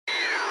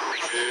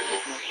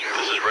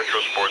This is Retro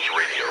Sports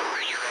Radio.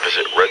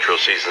 Visit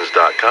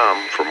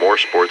RetroSeasons.com for more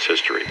sports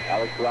history.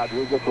 Alex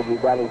Rodriguez will be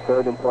batting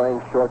third and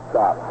playing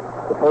shortstop.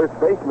 The first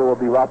baseman will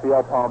be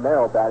Rafael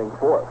Palmeiro batting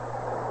fourth.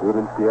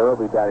 Ruben Sierra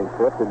will be batting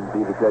fifth and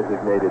be the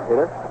designated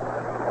hitter.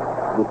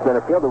 The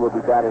center fielder will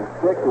be batting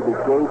sixth will be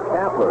James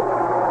Kapler.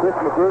 Chris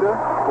Magruder,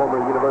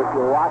 former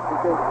University of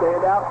Washington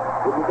standout,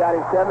 will be batting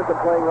seventh and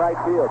playing right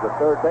field. The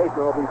third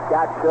baseman will be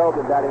Scott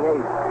Sheldon batting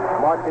eighth.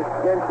 Marcus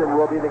Stinson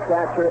will be the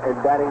catcher and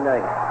batting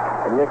ninth.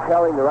 And Nick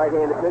Helling, the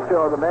right-handed pitcher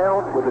on the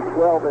mound with a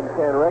 12-10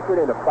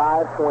 record and a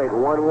 5.11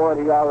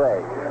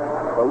 ERA.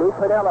 For Lou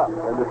Piniella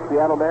and the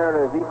Seattle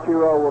Mariners,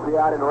 Ichiro will be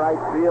out in right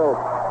field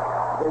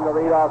in the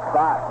leadoff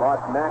spot.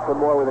 Ross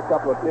McLemore with a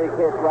couple of big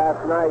hits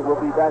last night will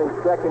be batting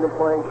second and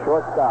playing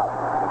shortstop.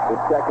 The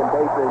second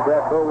baseman,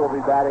 Brett Boone, will be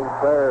batting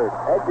third.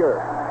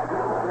 Edgar,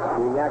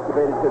 being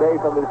activated today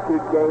from his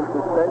 2-game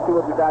suspension,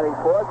 will be batting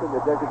fourth and the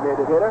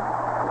designated hitter.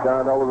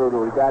 John Olerud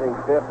will be batting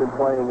fifth and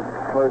playing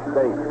first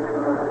base.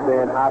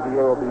 Stan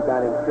Javier will be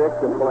batting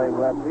sixth and playing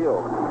left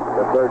field.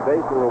 The third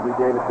baseman will be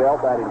David Bell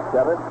batting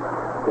seventh.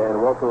 Dan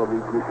Wilson will be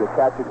the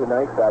catcher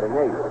tonight batting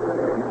eighth.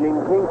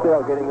 Eugene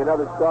Kingsdale getting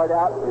another start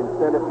out in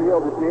center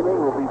field this evening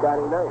will be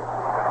batting ninth.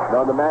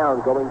 And on the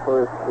mound, going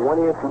for his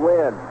 20th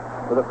win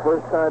for the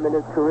first time in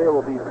his career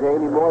will be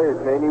Jamie Moyer.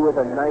 Jamie with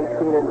a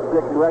 19-6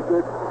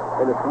 record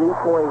and a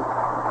 3.46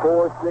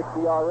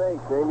 ERA.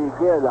 Jamie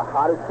again, the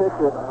hottest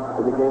pitcher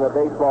in the game of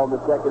baseball in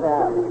the second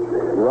half.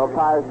 The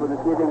umpires for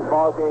this evening's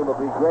ball game will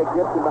be Greg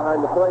Gibson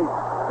behind the plate,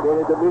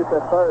 Dana DeMuth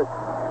at first,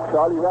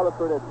 Charlie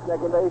Relaford at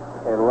second base,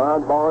 and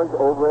Ron Barnes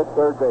over at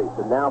third base.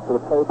 And now for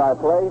the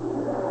play-by-play,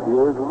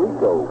 here's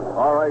Rico.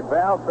 All right,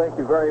 Val, thank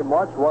you very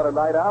much. What a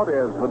night out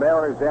is. The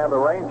Mariners and the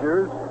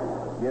Rangers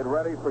get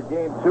ready for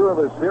Game 2 of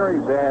the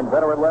series, and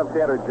veteran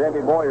left-hander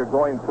Jamie Moyer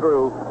going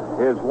through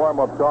his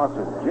warm-up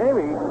tosses.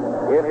 Jamie,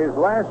 in his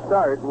last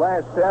start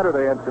last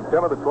Saturday on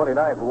September the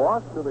 29th,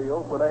 lost to the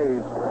Oakland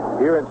A's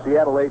here in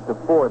Seattle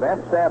 8-4. That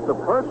sapped a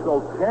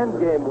personal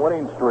 10-game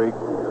winning streak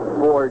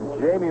for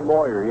Jamie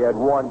Moyer. He had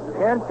won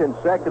 10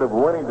 consecutive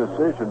winning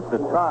decisions to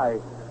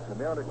tie the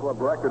Mariner Club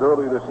record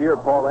earlier this year.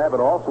 Paul Abbott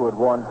also had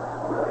won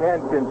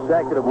 10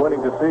 consecutive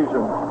winning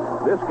decisions.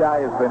 This guy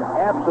has been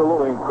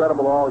absolutely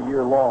incredible all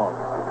year long.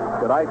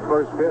 Tonight's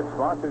first pitch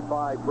sponsored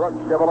by Brooks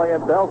Chevrolet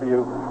in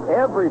Bellevue.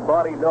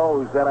 Everybody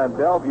knows that on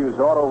Bellevue's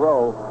Auto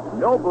Row,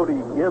 nobody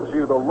gives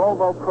you the low,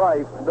 low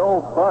price.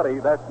 Nobody,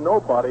 that's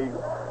nobody,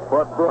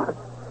 but Brooks.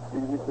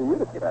 Easy for you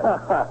to get.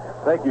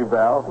 Thank you,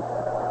 Val.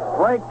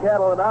 Frank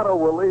Catalanato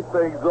will lead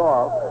things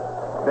off,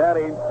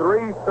 batting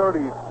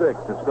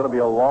 .336. It's going to be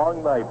a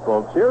long night,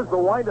 folks. Here's the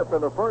windup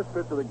in the first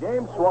pitch of the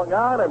game. Swung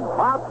on and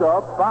popped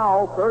up,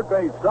 foul, third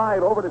base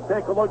side. Over to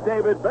take a look,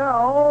 David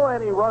Bell,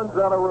 and he runs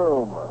out of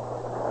room.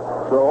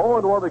 So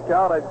 0-1 the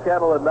count on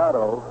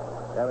Catalanato,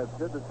 and it's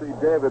good to see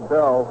David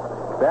Bell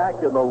back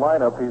in the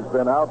lineup. He's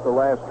been out the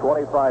last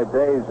 25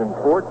 days in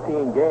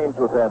 14 games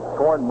with that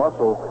torn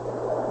muscle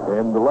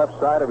in the left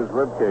side of his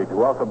rib cage.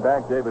 Welcome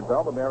back, David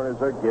Bell. The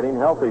Mariners are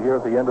getting healthy here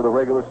at the end of the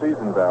regular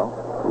season, Val.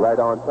 Right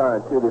on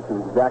time, too. This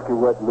is exactly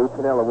what Lou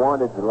Piniella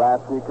wanted the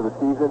last week of the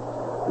season,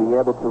 being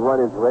able to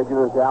run his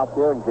regulars out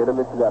there and get them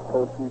into that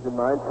postseason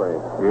mind frame.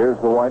 Here's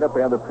the windup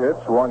and the pitch.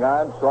 Swung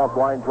on, soft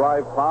line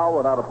drive, foul,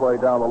 and out of play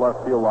down the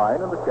left field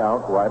line, and the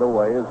count right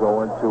away is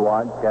 0-2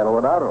 on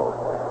Catalanato.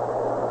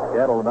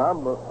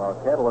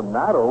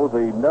 Catalanato,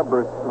 the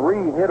number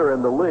 3 hitter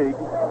in the league,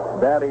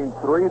 batting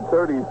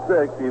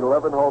 .336,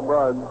 11 home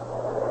runs,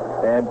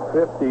 and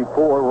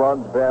 54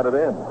 runs batted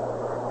in.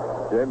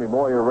 Jamie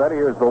Moyer ready.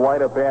 Here's the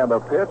windup and the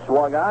pitch.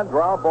 Swung on,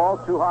 ground ball,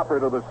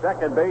 two-hopper to the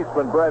second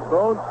baseman, Brett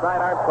Boone.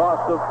 Sidearm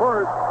toss to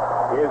first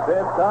is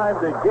in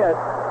time to get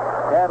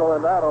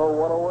Catalanato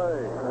one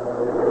away.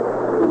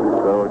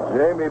 So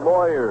Jamie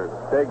Moyer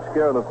takes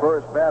care of the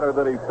first batter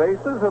that he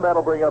faces, and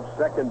that'll bring up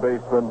second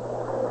baseman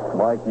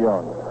Mike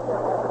Young.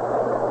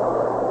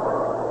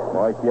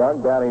 Mike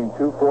Young batting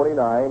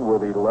 .249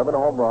 with 11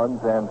 home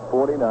runs and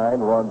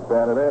 49 runs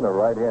batted in, a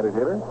right-handed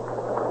hitter.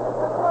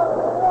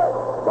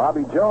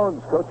 Bobby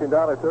Jones coaching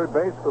down at third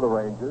base for the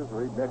Rangers.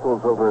 Reed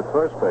Nichols over at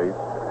first base.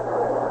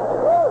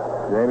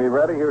 Jamie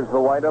ready. Here's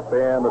the windup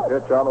and the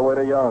pitch on the way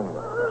to Young.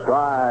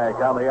 Strike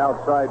on the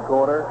outside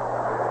corner.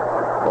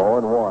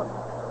 0-1.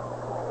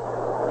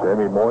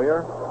 Jamie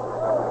Moyer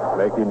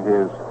making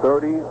his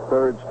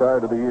 33rd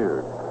start of the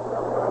year.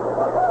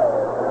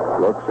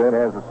 Looks in,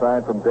 has a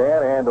sign from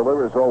Dan, and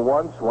delivers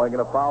 0-1. Swinging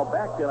a foul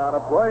back and on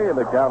a play, and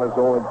the count is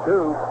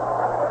 0-2.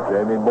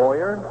 Jamie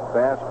Moyer,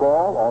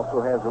 fastball, also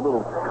has a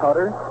little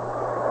cutter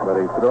that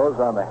he throws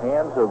on the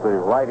hands of the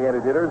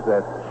right-handed hitters.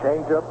 That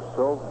changeup,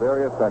 so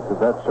very effective.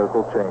 That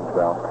circle change,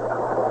 Val.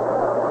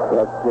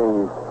 That's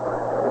Jamie's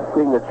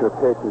signature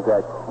pitch, is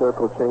that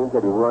circle change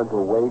that he runs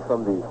away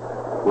from the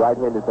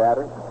right-handed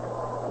batter.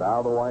 Now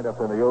the windup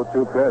in the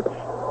 0-2 pitch.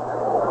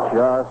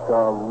 Just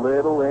a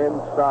little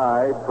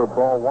inside for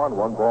ball one.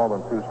 1 ball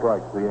and 2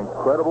 strikes. The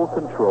incredible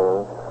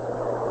control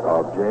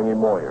of Jamie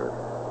Moyer.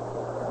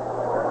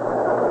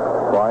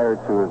 Prior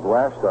to his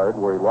last start,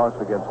 where he lost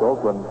against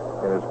Oakland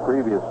In his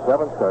previous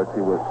 7 starts,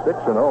 he was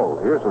 6-0.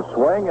 Here's a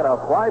swing and a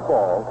fly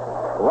ball.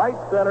 Right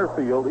center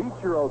field.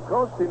 Ichiro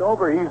coasting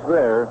over. He's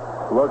there.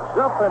 Looks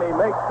up and he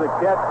makes the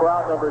catch for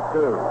out number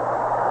 2.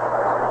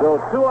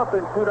 So 2 up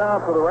and 2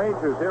 down for the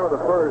Rangers here in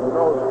the first.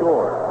 No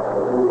score.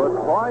 But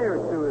prior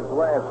to his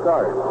last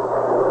start,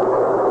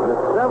 the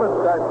 7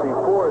 starts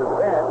before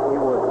that, he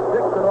was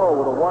 6-0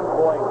 with a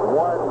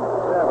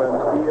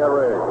 1.17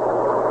 ERA.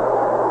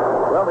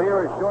 Well,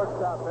 here is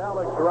shortstop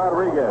Alex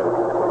Rodriguez.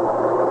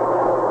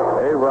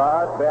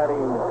 A-Rod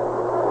batting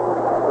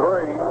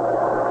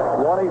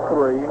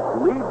 323,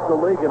 leads the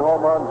league in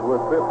home runs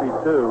with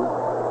 52,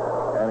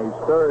 and he's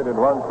third in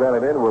runs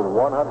batted in with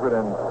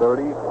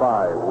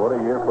 135. What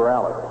a year for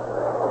Alex.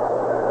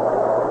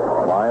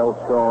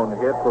 Milestone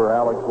hit for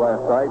Alex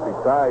last night.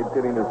 Besides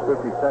hitting his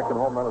 52nd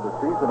home run of the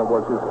season, it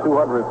was his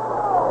 200th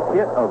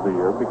hit of the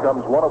year.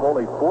 Becomes one of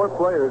only 4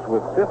 players with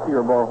 50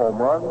 or more home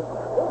runs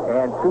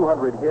and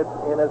 200 hits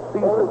in a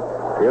season.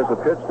 Here's a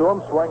pitch to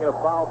him, swinging a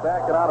foul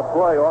back and out of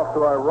play off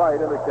to our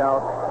right, and the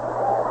count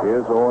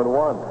is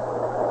 0-1.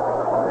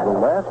 The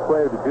last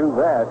player to do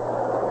that,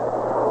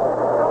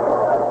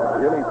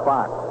 Jimmy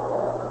Fox.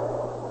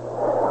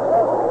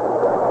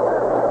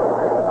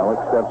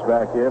 Alex steps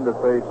back in to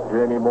face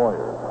Jamie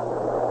Moyer.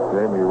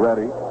 Jamie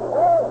ready.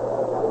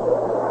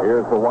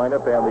 Here's the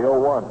windup and the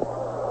 0-1.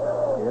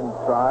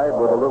 Inside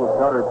with a little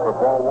cutter for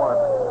ball 1.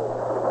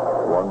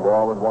 1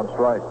 ball and 1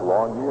 strike.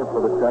 Long year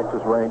for the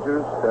Texas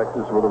Rangers.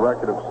 Texas with a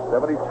record of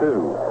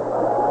 72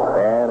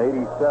 and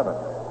 87.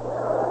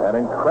 An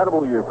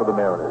incredible year for the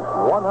Mariners.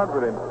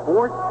 114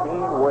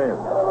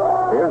 wins.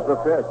 Here's the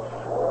pitch.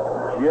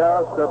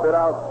 Just a bit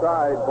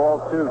outside. Ball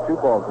 2. 2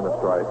 balls and a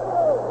strike.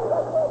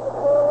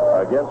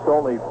 Against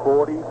only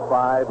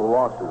 45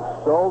 losses.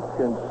 So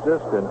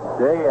consistent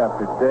day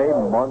after day,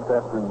 month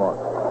after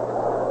month.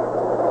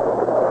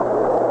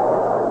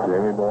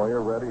 Jamie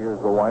Moyer ready.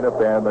 Here's the windup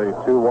and the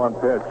 2-1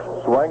 pitch.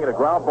 Swing and a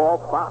ground ball.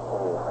 Pop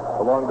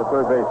along the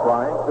third base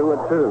line.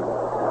 2-2.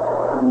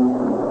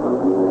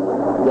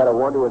 You got to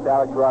wonder with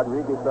Alex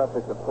Rodriguez up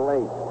at the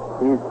plate.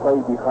 He's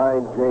played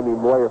behind Jamie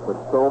Moyer for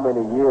so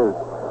many years,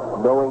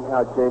 knowing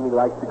how Jamie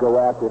likes to go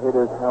after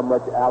hitters, how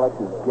much Alex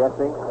is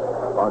guessing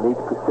on each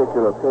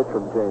particular pitch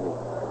from Jamie.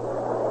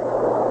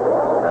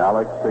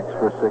 Alex 6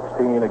 for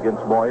 16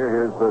 against Moyer.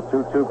 Here's the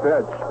 2-2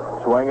 pitch.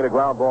 Swing and a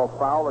ground ball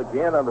foul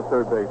again on the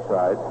third base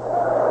side.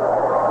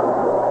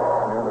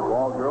 And the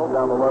ball girl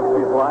down the left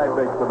field line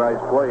makes a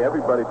nice play.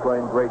 Everybody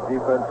playing great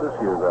defense this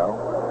year, Val.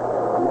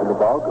 Even the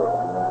ball girl.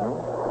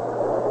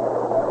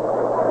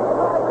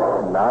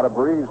 Not a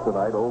breeze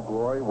tonight. Old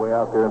Glory way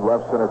out there in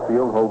left center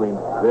field, holding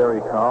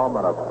very calm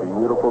on a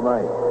beautiful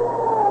night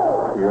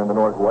here in the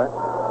Northwest.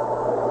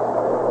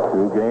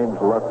 2 games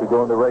left to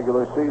go in the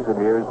regular season.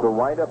 Here's the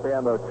windup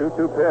and the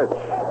 2-2 pitch.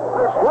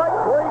 Strike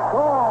 3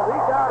 call. He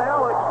got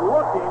Alex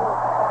looking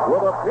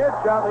with a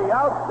pitch on the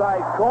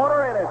outside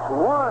corner, and it's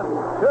 1,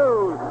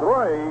 2,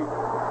 3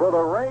 for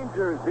the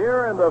Rangers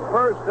here in the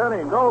first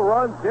inning. No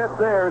runs hit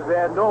theirs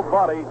and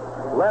nobody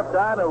left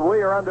on, and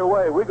we are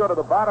underway. We go to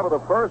the bottom of the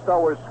first.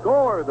 Our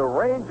score, the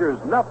Rangers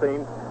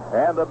nothing,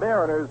 and the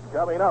Mariners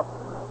coming up.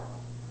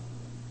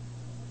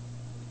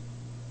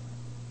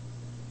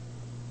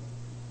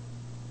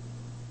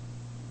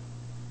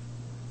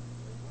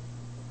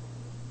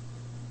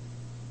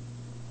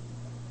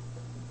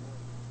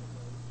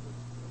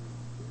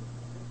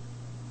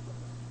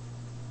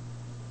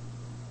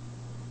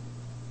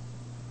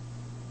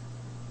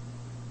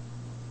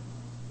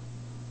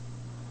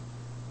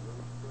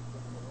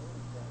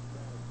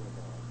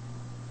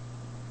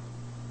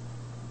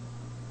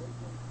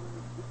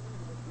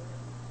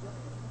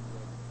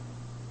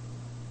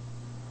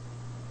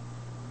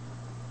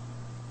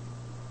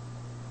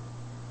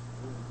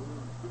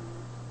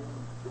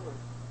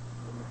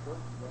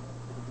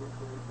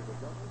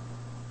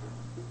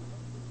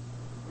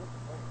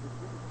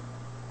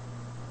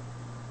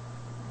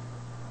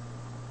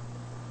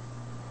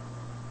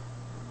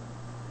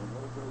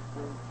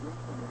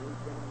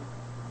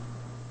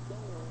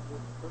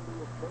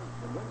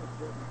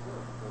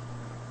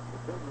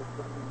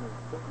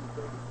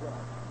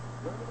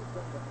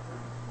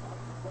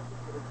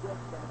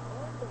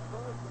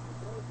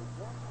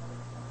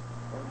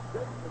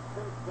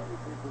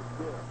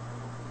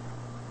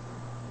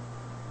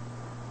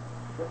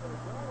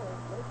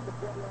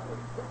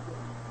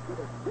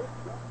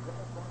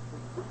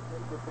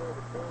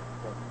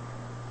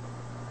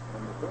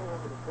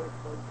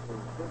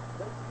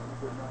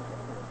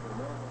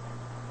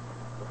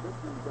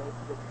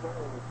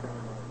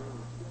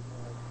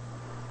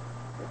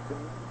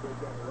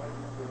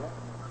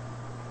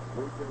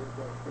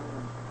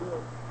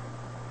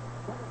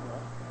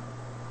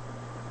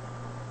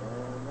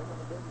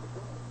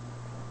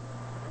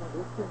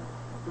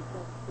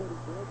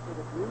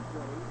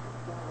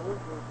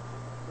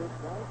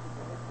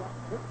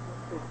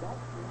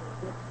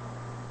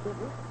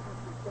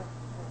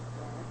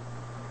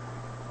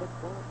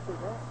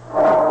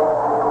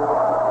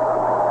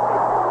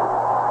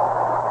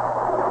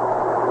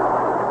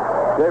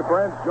 Okay,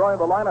 friends, join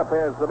the lineup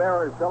as the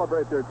Mariners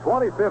celebrate their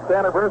 25th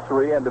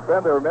anniversary and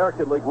defend their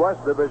American League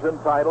West Division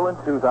title in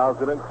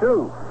 2002.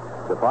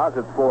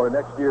 Deposits for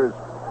next year's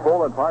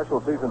full and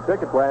partial season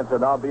ticket plans are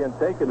now being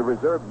taken to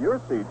reserve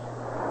your seats.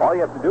 All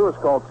you have to do is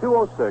call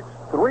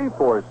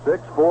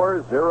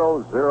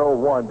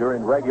 206-346-4001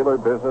 during regular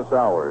business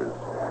hours.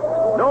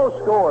 No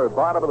score,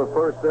 bottom of the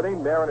first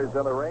inning. Mariners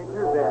and the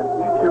Rangers, and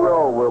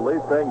Ichiro will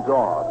lead things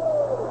off.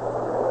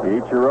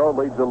 Ichiro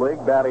leads the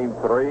league, batting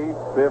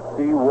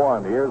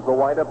 .351. Here's the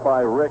windup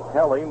by Rick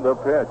Helling, the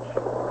pitch.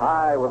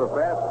 High with a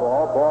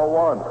fastball, ball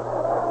one.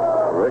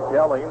 Rick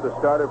Helling, the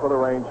starter for the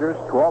Rangers,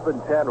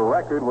 12-10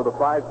 record with a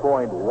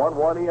 5.11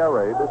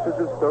 ERA. This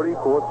is his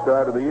 34th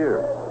start of the year.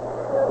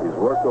 He's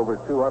worked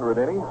over 200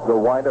 innings. The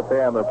windup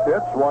and the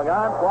pitch. Swung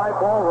on, fly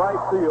ball right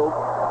field.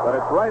 But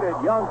it's right at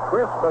young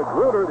Chris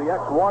Magruder, the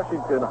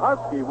ex-Washington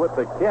Husky, with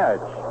the catch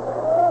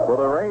for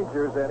the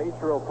Rangers, and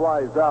Ichiro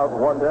flies out,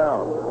 one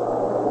down.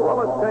 Well,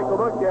 let's take a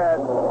look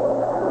at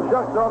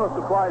Shucks Auto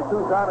Supply's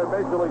two-time in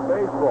Major League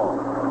Baseball.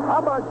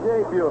 How about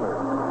Jay Buhner?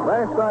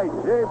 Last night,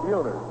 Jay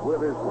Buhner,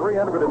 with his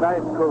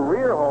 309th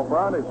career home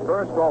run, his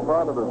first home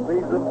run of the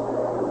season.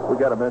 We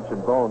got to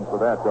mention Bones for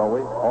that, don't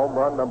we? Home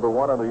run number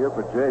 1 of the year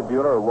for Jay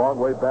Buhner, a long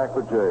way back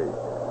for Jay.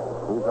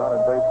 Who's On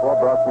in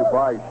Baseball, brought to you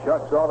by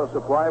Shucks Auto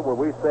Supply, where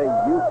we say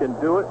you can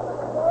do it,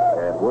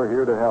 and we're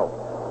here to help.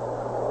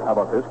 How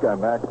about this guy,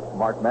 Mark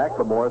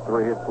McLemore,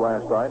 3 hits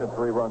last night and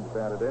 3 runs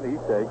batted in. He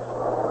takes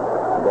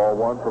ball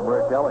 1 from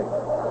Rick Helling.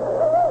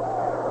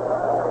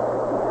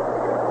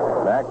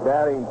 Mac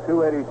batting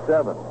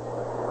 .287.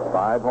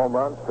 5 home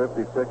runs,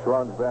 56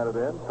 runs batted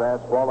in.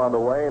 Fastball on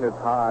the way, and it's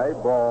high.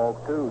 Ball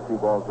 2, 2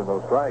 balls and no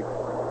strikes.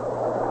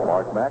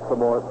 Mark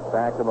McLemore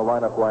back in the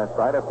lineup last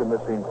night after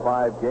missing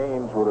 5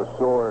 games with a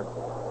sore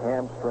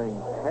hamstring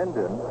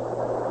tendon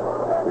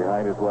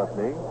behind his left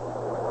knee.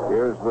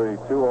 Here's the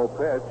 2-0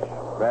 pitch.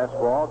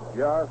 Fastball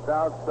just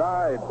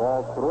outside.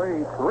 Ball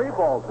 3, 3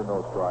 balls and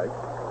no strikes.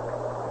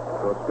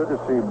 So it's good to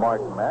see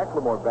Mark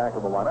McLemore back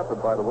in the lineup. And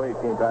by the way, he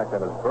came back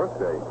on his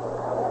birthday.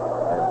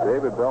 And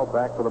David Bell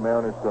back for the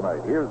Mariners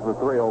tonight. Here's the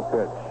 3-0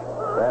 pitch.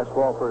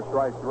 Fastball for a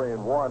strike,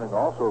 3-1, and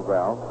also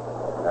foul.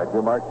 Edgar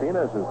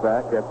Martinez is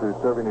back after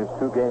serving his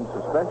 2-game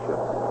suspension.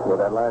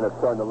 So that lineup's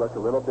starting to look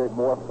a little bit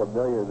more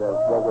familiar than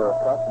what we're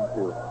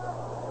accustomed to.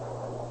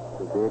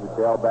 So David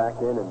Bell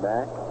back in, and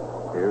Mac.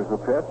 Here's the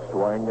pitch,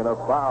 swing and a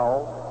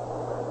foul.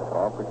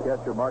 Off the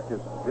catcher,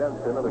 Marcus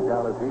Jensen, and the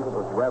count is even,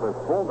 but rather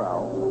full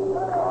now.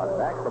 On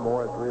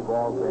McLemore, 3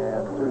 balls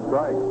and 2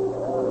 strikes.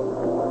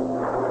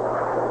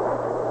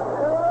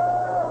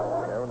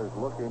 Mariners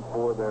looking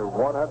for their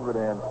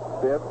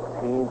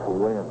 115th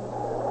win.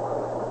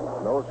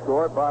 No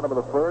score, bottom of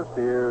the first.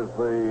 Here's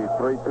the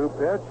 3-2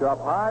 pitch,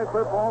 up high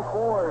for ball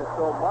 4.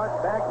 So Mark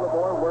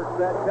McLemore works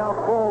that count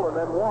full and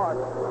then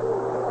walks.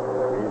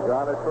 He's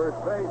on at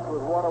first base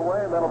with 1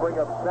 away, and that'll bring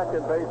up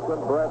second baseman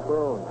Brett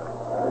Boone.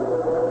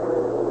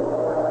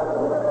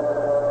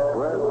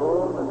 Brett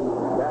Boone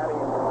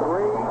batting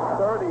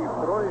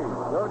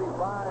 .333,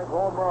 35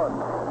 home runs.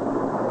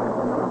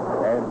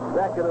 And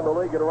second in the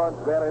league in runs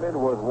batted in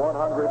with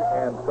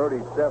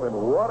 137.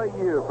 What a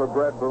year for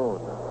Brett Boone.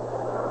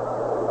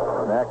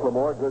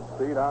 McLemore, good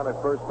speed on at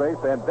first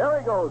base, and there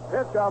he goes.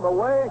 Pitch on the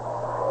way.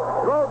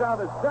 Throw down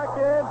to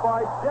second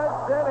by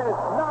Jensen.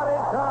 It's not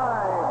in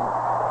time.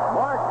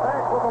 Mark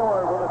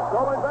McLemore with a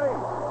stolen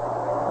base.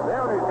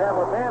 Mariners have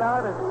a man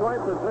out in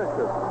scoring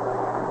position.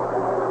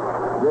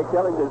 Rick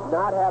Helling does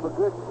not have a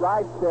good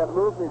slide step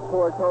movement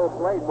towards home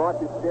plate.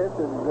 Marcus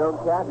Jensen, young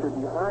catcher,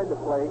 behind the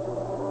plate.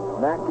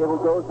 Mac Gibble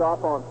goes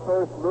off on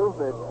first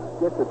movement,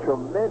 gets a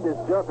tremendous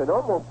jump, and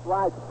almost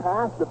slides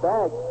past the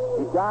bag.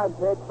 He dives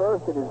head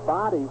first, and his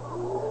body,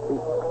 he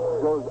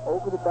goes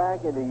over the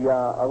bag, and he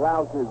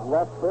allows his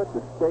left foot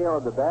to stay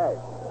on the bag.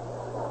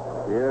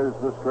 Here's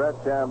the stretch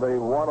and the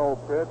 1-0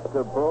 pitch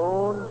to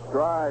Boone.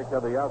 Strike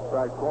on the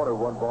outside corner.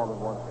 1 ball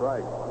and 1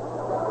 strike.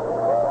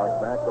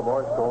 Mark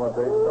McLemore, stolen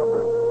base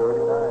number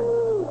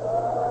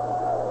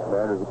 39.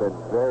 Mariners have been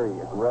very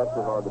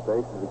aggressive on the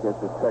bases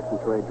against the Texas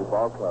Ranger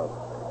ball club.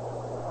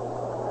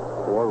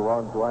 4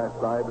 runs last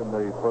night in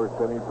the first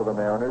inning for the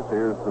Mariners.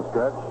 Here's the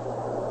stretch.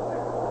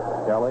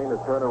 Helling to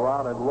turn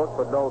around and look,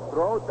 but no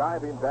throw.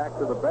 Diving back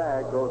to the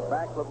bag goes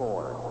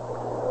McLemore.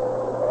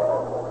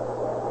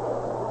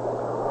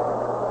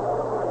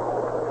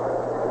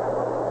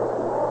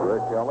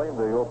 Rick Helling,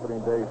 the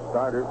opening day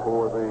starter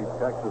for the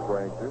Texas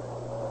Rangers.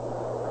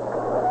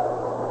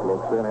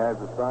 Looks in, has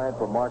a sign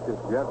for Marcus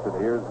Jensen.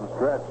 Here's the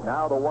stretch.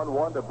 Now the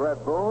 1-1 to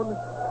Brett Boone.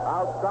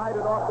 Outside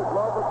and off the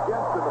glove of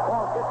Jensen. The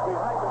ball gets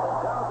behind him,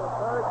 and down to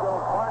third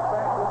goes Mark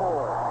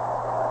McLemore.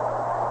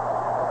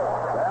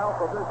 Now,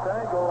 from this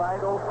angle, I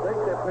don't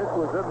think that pitch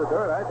was in the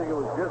dirt. I think it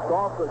was just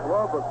off the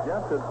glove of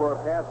Jensen for a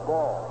pass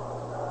ball.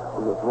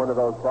 It was one of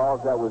those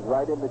balls that was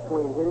right in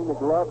between hitting the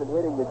glove and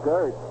hitting the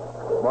dirt.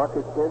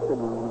 Marcus Jensen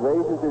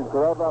raises his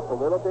glove up a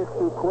little bit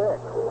too quick.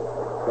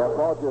 That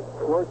ball just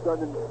squirts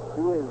under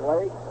through his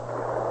leg.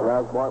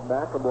 Allows Mark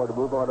McLemore to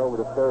move on over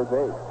to third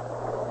base.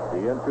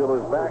 The infield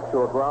is back,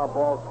 so a ground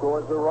ball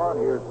scores a run.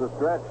 Here's the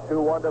stretch,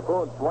 2-1 to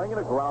Boone. Swinging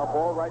a ground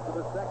ball right to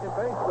the second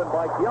baseman,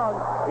 Mike Young.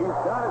 He's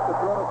got it to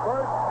throw to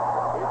first.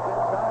 It's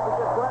in time to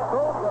get Brett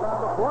Boone, but on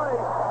the play,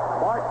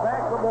 Mark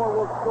McLemore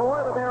will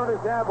score. The Mariners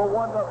have a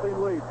 1-0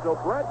 lead. So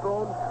Brett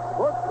Boone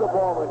puts the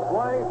ball in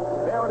play.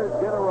 Mariners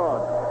get a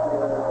run.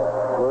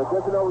 Well, it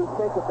doesn't always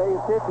take a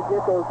base hit to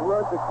get those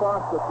runs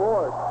across the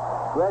board.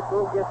 Brett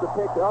Boone gets the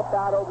pitch up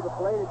out over the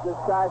plate and just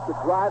tries to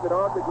drive it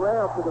on the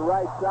ground to the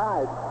right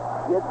side.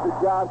 Gets the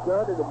job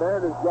done, and the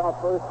Mariners draw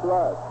first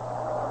blood.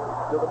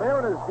 So the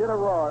Mariners get a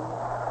run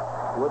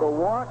with a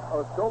walk,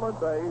 a stolen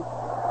base,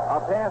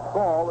 a pass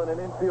ball, and an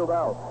infield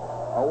out.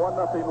 A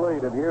 1-0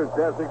 lead, and here's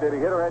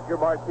designated hitter Edgar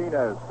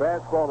Martinez.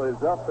 Fastball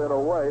is up and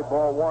away,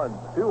 ball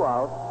 1. 2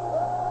 out.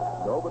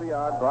 Nobody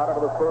on, bottom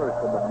of the first,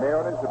 and the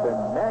Mariners have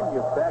been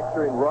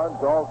manufacturing runs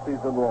all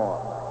season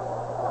long.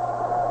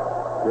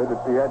 Good to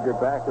see Edgar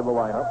back in the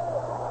lineup.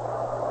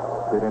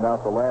 Sitting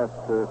out the last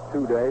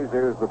 2 days.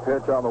 Here's the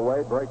pitch on the way.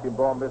 Breaking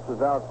ball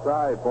misses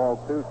outside. Ball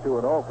 2,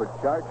 2-0 for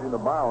charging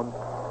the mound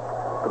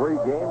 3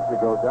 games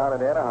ago down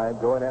in Anaheim,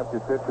 going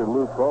after pitcher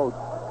Lou Vogt.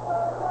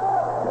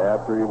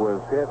 After he was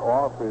hit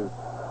off his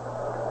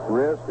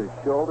wrist, his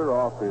shoulder,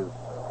 off his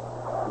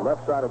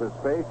left side of his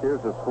face.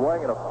 Here's a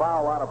swing and a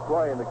foul out of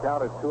play, and the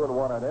count is 2-1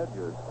 on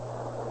Edgar.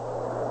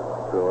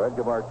 So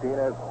Edgar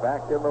Martinez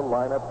back in the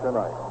lineup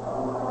tonight.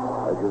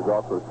 Edgar's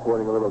also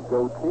sporting a little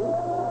goatee.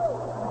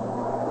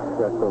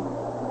 Got some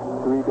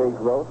 3-day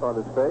growth on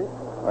his face.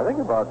 I think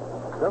about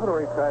 7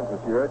 or 8 times this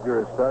year,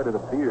 Edgar has started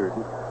a beard.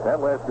 That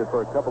lasted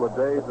for a couple of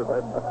days and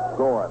then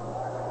gone.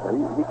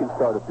 He can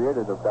start a beard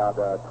in about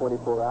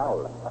 24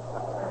 hours.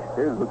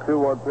 Here's the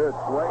 2-1 pitch.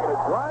 Swinging a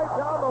drive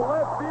down the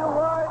left field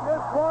line.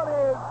 This one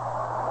is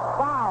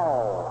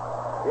foul.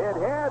 It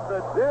had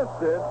the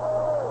distance.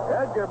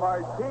 Edgar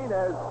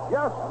Martinez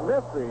just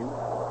missing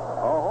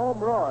a home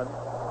run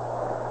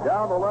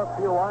down the left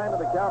field line,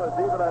 and the count is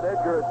even on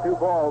Edgar at 2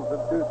 balls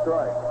and 2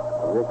 strikes.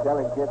 Rick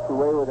Kelly gets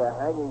away with a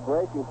hanging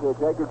breaking pitch.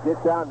 Edgar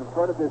gets out in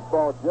front of this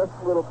ball just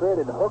a little bit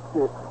and hooks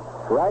it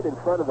right in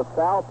front of the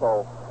foul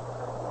pole.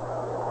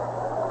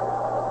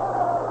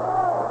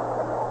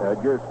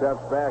 Edgar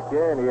steps back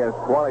in. He has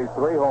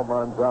 23 home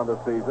runs on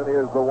the season.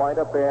 Here's the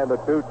windup and the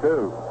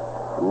 2-2.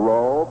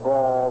 Low,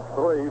 ball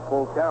 3,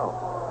 full count.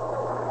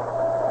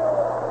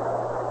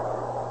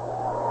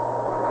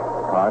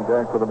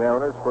 Contact for the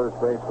Mariners, first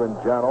baseman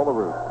John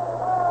Olerud.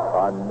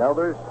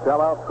 Another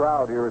sellout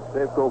crowd here at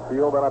Safeco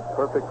Field on a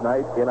perfect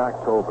night in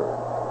October.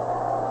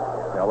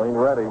 Kelling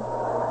ready.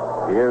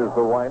 Here's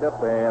the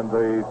windup and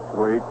the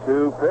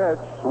 3-2 pitch.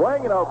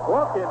 Swinging a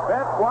hook and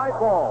bat fly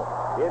ball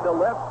into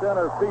left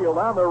center field.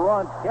 On the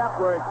run,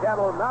 Kapler and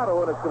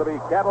Catalinato, and it's going to be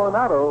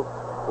Catalinato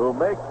who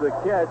makes the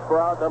catch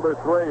for out number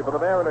 3. For the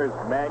Mariners,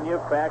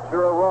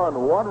 manufacture a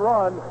run. 1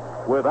 run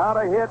without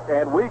a hit,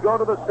 and we go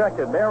to the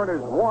second.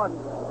 Mariners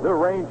 1, the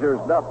Rangers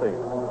nothing.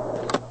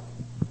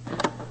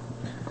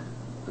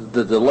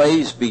 The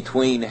delays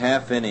between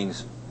half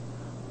innings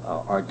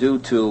are due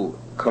to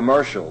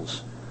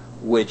commercials,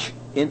 which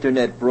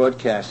internet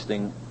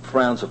broadcasting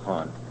frowns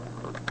upon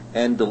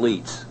and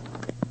deletes.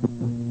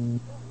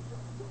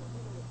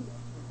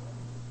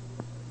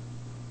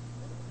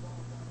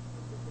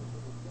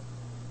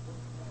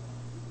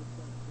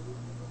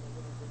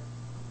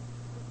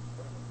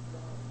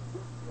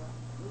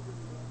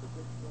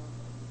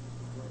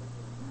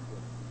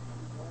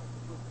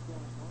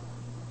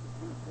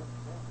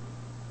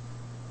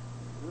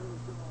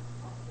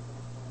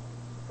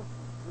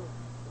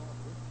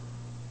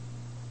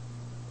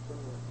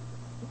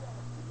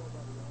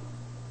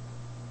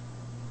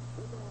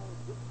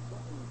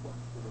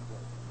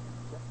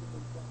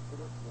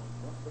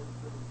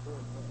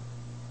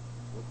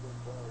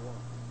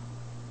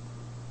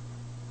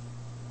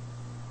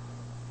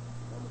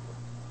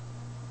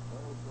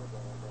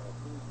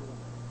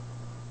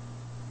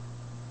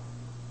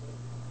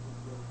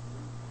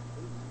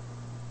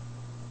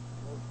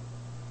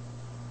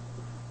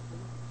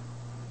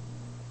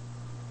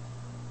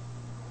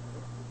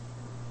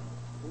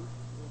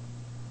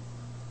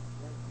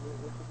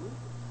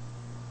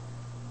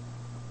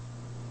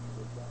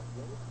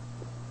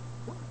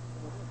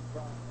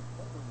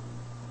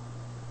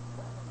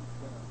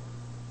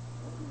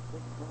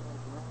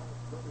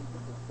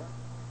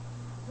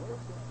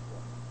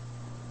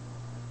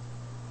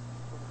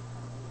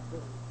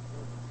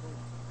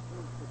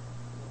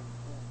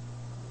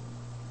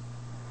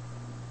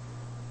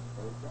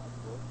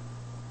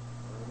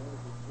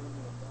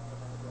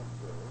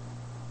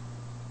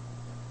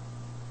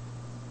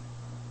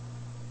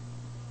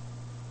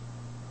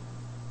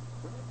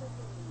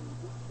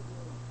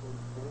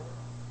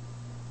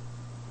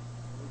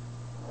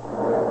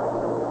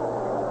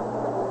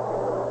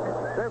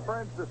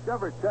 Friends,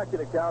 discover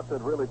checking accounts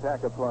that really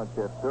pack a punch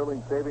at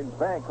Sterling Savings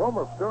Bank, home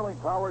of Sterling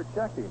Power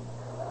Checking.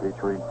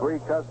 Featuring free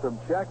custom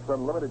checks,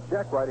 unlimited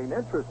check writing,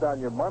 interest on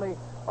your money,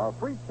 a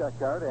free check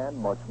card, and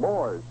much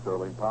more.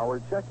 Sterling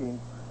Power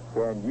Checking.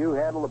 Can you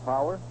handle the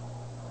power?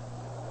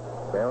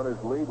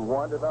 Mariners lead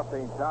 1-0.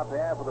 Top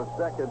half of the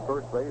second.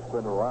 First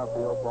baseman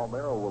Rafael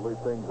Palmeiro will lead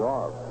things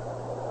off.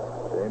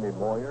 Jamie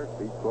Moyer,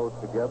 feet close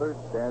together,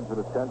 stands at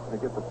attention to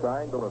get the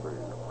sign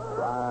delivered.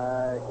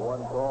 Strike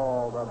one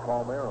called on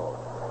Palmeiro.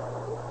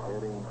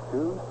 Hitting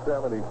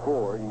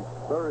 .274. He's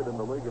third in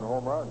the league in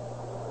home runs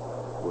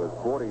with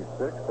 46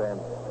 and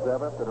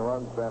seventh in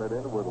runs batted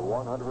in with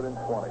 120.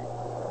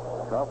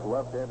 Tough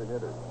left-handed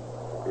hitter.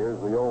 Here's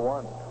the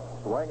 0-1.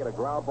 Swing and a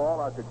ground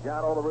ball out to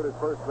John Oliver at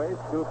first base.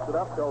 Scoops it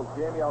up, tells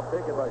Jamie, I'll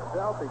take it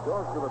myself. He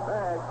goes to the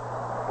bag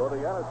for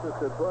the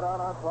unassisted put out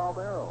on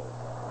Palmeiro.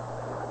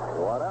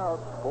 One out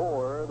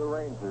for the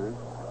Rangers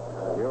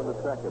here in the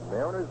second.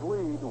 Mariners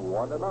lead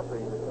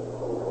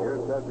 1-0.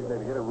 Here's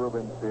designated hitter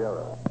Ruben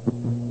Sierra.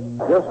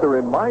 Just a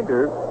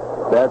reminder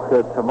that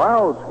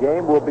tomorrow's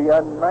game will be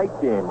a night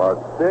game, a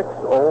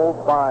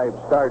 6:05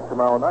 start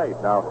tomorrow night.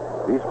 Now,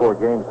 these four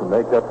games, the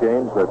makeup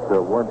games that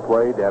weren't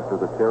played after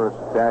the terrorist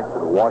attacks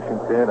in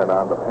Washington and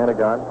on the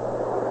Pentagon.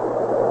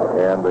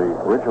 And the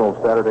original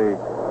Saturday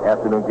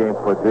afternoon game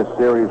for this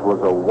series was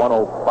a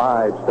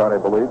 1:05 start, I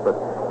believe, but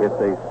it's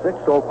a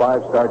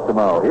 6:05 start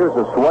tomorrow. Here's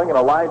a swing and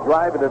a line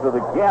drive into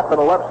the gap in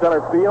the left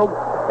center field.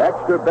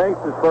 Extra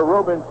bases for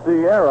Ruben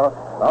Sierra.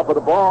 Up at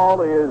the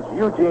ball is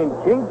Eugene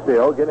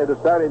Kingsdale getting to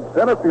start in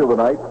center field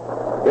tonight.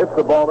 Hits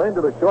the ball into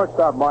the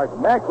shortstop, Mark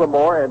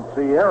McLemore, and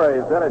Sierra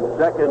is in at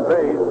second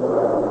base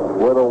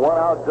with a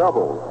one-out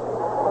double.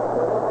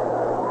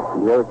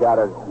 Sierra got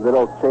a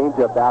little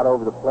changeup out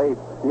over the plate.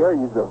 Sierra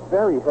uses a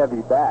very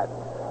heavy bat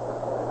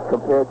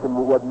compared to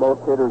what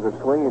most hitters are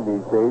swinging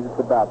these days. It's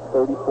about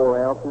 34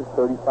 ounces,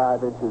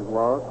 35 inches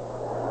long.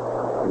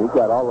 And he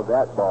got all of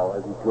that ball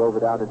as he drove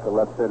it out into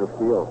left center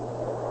field.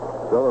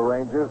 So the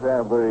Rangers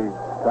have the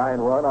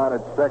tying run on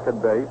at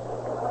second base.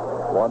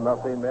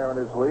 1-0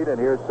 Mariners lead, and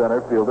here's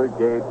center fielder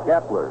Gabe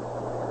Kapler.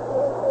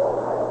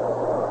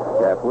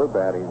 Kapler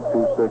batting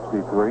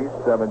 .263,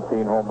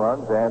 17 home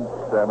runs, and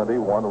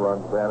 71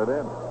 runs batted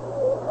in.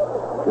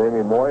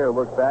 Jamie Moyer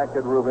looked back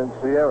at Ruben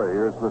Sierra.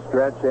 Here's the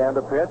stretch and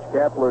the pitch.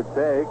 Kapler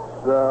takes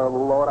a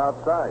little low and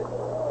outside.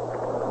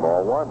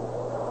 Ball one.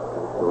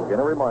 So again,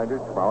 a reminder,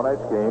 tomorrow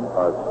night's game,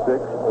 a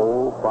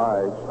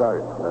 6:05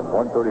 start. And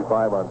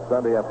 1:35 on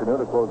Sunday afternoon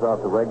to close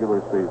out the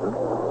regular season.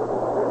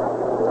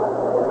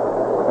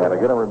 And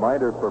again, a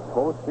reminder for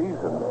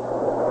postseason.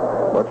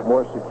 Much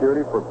more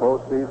security for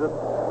postseason.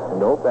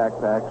 No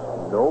backpacks,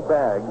 no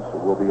bags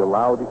will be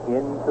allowed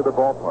into the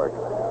ballpark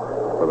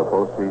for the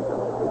postseason.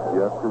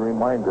 Just a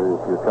reminder,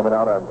 if you're coming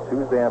out on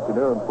Tuesday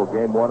afternoon for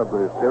game one of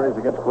the series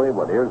against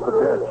Cleveland. Here's the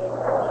pitch.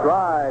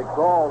 Strike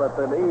called at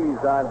the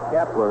knees on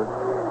Kapler.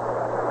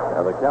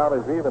 And the count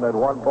is even at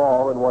 1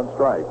 ball and 1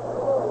 strike.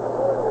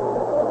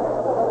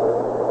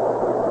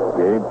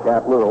 Gabe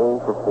Kapler 0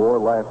 for 4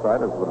 last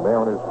night as the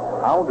Mariners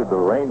pounded the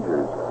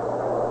Rangers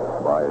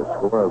by a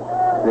score of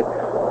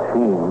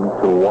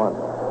 16-1.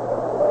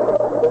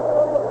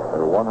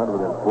 Their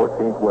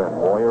 114th win.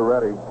 Moyer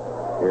ready.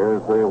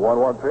 Here's the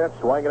 1-1 pitch.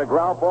 Swinging a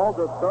ground ball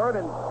to third,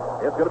 and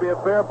it's going to be a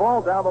fair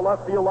ball down the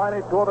left field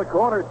line toward the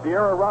corner.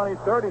 Sierra rounding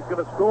third. He's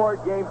going to score.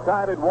 Game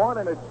tied at 1,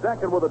 and at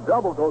second with a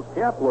double goes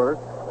Kapler.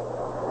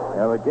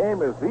 And the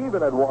game is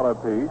even at 1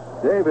 apiece.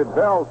 David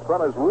Bell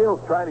spun his wheels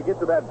trying to get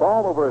to that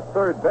ball over at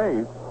third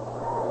base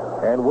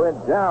and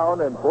went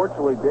down. And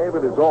fortunately,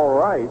 David is all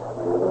right.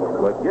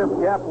 But give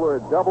Kapler a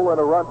double and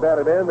a run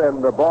batted in,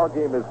 and the ball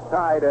game is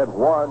tied at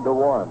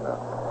 1-1.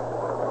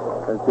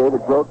 As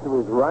David broke to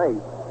his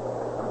right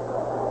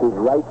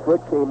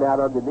foot came out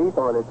underneath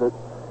on it. But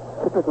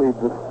typically,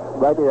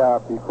 right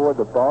before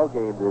the ball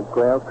game, the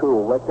ground crew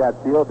will let that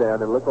field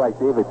down and looked like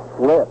David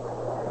slipped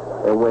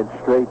and went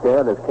straight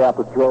down as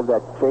Kapler drove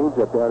that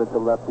changeup down into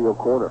left field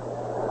corner.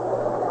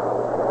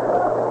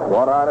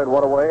 1 on and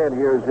 1 away, and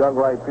here's young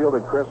right fielder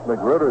Chris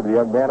Magruder, the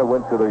young man who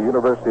went to the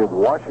University of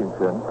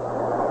Washington.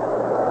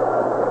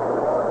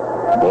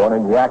 Born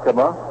in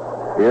Yakima.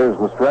 Here's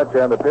the stretch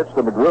and the pitch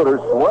to Magruder.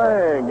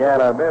 Swing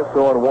and a miss,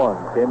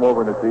 0-1. Came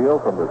over in a deal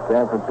from the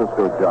San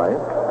Francisco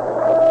Giants.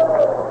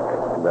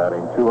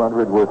 Batting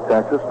 .200 with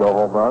Texas, no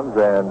home runs,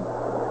 and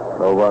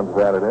no runs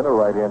batted in, a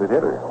right-handed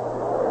hitter.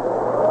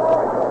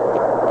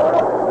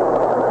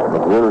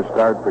 Magruder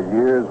started for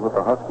years with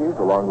the Huskies,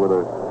 along with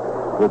a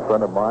good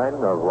friend of mine,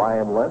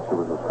 Ryan Lentz, who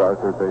was a star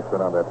third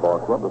baseman on that ball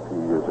club a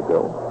few years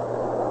ago.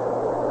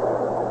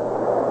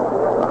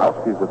 The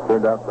Huskies have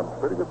turned out some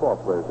pretty good ball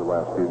players the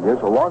last few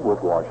years, along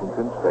with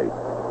Washington State.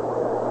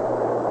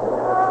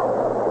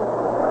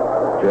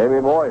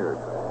 Jamie Moyer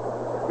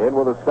in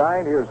with a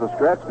sign. Here's the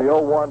stretch. The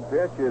 0-1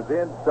 pitch is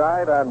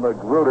inside on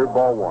Magruder.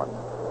 Ball 1.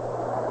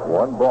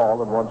 1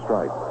 ball and 1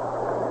 strike.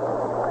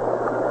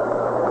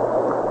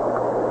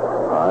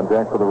 On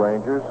deck for the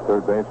Rangers,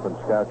 third baseman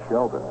Scott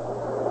Sheldon.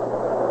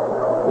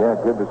 Yeah,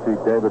 good to see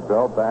David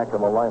Bell back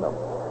in the lineup.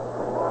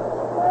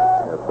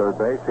 At third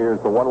base, here's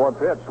the 1-1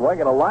 pitch.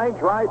 Swinging a line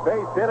drive,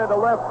 base hit into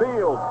left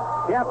field.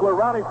 Kapler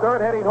rounding third,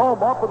 heading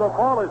home. Up with the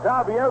ball is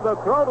Javier. The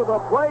throw to the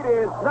plate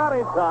is not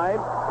in time.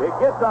 It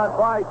gets on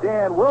by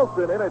Dan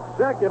Wilson in at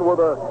second with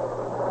a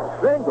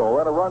single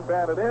and a run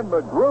batted in.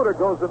 Magruder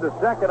goes into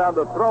second on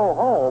the throw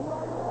home.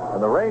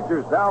 And the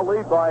Rangers now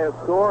lead by a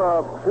score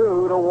of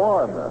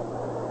 2-1.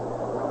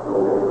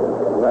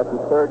 That's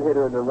the third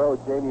hitter in a row.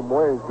 Jamie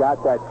Moyer's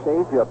got that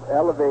changeup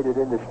elevated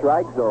in the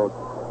strike zone.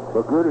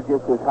 Magruder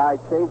gets his high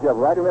changeup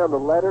right around the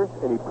letters,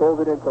 and he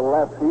pulls it into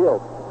left field.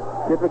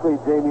 Typically,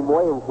 Jamie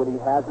Moyer, when he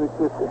has his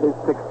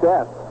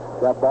success,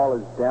 that ball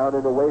is down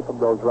and away from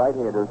those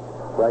right-handers.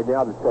 Right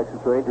now, the Texas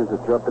Rangers are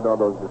jumping on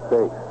those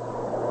mistakes.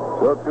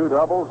 So 2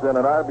 doubles and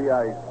an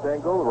RBI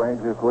single.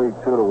 Rangers lead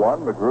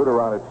 2-1. Magruder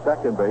on at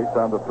second base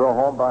on the throw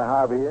home by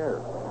Javier.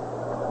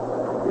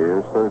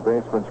 Here's third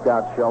baseman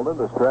Scott Sheldon.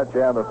 The stretch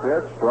and the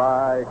pitch.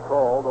 Strike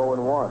called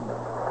 0-1.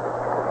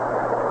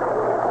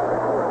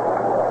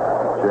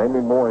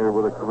 Jamie Moyer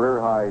with a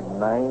career-high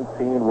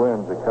 19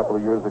 wins. A couple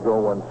of years ago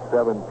won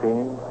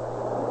 17.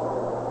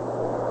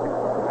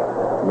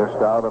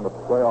 Missed out on the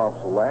playoffs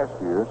last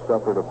year.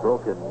 Suffered a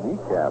broken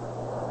kneecap.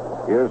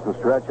 Here's the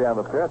stretch and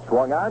the pitch.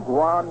 Swung on.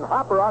 One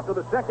hopper out to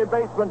the second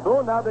baseman,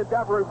 Boone. Now they've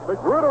got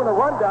Magruder in a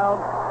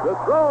rundown. The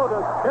throw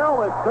to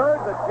Snell at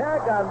third. The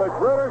tag on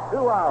Magruder.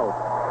 2 out.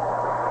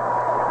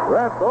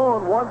 Brett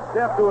Boone 1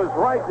 step to his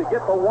right to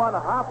get the one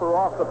hopper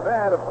off the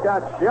pad of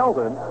Scott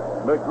Sheldon.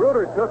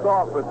 Magruder took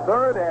off at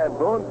third, and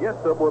Boone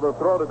gets it with a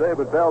throw to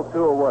David Bell, 2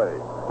 away.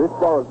 This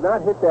ball is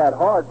not hit that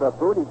hard, but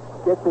Boone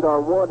gets it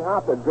on one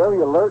hop and very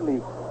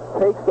alertly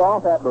takes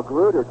off at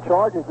Magruder,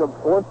 charges him,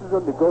 forces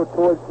him to go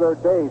towards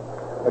third base,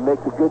 and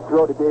makes a good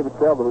throw to David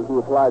Bell, who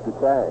applied the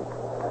tag.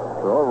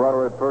 So a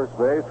runner at first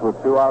base with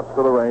 2 outs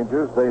for the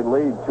Rangers. They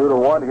lead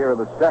 2-1 here in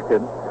the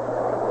second.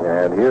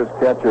 And here's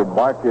catcher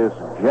Marcus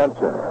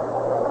Jensen.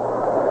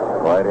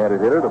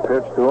 Right-handed hitter. The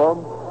pitch to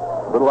him.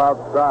 A little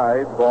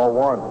outside. Ball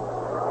 1.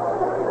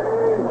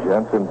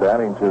 Jensen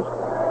batting just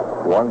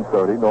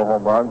 130. No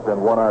home runs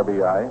and 1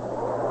 RBI.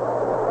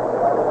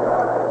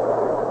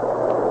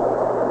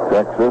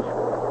 Texas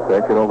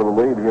taking over the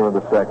lead here in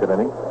the second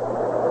inning.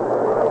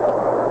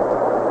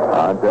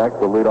 On deck,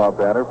 the leadoff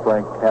batter,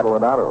 Frank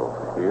Catalanato.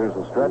 Here's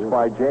the stretch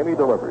by Jamie,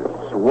 delivers.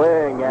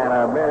 Swing and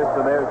a miss,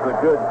 and there's the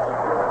good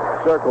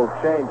circle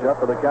change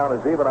up, and the count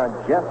is even on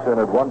Jensen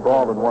at 1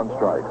 ball and 1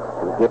 strike.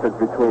 The difference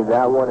between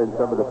that one and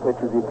some of the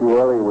pitches he threw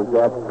earlier was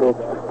that pitch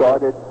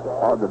started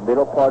on the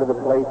middle part of the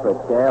plate, but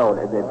down,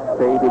 and then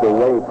faded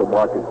away from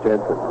Marcus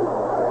Jensen.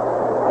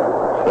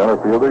 Center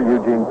fielder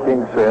Eugene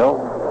Kingsale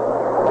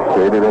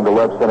shaded into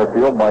left center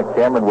field. Mike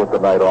Cameron with the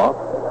night off.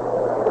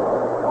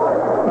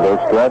 No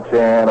stretch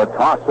and a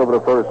toss over to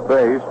first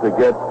base to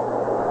get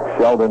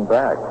Sheldon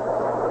back.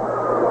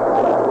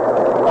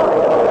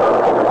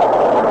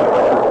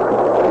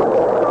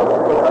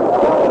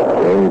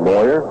 Jamie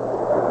Moyer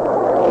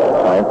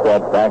finds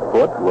that back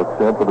foot, looks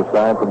in for the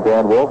sign from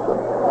Dan Wilson.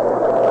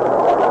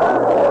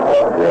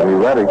 Jamie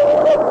ready.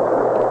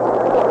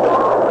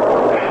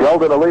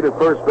 Sheldon a lead at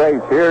first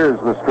base. Here's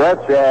the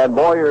stretch, and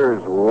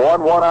Moyer's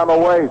 1-1 on the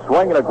way.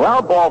 Swinging a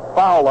ground ball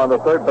foul on the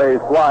third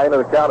base line,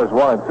 and the count is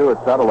 1-2. It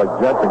sounded like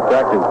Jensen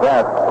cracked his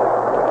bat,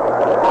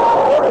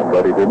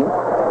 but he didn't.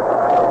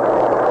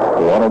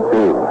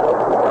 1-2.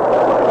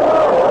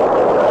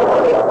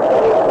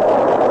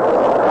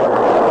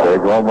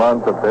 Big home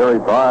run to Barry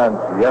Bonds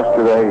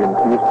yesterday in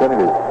Houston.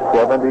 His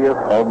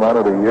 70th home run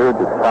of the year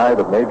to tie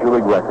the Major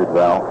League record,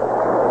 Val.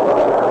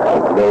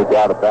 There's no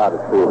doubt about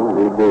it, too.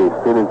 He knew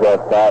as soon as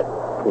that bat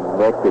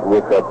connected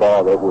with that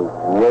ball, it was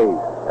way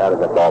out of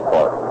the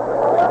ballpark.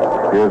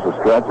 Here's a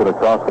stretch and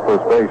across the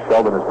first base.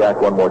 Sheldon is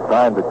back one more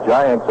time. The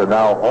Giants are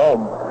now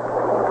home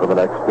for the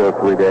next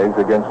 3 days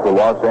against the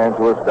Los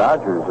Angeles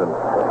Dodgers. And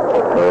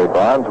Barry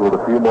Bonds with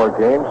a few more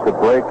games to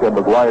break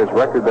McGuire's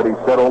record that he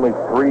set only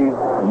 3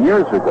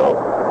 years ago.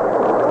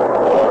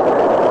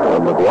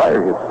 And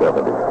McGuire hit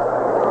 70.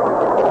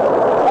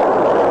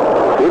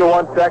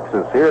 2-1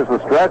 Texas. Here's the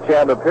stretch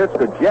and the pitch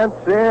to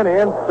Jensen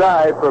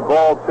inside for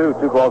ball 2.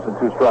 2 balls and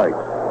 2 strikes.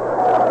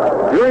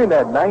 During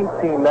that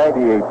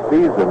 1998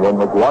 season when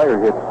McGuire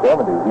hit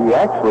 70, he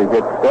actually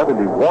hit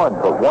 71,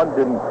 but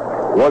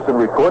wasn't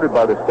recorded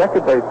by the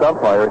second base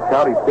umpire at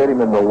County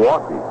Stadium in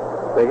Milwaukee.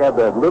 They had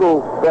that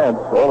little fence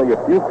only a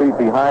few feet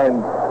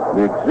behind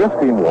the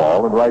existing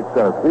wall in right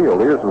center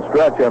field. Here's the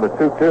stretch and a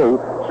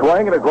 2-2.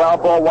 Swing and a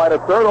ground ball wide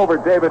of third over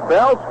David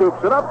Bell.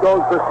 Scoops it up,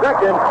 goes to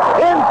second.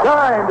 In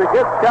time to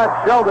get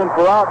Scott Sheldon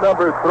for out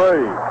number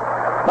 3.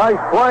 Nice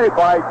play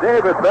by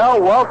David Bell.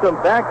 Welcome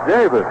back,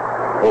 David.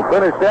 We'll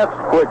finish that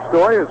quick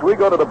story as we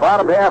go to the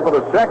bottom half of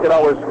the second.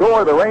 Our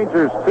score, the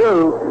Rangers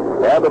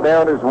 2 and the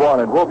Mariners 1.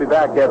 And we'll be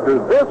back after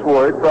this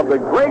word from the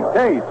great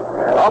taste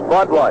of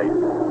Bud Light.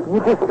 You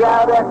just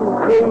drive acting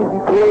crazy,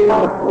 playing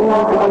the food,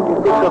 and when you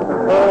pick up the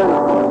bird,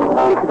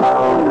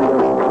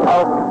 all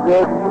of a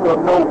sudden you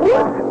don't know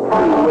what to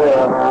do.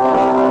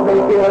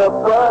 Make it a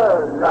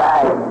Bud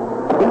Light.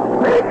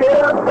 Make it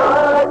a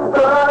Bud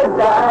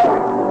Light.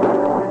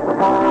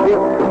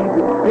 It's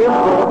easy,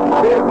 simple.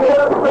 Make it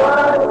a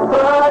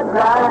Bud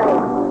Light.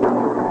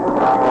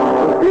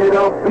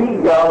 It'll be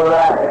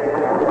alright.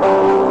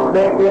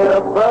 Make it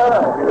a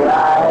Bud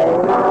Light.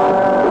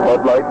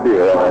 Bud Light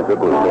beer, and a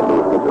blue.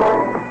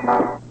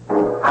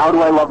 How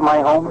do I love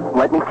my home?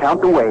 Let me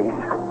count the ways.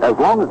 As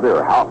long as there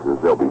are houses,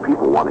 there'll be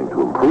people wanting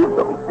to improve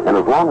them. And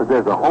as long as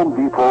there's a Home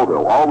Depot,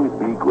 there'll always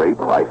be great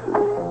prices.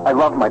 I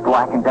love my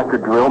Black & Decker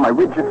drill, my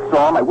Ridgid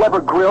saw, my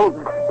Weber grill.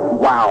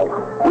 Wow.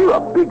 We're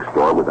a big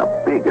store with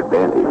a big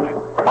advantage.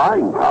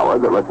 Buying power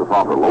that lets us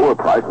offer lower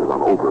prices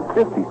on over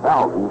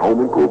 50,000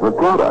 home improvement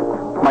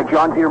products. My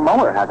John Deere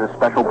mower has a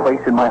special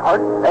place in my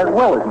heart as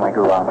well as my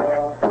garage.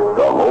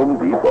 The Home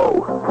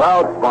Depot,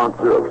 proud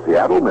sponsor of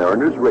Seattle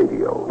Mariners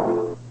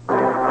Radio.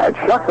 At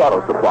Shucks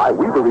Auto Supply,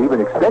 we believe in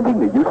extending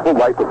the useful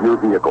life of your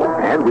vehicle,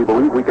 and we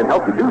believe we can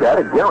help you do that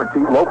at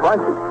guaranteed low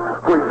prices.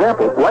 For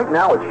example, right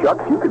now at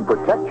Shucks, you can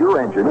protect your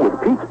engine with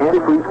Pete's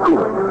Antifreeze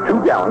Coolant,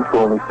 2 gallons for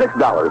only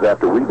 $6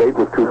 after rebate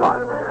with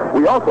coupon.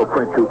 We also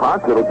print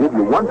coupons that'll give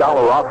you $1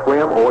 off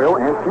Fram oil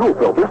and fuel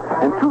filters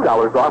and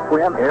 $2 off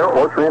Fram air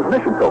or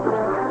transmission filters.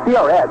 See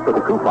our ad for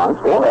the coupons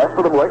or ask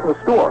for them right in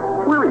the store.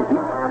 We're easy.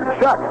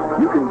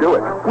 Shucks, you can do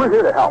it. We're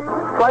here to help.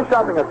 Try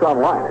shopping us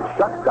online at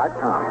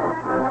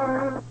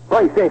shucks.com.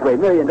 Play Safeway $1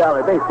 Million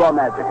Baseball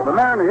Magic. If a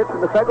Mariner hits in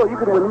the cycle, you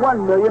can win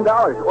 $1 million.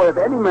 Or if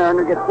any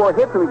Mariner gets 4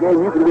 hits in the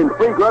game, you can win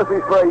free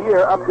groceries for a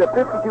year up to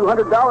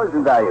 $5,200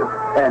 in value.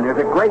 And there's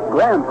a great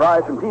grand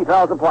prize from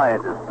T-Fowles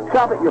Appliances.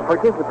 Shop at your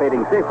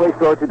participating Safeway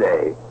store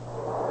today.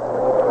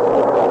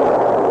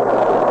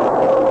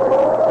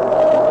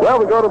 Well,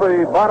 we go to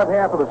the bottom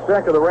half of the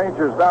second. The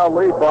Rangers now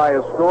lead by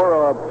a score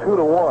of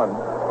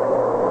 2-1.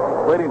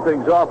 Leading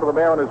things off for the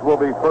Mariners will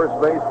be first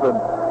baseman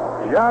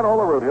John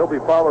Olerud. He'll be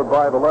followed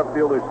by the left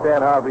fielder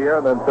Stan Javier,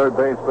 and then third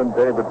baseman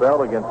David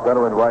Bell against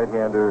veteran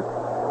right-hander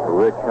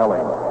Rick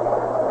Helling.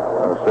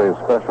 I want to say a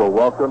special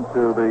welcome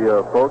to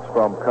the folks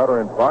from Cutter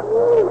and Buck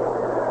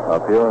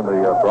up here in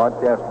the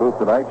broadcast booth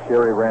tonight.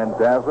 Sherry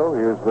Randazzo.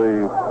 Here's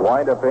the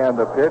windup and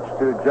the pitch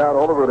to John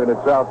Olerud, and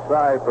it's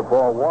outside for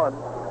ball 1.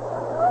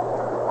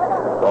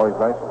 It's always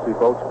nice to see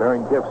folks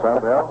bearing gifts, huh,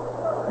 Bell?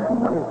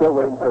 I'm still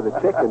waiting for the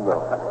chicken,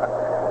 though.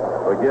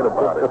 Forget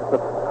about it.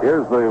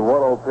 Here's the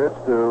 1-0 pitch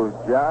to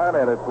John,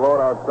 and it's low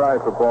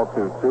outside for ball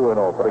 2,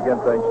 2-0. But again,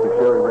 thanks to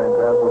Sherry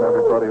Randazzo and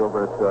everybody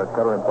over at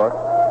Cutter and Buck.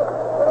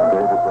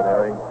 David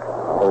Benary.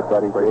 Old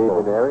buddy Dave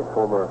Benary,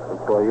 former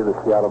employee of the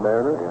Seattle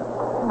Mariners. Yeah.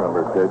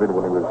 Remember David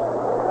when he was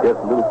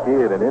just a little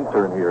kid, an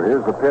intern here.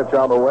 Here's the pitch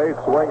on the way,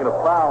 swinging a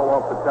foul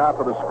off the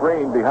top of the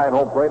screen behind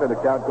home plate, and the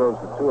count goes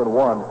to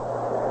 2-1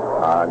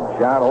 on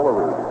John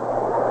Olerud.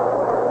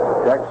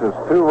 Texas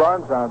 2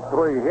 runs on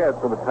 3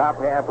 hits in the top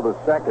half of the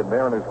second.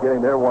 Mariners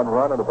getting their 1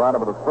 run in the bottom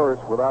of the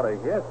first without a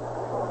hit.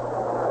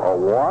 A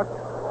walk,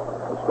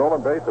 a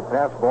stolen base, a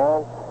pass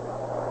ball,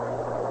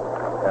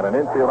 and an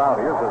infield out.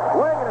 Here's a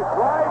swing and a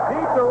drive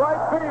deep to right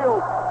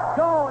field.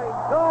 Going,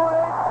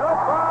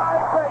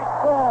 goodbye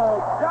baseball.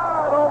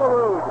 John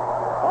Olerud.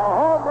 A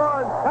home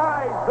run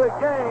ties the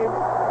game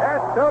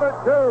at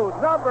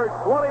 2-2. Number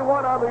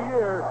 21 on the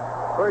year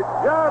for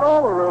John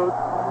Olerud.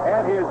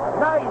 And his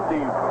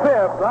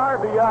 95th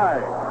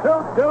RBI.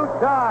 2-2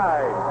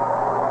 tie.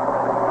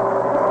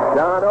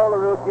 John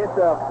Olerud gets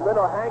a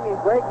little hanging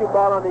breaking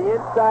ball on the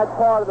inside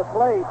part of the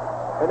plate.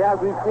 And as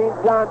we've seen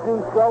John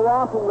do so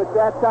often with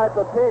that type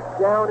of pitch,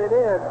 down and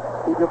in,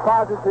 he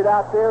deposits it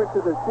out there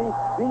into the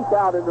deep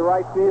out in the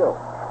right field.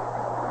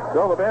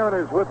 So the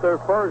Mariners with their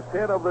first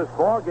hit of this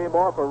ball game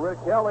off of Rick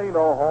Helling.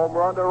 No home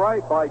run to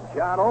right by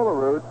John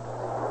Olerud.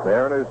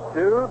 Mariners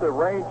 2, the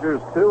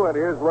Rangers 2, and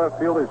here's left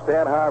fielder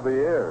Stan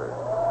Javier.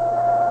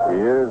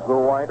 Here's the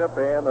windup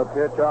and the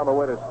pitch on the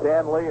way to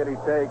Stanley, and he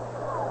takes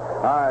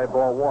high,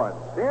 ball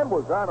 1. Stan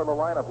was out of the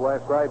lineup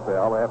last night,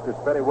 Bell, after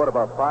spending,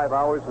 about 5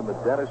 hours in the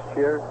dentist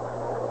chair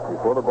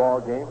before the ball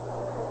game.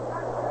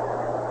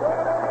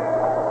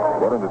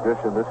 What an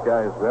addition this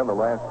guy has been the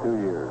last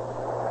 2 years.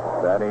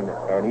 Batting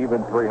an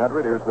even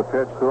 .300. Here's the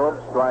pitch to him.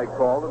 Strike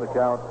called, and the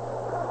count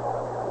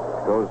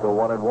goes to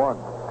 1-1.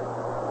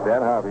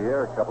 Dan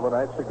Javier, a couple of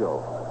nights ago,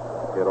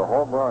 hit a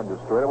home run to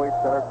straightaway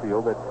center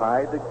field that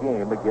tied the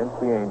game against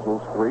the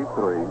Angels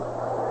 3-3.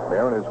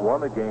 Mariners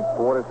won the game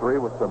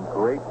 4-3 with some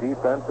great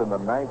defense in the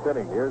 9th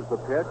inning. Here's the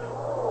pitch.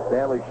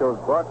 Stanley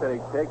shows bunt, and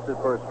he takes it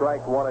for a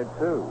strike 1 and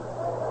 2.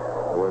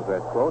 There was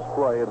that close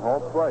play at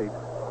home plate.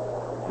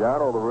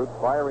 John Olerud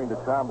firing to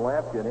Tom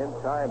Lampkin in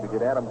time to get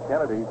Adam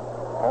Kennedy.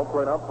 Home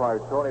plate umpire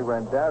Tony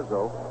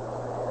Randazzo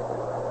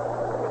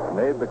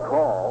made the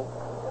call.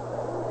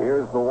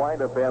 Here's the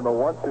windup and the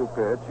 1-2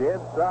 pitch.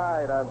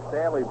 Inside on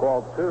Stanley,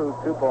 ball 2.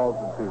 2 balls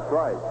and 2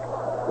 strikes.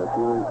 Is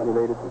he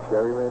related to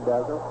Sherry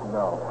Randazzo?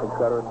 No. From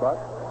Cutter and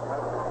Buck?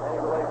 Any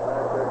relation?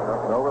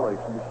 No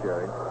relation to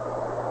Sherry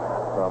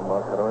from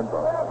Cutter and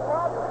Buck.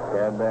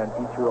 And then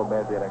Ichiro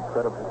made that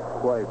incredible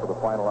play for the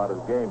final out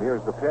of the game.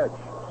 Here's the pitch.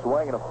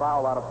 Swing and a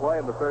foul out of play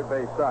on the third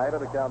base side, and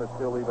the count is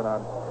still even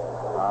on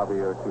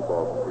Javier. 2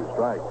 balls and 2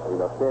 strikes. You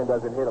know, Stan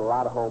doesn't hit a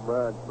lot of home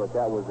runs, but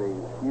that was a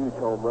huge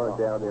home run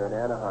down there in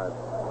Anaheim.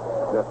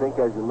 And I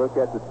think as you look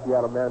at the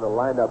Seattle Mariner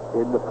lineup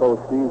in the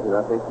postseason,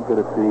 I think you're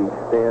going to see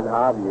Stan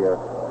Javier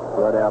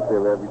run out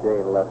there every day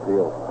in left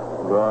field.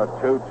 The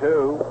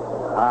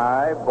 2-2.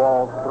 High,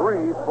 ball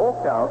 3, full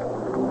count.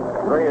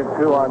 3 and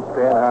 2 on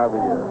Stan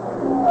Javier.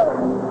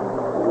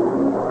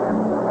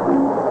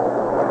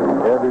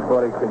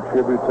 Everybody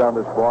contributes on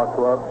this ball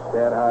club.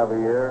 Stan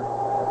Javier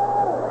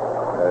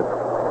at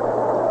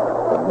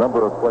a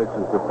number of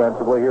places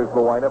defensively. Here's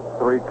the windup.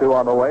 3-2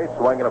 on the way.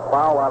 Swinging a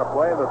foul out of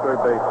play on the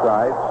third base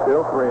side.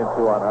 Still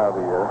 3-2 on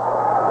Javier.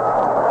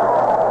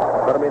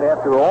 But, I mean,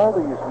 after all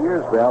these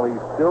years, Val, he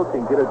still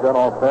can get it done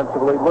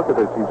offensively. Look at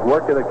this. He's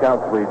working the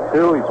count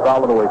 3-2. He's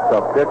fouling away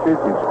tough pitches.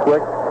 He's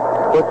quick.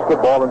 Puts the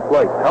ball in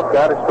play. Tough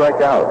guy to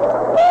strike out.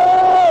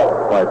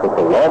 I put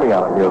the whammy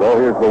on him here, though.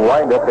 Here's the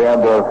windup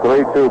and the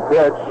 3-2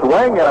 pitch.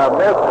 Swing and a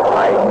miss.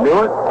 I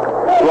knew it.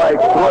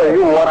 Strike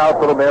 3. One out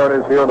for the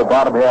Mariners here in the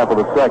bottom half of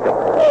the second.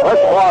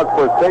 Let's pause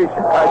for station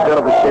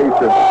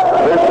identification.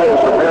 This is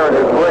the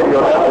Mariners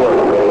Radio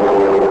Network.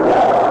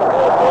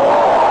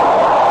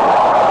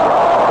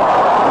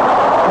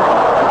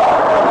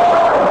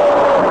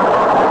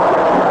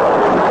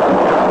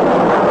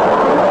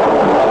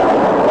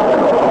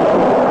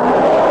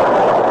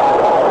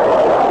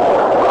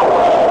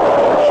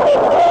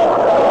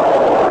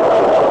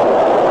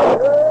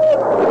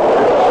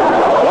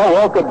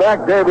 Welcome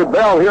back, David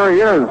Bell. Here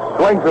he is.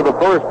 Swings at the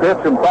first pitch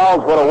and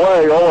fouls one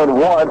away,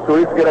 0-1. So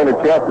he's getting a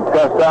chance to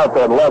test out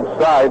that left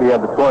side. He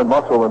had the torn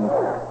muscle in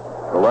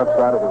the left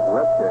side of his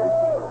rib cage.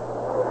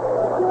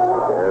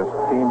 As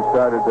teams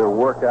started their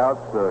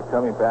workouts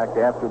coming back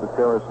after the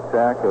terrorist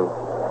attack of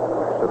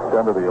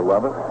September the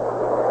 11th.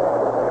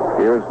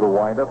 Here's the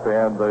windup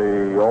and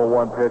the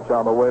 0-1 pitch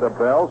on the way to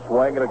Bell.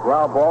 Swinging a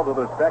ground ball to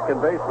the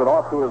second baseman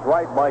off to his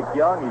right, Mike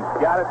Young. He's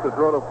got it to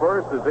throw to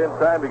first. Is in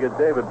time to get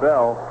David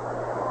Bell.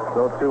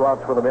 So 2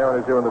 outs for the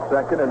Mariners here in the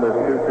second, and this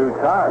 2-2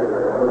 tie.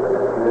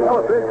 Well,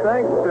 a big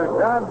thanks to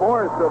Don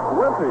Morris of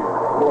Blimpie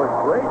for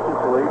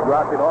graciously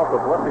dropping off the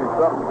Blimpie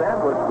sub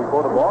sandwich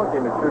before the ball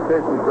game. It sure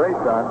tasted great,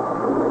 Don,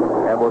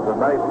 and was a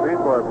nice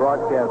treat for our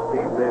broadcast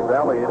team. Dave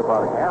Valley ate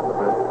about half of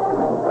it.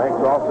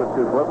 Thanks also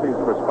to Blimpie's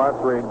for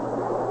sponsoring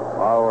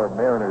our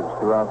Mariners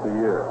throughout the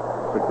year.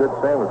 It's a good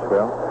sandwich,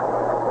 Phil.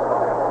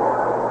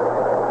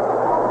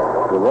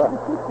 Good luck.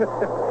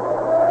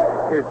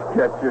 Here's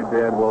catcher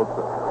Dan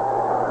Wilson.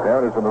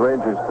 Mariners and the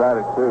Rangers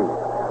tied at 2.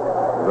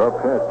 The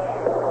pitch.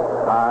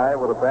 High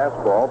with a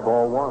fastball.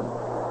 Ball 1.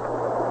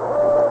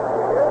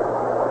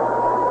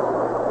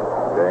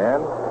 Dan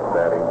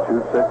batting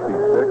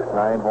 .266,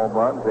 9 home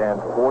runs,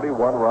 and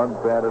 41 runs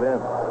batted in.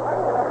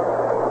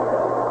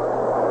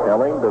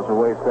 Elling doesn't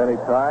waste any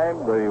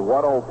time. The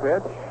 1-0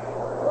 pitch.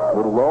 A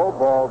little low.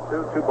 Ball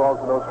 2. 2 balls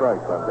and no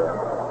strikes on Dan.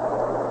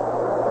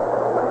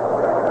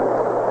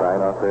 Sign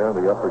out there in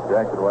the upper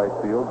deck in right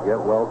field. Get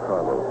well,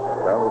 Carlos.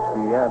 Carlos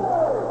Guillen.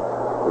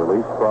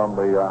 Released from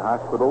the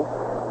hospital.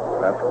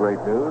 That's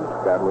great news.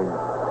 Battling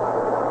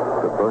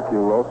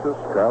tuberculosis.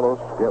 Carlos,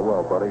 get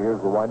well, buddy. Here's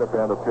the windup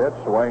and the pitch.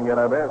 Swing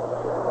and a miss.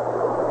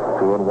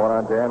 2-1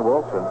 on Dan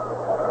Wilson.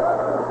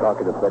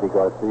 Talking to Freddie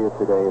Garcia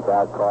today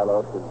about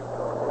Carlos, and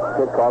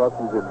Kid Carlos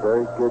is in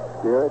very good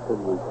spirits,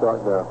 and we're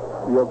starting to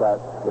feel that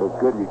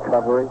good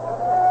recovery.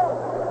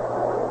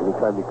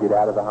 Anytime you get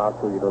out of the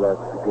hospital, you know that's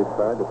a good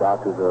sign. The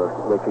doctors are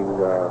looking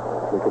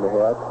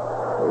ahead.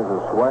 There's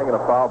a swing and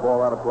a foul ball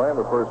out of play, and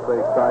the first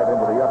base tied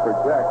into the upper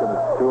deck, and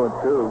it's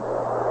 2-2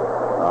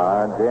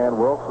 on Dan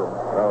Wilson.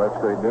 Well, that's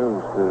great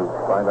news to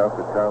find out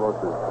that Carlos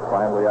is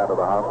finally out of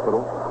the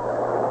hospital.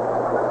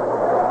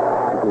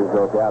 There's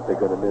no doubt they're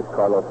going to miss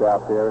Carlos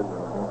out there in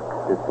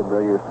his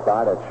familiar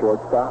spot at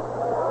shortstop.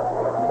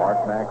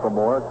 Mark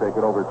McLemore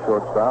taking over at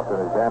shortstop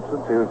in his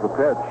absence. Here's the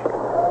pitch.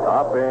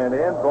 Up and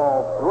in,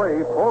 ball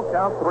 3. Full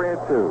count,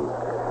 3-2.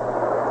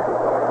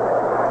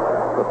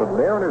 But the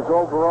Mariners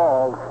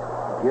overall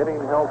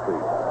getting healthy.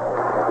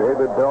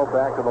 David Bell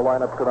back in the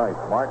lineup tonight.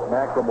 Mark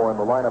McLemore in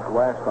the lineup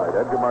last night.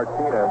 Edgar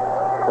Martinez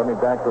coming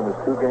back from his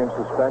 2-game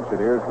suspension.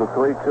 Here's the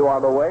 3-2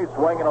 on the way.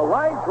 Swinging a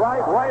line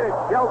drive right at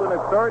Sheldon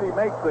at third. He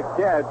makes the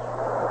catch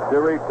to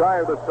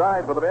retire the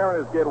side. But the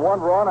Mariners get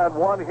 1 run on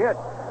 1 hit.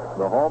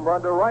 The home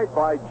run to right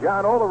by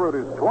John Olerud,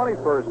 his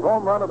 21st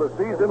home run of the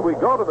season. We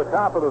go to the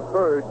top of the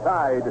third,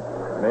 tied.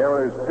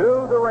 Mariners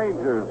 2, the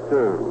Rangers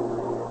 2.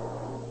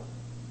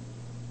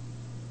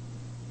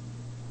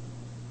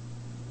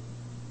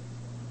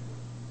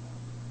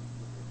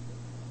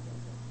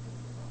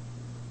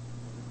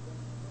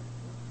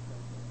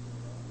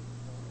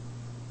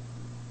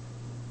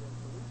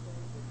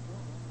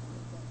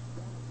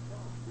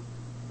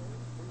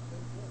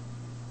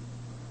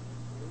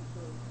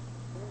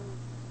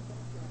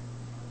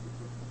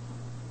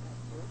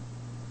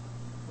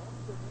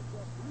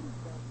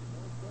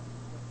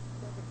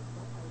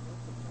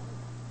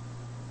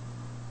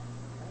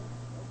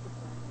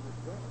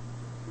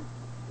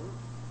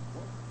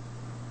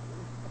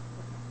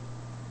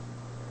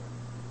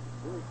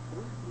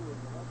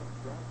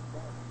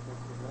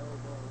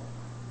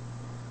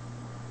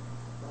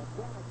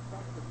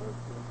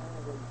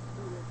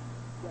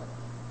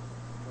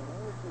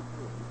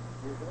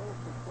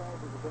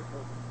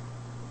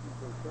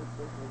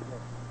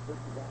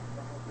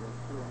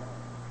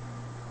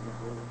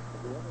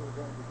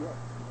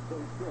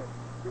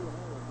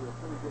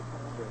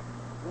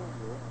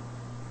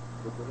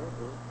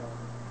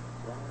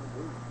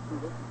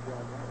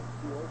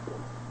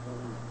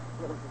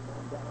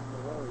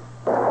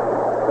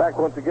 Back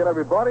once again,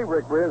 everybody.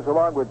 Rick Riz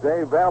along with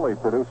Dave Valley,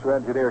 producer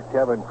engineer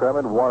Kevin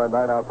Kremen. 1 and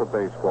 9 out for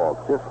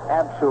baseball. Just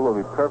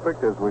absolutely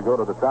perfect as we go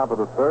to the top of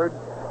the third.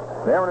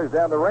 Mariners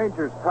down, the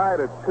Rangers tied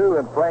at 2,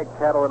 and Frank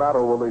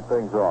Catalanato will lead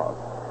things off.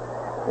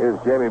 Here's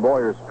Jamie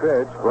Moyer's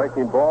pitch.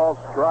 Breaking ball,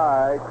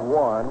 strike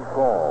 1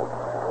 called.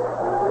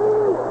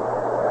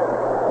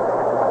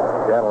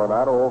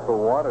 Catalanato 0 for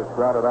 1 has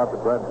grounded out to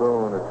Brent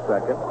Boone at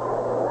second.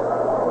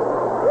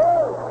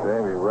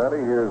 Jamie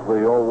ready. Here's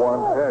the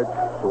 0-1 pitch.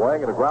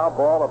 Swing and a ground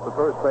ball up the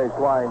first base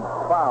line,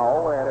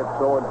 foul, and it's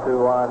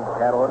 0-2 on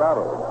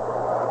Catalanato.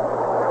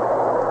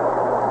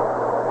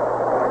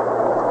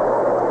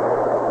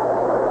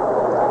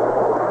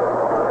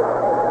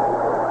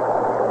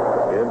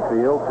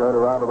 Infield, turned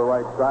around to the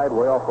right side,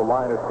 way off the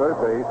line at third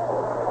base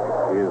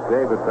is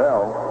David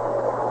Bell.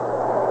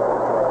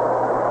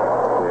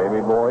 Jamie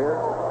Moyer.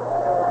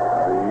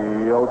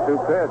 The 0-2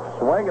 pitch.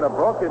 Swing and a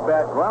broken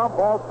bat. Ground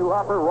ball to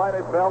Hopper, right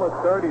at Bell at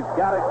third. He's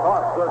got it,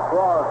 tossed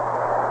across.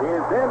 He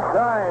is in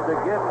time to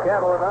give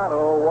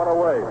Catalanato one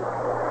away.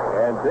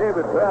 And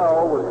David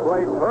Bell was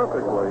played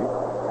perfectly.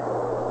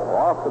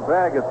 Off the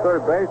bag at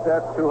third base.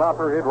 That's to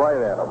Hopper, hit right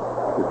at him.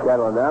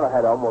 Catalanato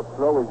had to almost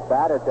throw his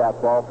bat at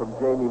that ball from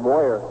Jamie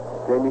Moyer.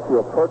 Jamie threw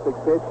a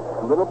perfect pitch,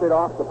 a little bit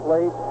off the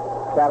plate.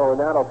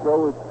 Catalanato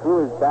threw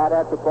his bat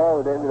at the ball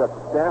and ended up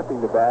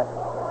snapping the bat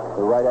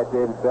right at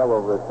David Bell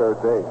over at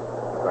third base.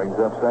 Brings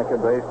up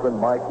second baseman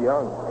Mike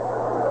Young.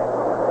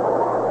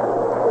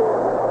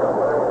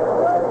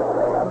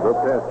 The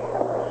pitch.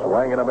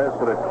 Swing and a miss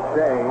and a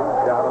change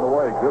down and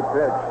away. Good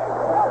pitch.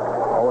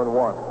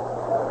 0-1.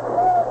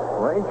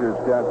 Rangers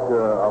got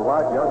a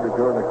lot younger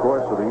during the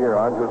course of the year.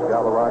 Andres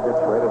Galarraga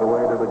traded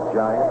away to the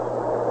Giants.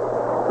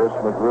 Chris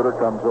Magruder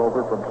comes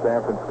over from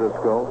San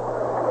Francisco.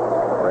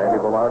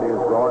 Randy Velarde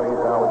is gone. He's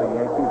now with the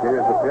Yankees.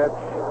 Here's the pitch.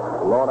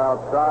 Blown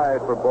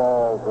outside for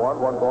ball 1.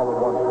 1 ball and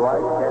 1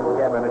 strike. Ken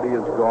Caminiti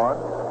is gone.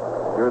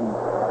 During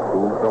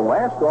the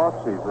last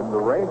offseason,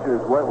 the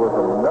Rangers went with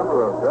a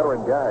number of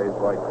veteran guys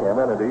like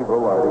Caminiti,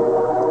 Velarde,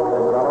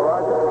 and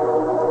Galarraga.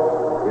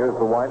 Here's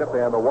the windup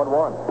and the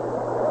 1-1.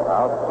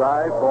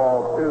 Outside,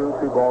 ball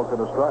 2, 2 balls and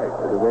a strike.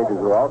 The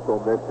Rangers are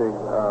also missing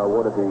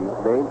one of the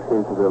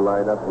mainstays of their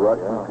lineup.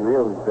 Rusty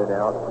Greer, who's been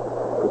out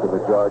for the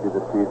majority of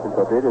the season.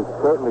 But it is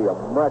certainly a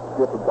much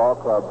different ball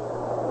club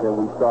than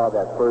we saw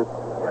that first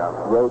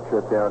road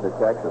trip down to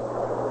Texas.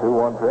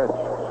 2-1 pitch.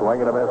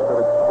 Swing and a miss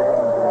for the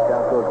change, and the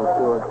count goes to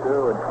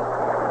 2-2. And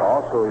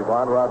also,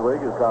 Ivan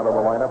Rodriguez out of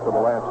the lineup for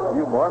the last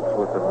few months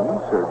with the knee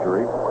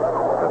surgery.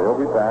 But he'll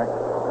be back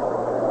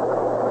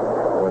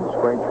when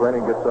spring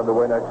training gets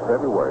underway next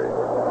February.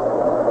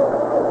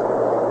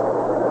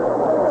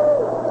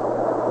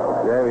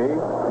 Jamie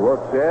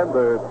looks in,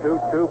 the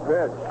 2-2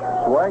 pitch.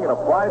 Swing and a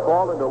fly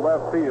ball into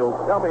left field.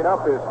 Coming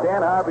up is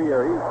Stan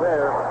Javier. He's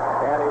there,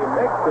 and he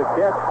makes the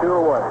catch 2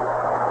 away.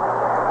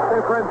 Hey,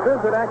 friends,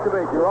 visit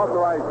Activate, your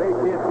authorized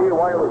AT&T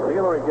wireless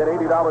dealer, and get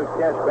 $80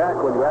 cash back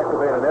when you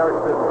activate an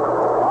Ericsson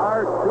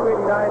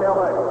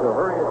R289LX. So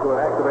hurry into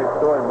an Activate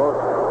store in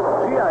most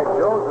G.I.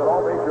 Joe's and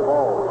all major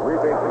malls.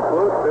 Rebates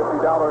include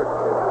 $50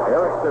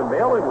 Ericsson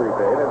mail-in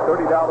rebate and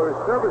 $30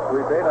 service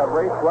rebate on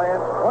rate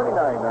plans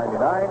 $29.99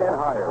 and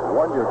higher.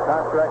 1-year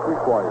contract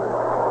required.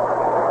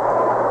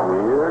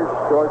 Here's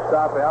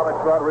shortstop Alex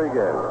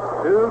Rodriguez.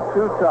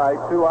 2-2 tie,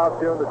 2 outs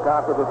here in the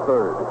top of the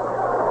third.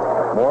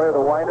 Moyer,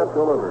 the windup,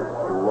 delivers.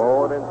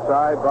 Low and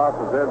inside,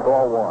 bounces in,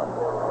 ball 1.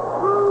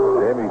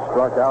 Jamie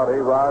struck out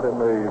A-Rod in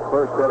the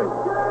first inning.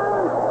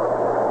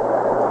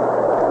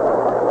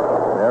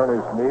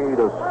 Mariners need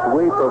a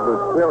sweep of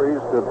the series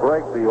to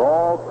break the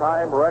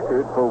all-time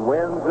record for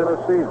wins in a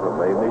season.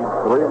 They need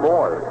 3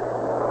 more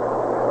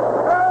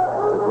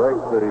to break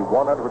the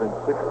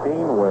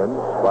 116 wins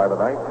by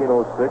the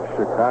 1906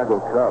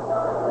 Chicago Cubs.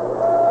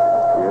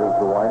 Here's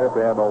the windup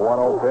and the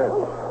 1-0 pitch.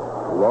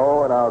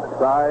 Low and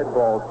outside,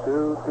 ball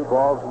 2, 2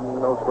 balls and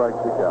no strikes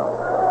to count.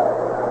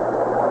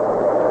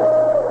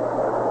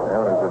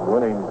 Mariners have been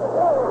winning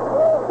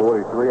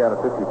 43 out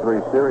of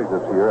 53 series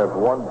this year, have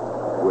won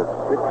with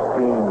 16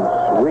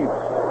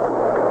 sweeps.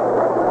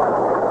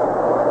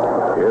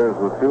 Here's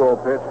the 2-0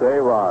 pitch to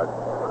A-Rod.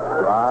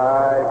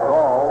 Strike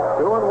call,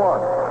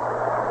 2-1.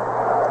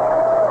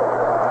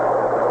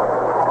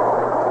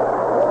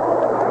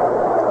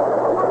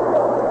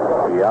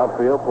 The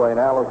outfield playing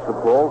Alex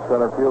Sapol,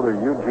 center fielder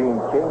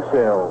Eugene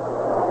Kingsale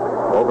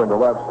over in the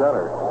left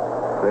center.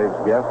 Dave's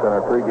guest on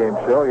our pregame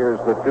show. Here's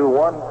the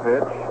 2-1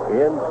 pitch.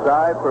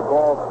 Inside for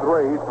ball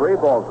 3. 3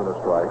 balls and a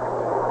strike.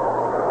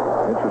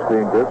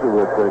 Interesting visit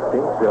with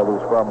Kingsale,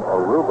 who's from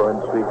Aruba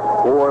and speaks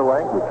 4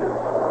 languages.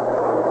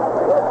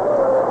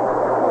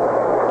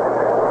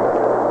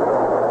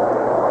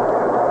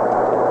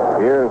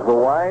 Here's the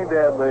wind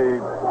and the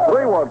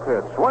 3-1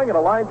 pitch. Swing and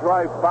a line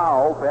drive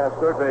foul past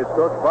third base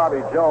coach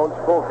Bobby Jones.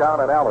 Full count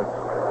on Alex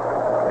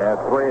at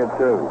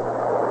 3-2.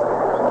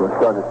 We're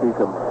starting to see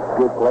some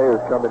good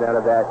players coming out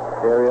of that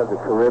area of the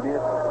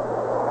Caribbean.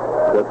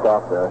 Just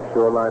off the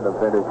shoreline of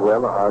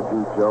Venezuela.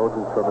 Arju Jones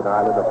is from an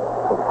island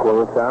from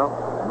Curacao.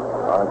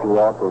 Arthur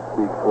also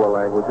speaks 4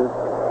 languages.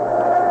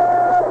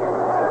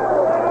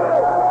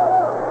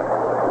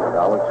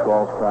 Alex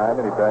calls time,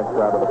 and he backs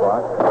out of the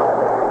box.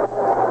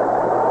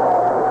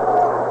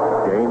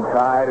 Game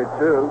tied at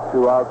 2.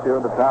 2 outs here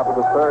in the top of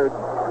the third.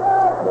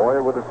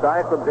 Moyer with a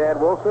sign from Dan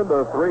Wilson.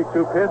 The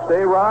 3-2 pitch.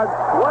 A-Rod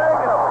swing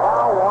and a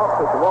foul off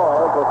the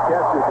glove of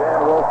catcher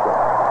Dan Wilson.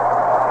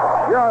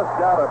 Just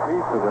got a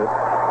piece of it.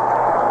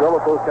 Still a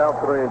full count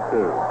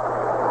 3-2.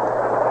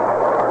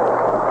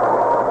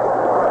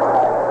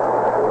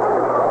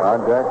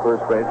 On deck,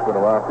 first baseman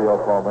Rafael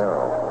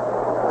Palmeiro.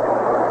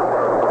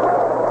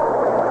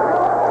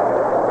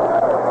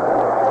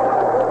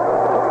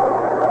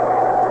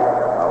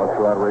 Alex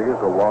Rodriguez,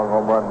 a long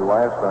home run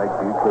last night,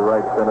 beats the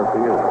right center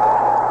field.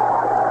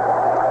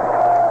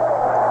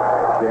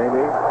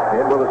 Jamie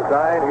in with a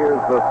sign.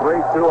 Here's the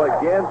 3-2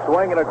 again.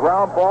 Swinging a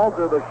ground ball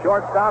to the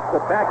shortstop. The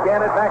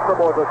backhand it back for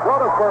more. The throw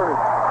to first.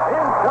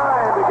 In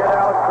time to get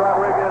Alex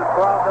Rodriguez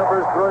for out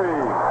number 3.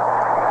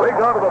 We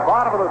go to the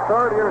bottom of the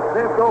third here at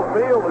Cisco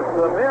Field. It's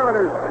the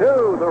Mariners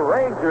 2, the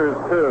Rangers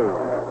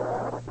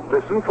 2.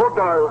 Listen for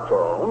dial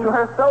tone. You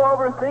are so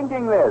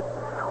overthinking this.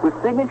 With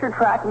signature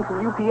tracking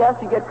from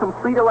UPS, you get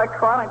complete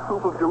electronic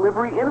proof of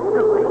delivery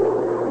instantly.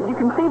 You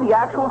can see the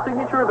actual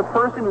signature of the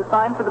person who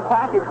signed for the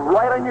package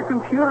right on your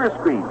computer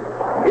screen.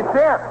 It's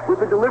there with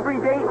the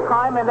delivery date,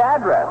 time, and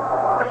address.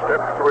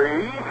 Step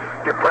 3,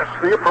 depress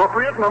the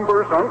appropriate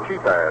numbers on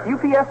keypad.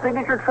 UPS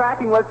signature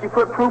tracking lets you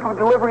put proof of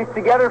deliveries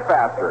together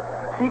faster,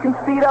 so you can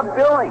speed up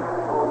billing.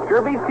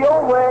 Sure beats the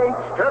old way.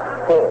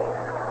 Step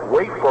 4,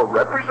 wait for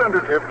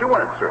representative to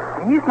answer.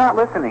 He's not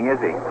listening, is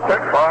he?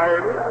 Step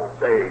 5,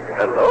 say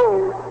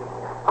hello.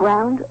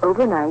 Ground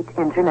Overnight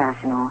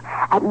International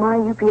at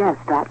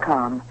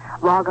myups.com.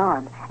 Log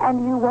on,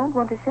 and you won't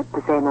want to ship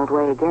the same old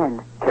way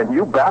again. Can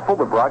you baffle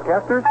the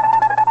broadcasters?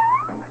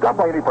 Stop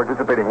by any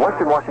participating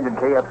Western Washington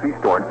KFC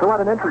store and fill out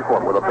an entry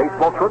form with a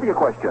baseball trivia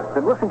question.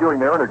 Then listen during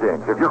Mariner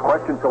games. If your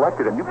question's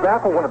selected and you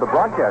baffle one of the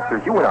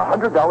broadcasters, you win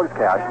 $100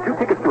 cash, 2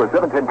 tickets to a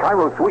 710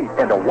 Cairo suite,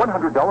 and a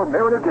 $100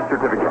 Mariner gift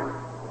certificate.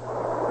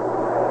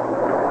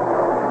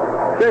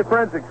 Hey,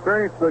 friends,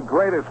 experience the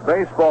greatest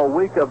baseball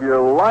week of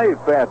your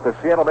life at the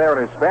Seattle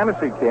Mariners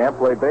Fantasy Camp.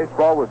 Play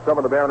baseball with some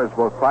of the Mariners'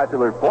 most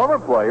popular former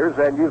players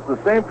and use the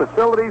same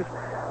facilities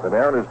the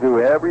Mariners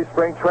do every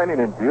spring training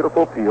in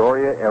beautiful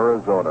Peoria,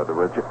 Arizona. To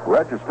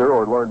register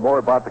or learn more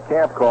about the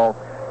camp, call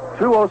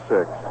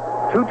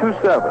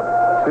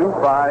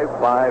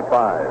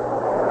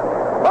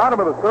 206-227-2555. Bottom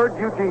of the third,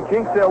 Eugene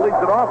Kingsale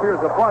leads it off. Here's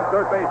a bunt,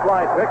 third base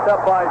line, picked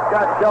up by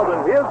Scott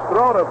Sheldon. His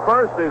throw to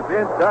first is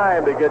in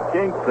time to get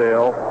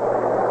Kingsale.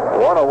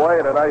 One away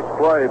and a nice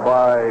play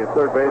by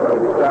third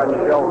baseman Scott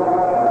Sheldon.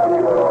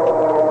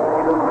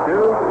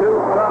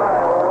 2-2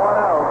 tie, 1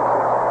 out.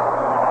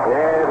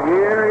 And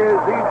here is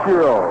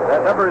Ichiro.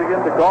 That number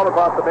again to call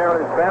about the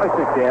Mariners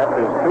Fantasy Camp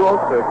is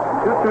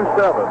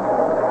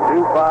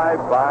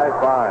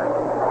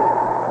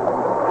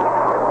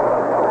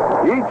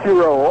 206-227-2555.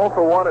 Ichiro 0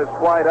 for 1 is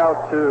flied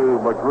out to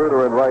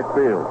Magruder in right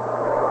field.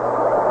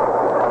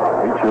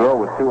 Ichiro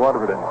with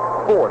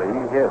 240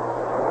 hits.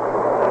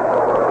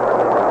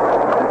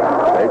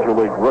 Major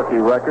League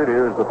rookie record.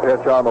 Here's the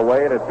pitch on the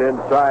way, and it's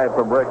inside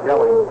from Rick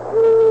Kelly.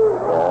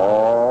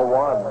 Ball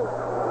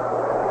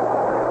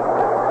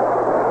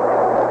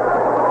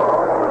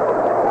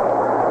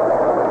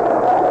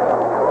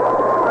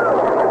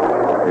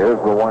 1.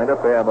 Here's the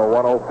windup and the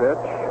 1-0 pitch.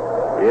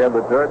 In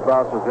the dirt,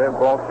 bounces in,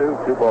 ball 2.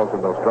 2 balls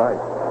and no strikes.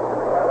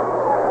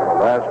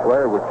 The last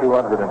player with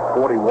 241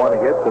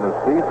 hits in a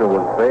season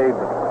was Babe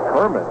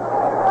Kerman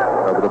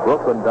of the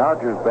Brooklyn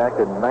Dodgers back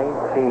in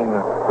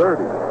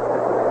 1930.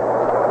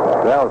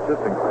 Now it's just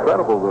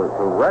incredible the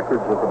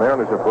records that the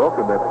Mariners have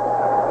broken that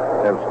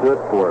have stood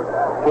for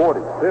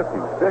 40, 50,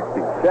 60,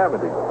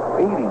 70,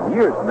 80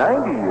 years,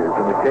 90 years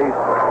in the case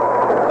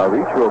of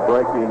Ichiro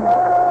breaking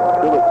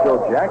Phyllis Joe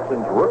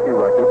Jackson's rookie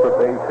record for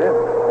base hits.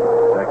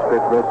 Next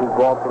pitch misses,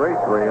 ball 3,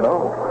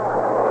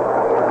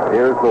 3-0.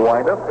 Here's the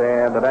windup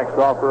and the next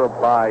offer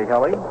by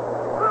Helling.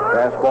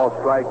 Fastball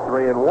strike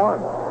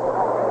 3-1.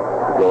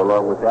 To go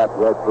along with that,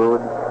 Red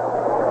Boone,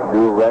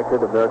 new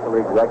record, American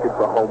League record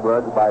for home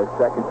runs by a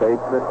second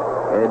baseman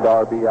and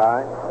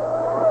RBI.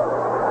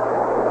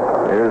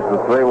 Here's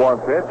the 3-1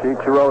 pitch.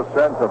 Ichiro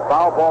sends a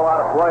foul ball out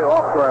of play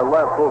off to our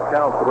left. Full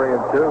count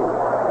 3-2.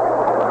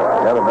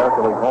 That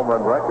American League home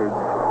run record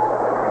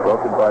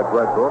broken by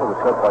Brett Boone. It was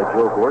set by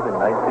Joe Gordon in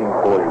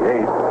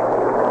 1948.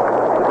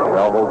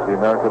 Now holds the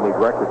American League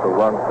record for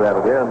runs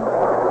batted in.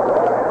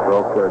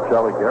 Broke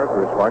Charlie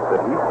Gallagher's mark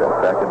that he set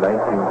back in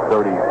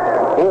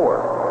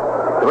 1934.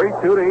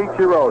 3-2 to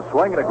Ichiro,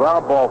 swinging a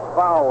ground ball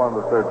foul on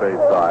the third base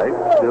side.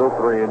 Still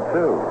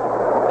 3-2.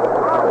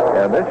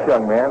 And this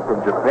young man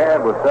from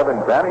Japan with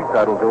 7 batting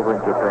titles over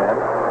in Japan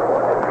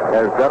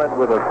has done it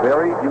with a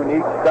very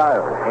unique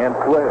style and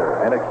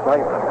flair and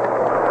excitement.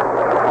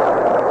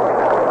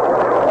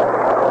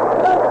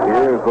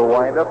 Here's the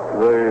windup.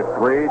 The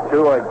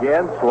 3-2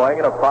 again,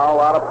 swinging a foul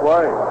out of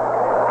play.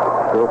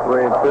 Still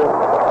 3-2.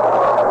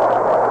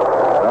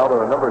 Well, there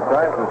are a number of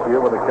times this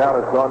year when the count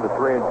has gone to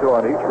 3-2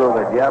 on Ichiro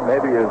that, yeah,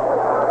 maybe has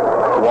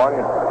swung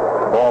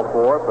ball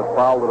for it, but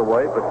fouled it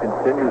away, but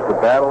continues to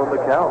battle in the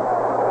count.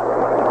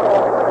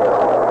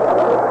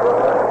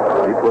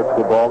 He puts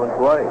the ball in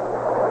play.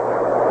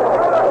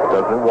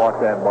 Doesn't walk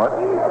that much.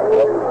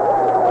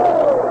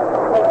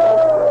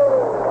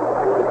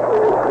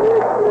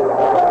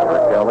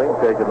 Kelly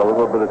taking a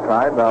little bit of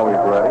time. Now he's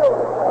ready.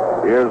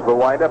 Here's the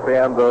windup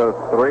and the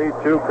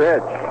 3-2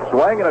 pitch.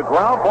 Swing and a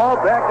ground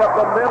ball back up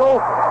the middle.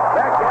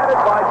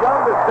 Backhanded by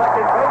Young, the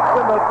second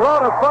baseman. The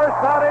throw to first,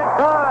 not in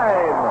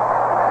time.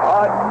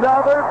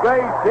 Another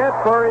base hit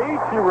for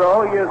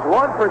Ichiro. He is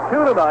 1 for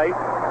 2 tonight.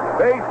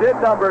 Base hit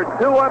number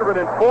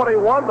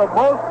 241, the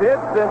most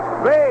hits since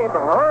Babe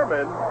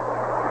Herman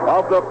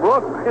of the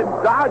Brooklyn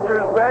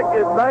Dodgers back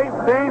in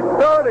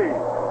 1930.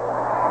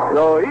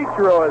 So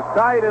Ichiro is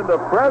tied in the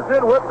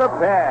present with the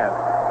pass.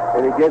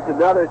 And he gets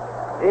another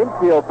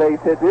infield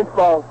base hit. This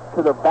ball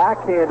to the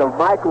backhand of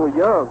Michael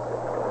Young.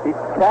 He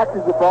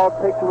catches the ball,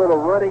 takes a little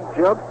running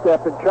jump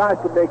step, and tries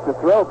to make the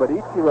throw, but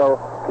Ichiro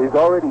is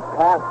already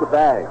past the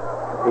bag.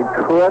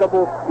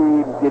 Incredible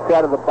speed, gets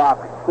out of the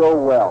box so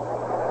well.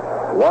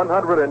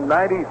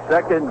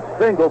 192nd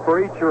single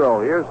for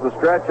Ichiro. Here's the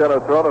stretch on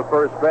a throw to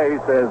first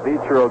base as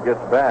Ichiro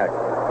gets back.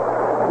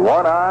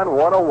 1 on,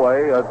 1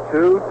 away, a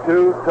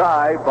 2-2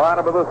 tie,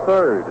 bottom of the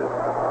third.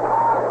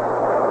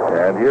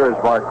 And here's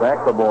Mark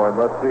McLemore, and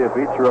let's see if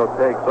Ichiro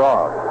takes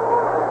off.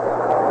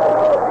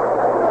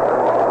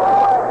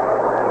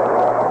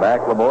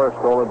 McLemore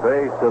stolen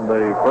base in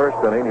the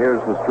first inning.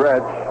 Here's the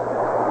stretch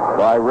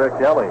by Rick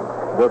Elling.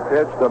 The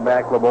pitch to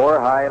McLemore,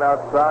 high and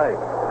outside.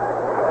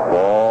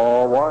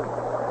 Ball 1.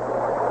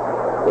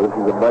 So this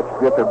is a much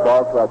different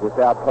ball club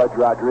without Pudge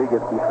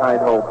Rodriguez behind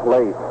home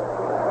plate.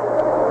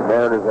 The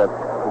Mariners have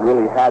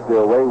really had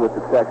their way with the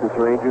Texas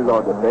Rangers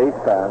on the base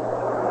pass,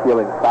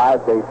 stealing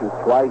 5 bases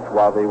twice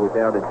while they were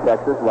down in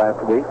Texas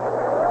last week.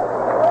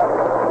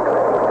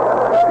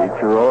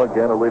 Ichiro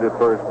again a lead at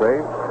first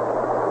base.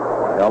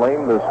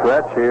 Elling, the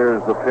stretch.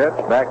 Here's the pitch.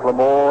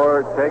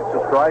 McLemore takes a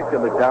strike,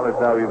 and the count is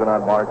now even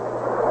on Mark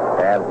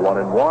at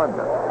 1-1.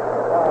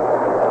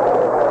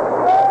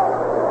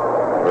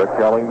 Rick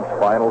Elling's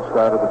final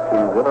start of the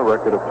season, a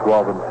record of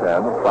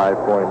 12-10,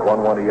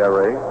 5.11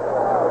 ERA.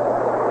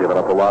 Given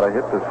up a lot of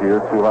hits this year,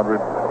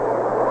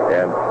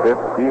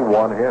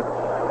 251 hits.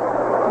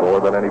 More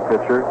than any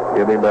pitcher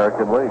in the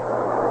American League.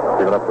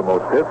 Given up the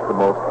most hits, the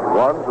most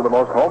runs, and the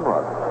most home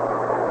runs.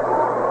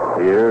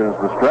 Here's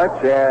the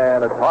stretch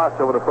and a toss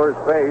over to first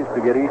base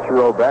to get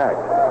Ichiro back.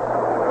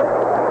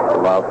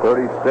 Allow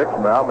 36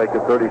 now, make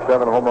it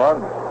 37 home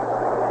runs.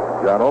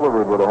 John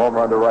Overwood with a home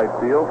run to right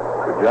field.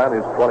 For John,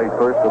 his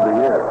 21st of the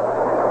year.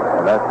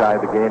 And that tied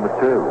the game at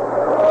 2.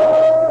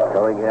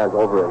 Elling has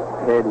over a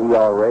 10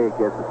 ERA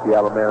against the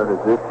Seattle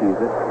Mariners this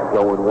season.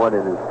 0-1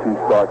 in his 2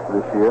 starts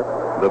this year.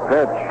 The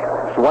pitch.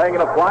 Swing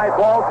and a fly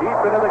ball deep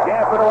into the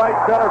gap in the right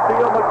center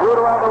field.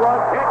 Magruder on the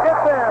run. Can't get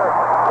there.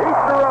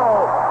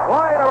 Ichiro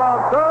flying around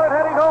third,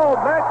 heading home.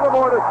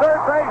 McLemore to third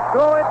base.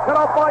 Throw in, cut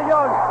off by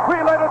Young.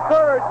 Relay to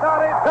third.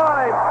 Not in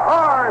time.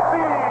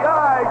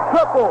 RBI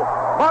triple.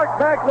 Mark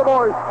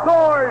McLemore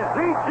scores.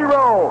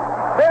 Ichiro.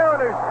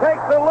 Mariners take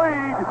the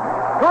lead.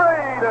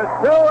 3-2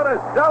 and a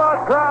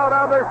sellout crowd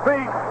on their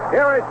feet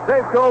here at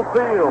Safeco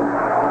Field.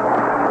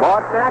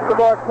 Mark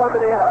McLemore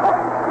coming in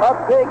up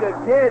big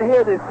again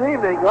here this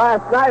evening.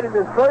 Last night in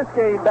his first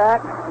game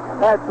back,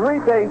 had 3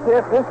 base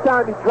hits. This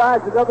time he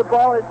drives another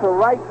ball into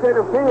right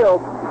center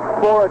field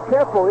for a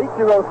triple.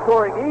 Ichiro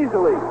scoring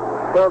easily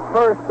from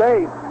first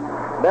base.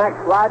 Max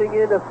sliding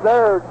into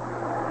third.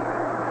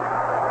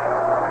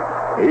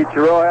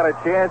 Ichiro had a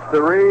chance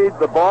to read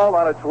the ball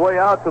on its way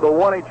out to the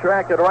 1-inch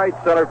track at right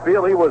center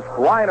field. He was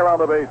flying around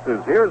the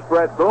bases. Here's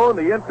Brett Boone,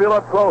 the infield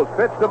up close.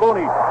 Pitch to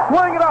Boone.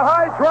 Swing at a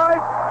high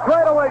drive.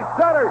 Straight away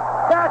center.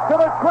 Back to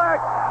the track.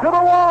 To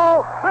the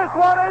wall. This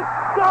one is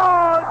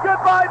gone.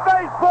 Goodbye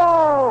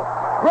baseball.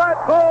 Brett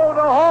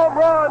Boone, a home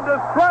run to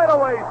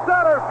straightaway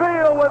center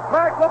field with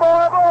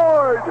McLemore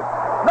aboard.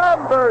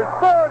 Number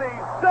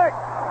 36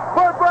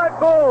 for Brett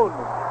Boone.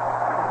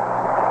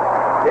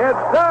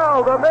 It's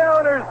now the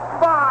Mariners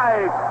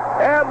 5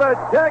 and the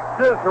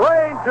Texas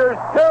Rangers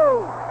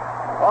 2.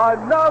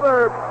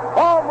 Another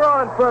home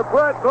run for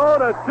Brett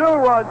Boone, a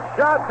 2-run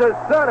shot to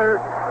center.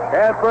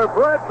 And for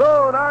Brett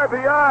Boone,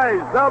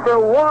 RBIs number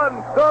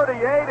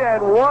 138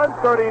 and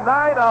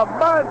 139, a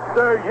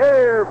monster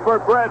year for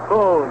Brett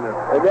Boone.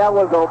 And that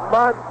was a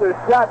monster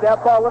shot.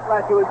 That ball looked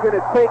like it was going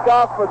to take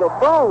off for the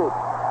moon.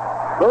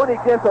 Boone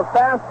gets a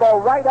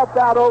fastball right up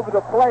out over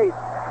the plate.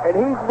 And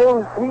he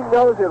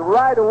knows it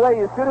right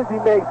away. As soon as he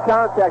makes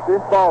contact, this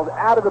ball is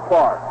out of the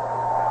park.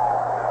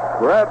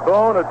 Brett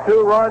Boone, a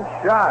 2-run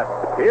shot.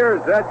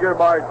 Here's Edgar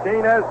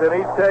Martinez, and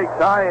he takes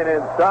high and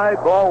inside,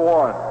 ball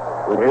 1.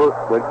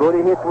 When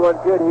Boone hits one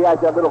good, he has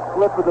that little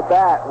flip of the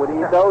bat when he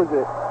knows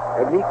it.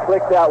 And he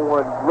clicked that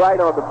one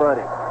right on the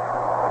money.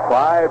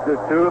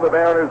 5-2, the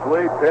Mariners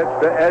lead. Pitch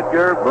to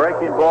Edgar,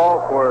 breaking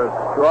ball for a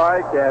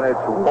strike, and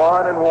it's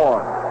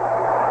 1-1.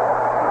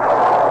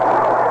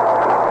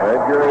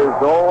 Edgar is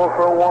 0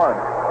 for 1.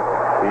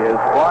 He is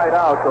flied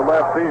out to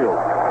left field.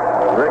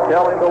 Rick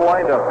Helling the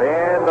windup,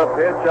 and the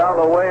pitch on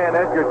the way, and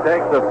Edgar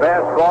takes the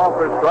fastball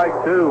for strike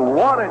two.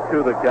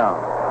 1-2 the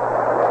count.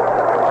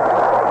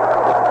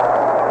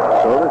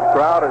 So this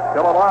crowd has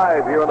come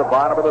alive here in the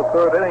bottom of the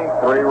third inning.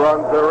 3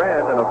 runs are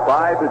in, and a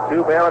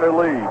 5-2 Mariner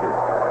lead.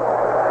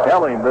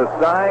 Helling the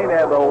sign,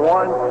 and the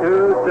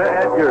 1-2 to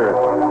Edgar.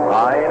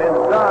 High and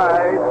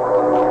inside.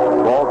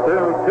 Ball 2,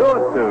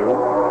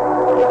 2-2.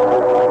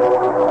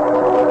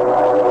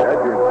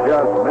 Edgar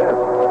just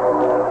missed,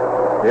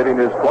 hitting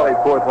his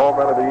 24th home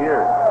run of the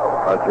year.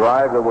 A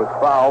drive that was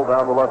fouled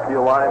down the left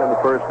field line in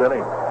the first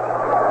inning.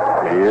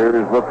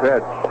 Here's the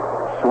pitch.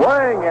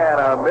 Swing and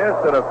a miss,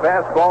 and a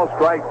fastball,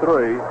 strike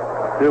 3.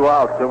 2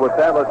 outs. And with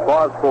that, let's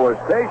pause for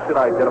station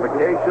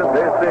identification.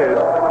 This is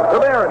the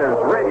Mariners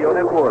Radio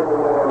Network.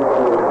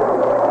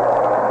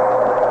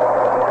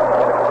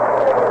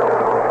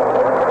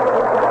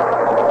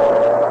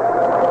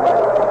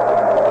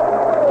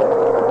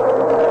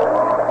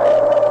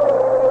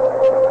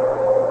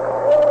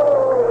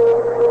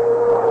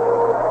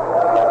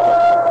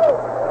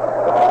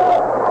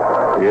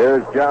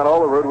 Here's John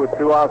Olerud with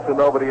 2 outs and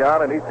nobody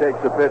on, and he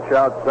takes a pitch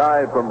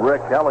outside from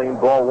Rick Helling,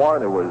 ball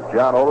 1. It was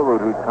John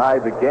Olerud who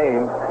tied the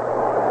game.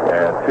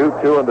 And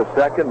 2-2 in the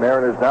second.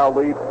 Mariners now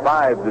lead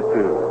 5-2.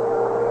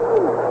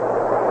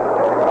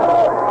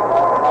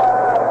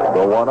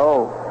 The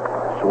 1-0.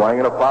 Swing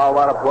and a foul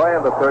on a play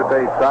on the third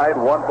base side.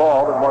 1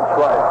 ball and 1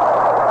 strike.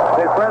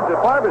 Hey, friends,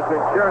 at Farmers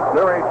Insurance,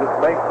 their agents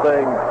make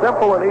things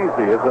simple and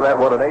easy. Isn't that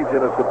what an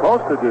agent is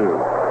supposed to do?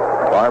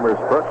 Farmers'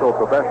 personal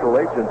professional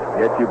agents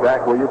get you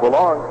back where you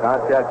belong.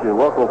 Contact your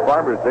local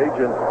Farmers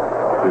agent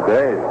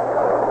today.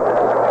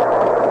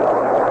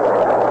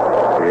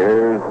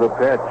 Here's the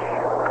pitch.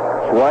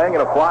 Swing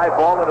and a fly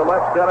ball into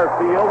left center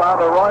field. On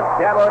the run,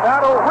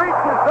 Catalinato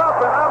reaches up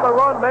and on the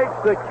run makes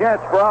the catch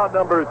for out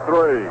number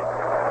 3.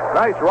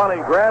 Nice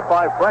running grab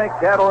by Frank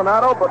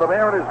Catalinato, but the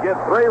Mariners get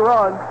 3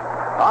 runs.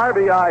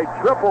 RBI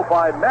triple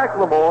by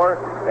McLemore,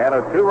 and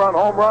a 2-run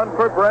home run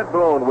for Brett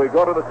Boone. We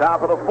go to the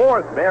top of the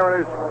 4th.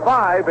 Mariners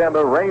 5 and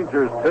the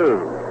Rangers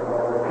 2.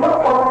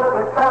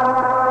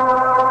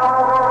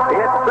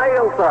 It's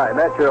sale time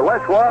at your Les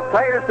Schwab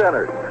Tire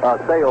Center. A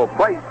sale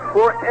price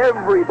for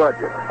every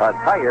budget. A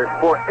tire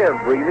for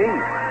every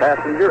need.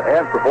 Passenger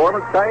and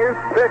performance tires,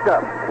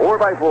 pickup,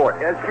 4x4,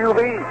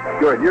 SUVs.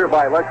 Your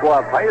nearby Les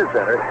Schwab Tire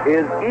Center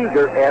is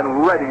eager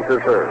and ready to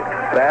serve.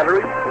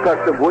 Batteries,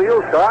 custom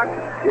wheels, shocks.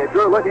 If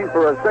you're looking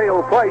for a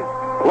sale price,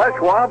 Les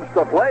Schwab's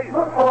the place.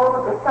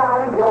 Before the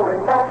time you're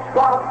in Les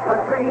Schwab's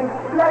country,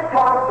 Les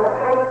Schwab's the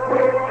place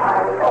with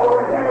time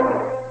for you.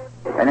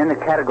 And in the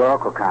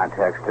categorical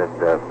context of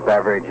the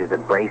beverage, is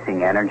it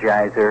bracing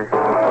energizer,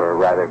 or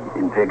rather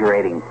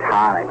invigorating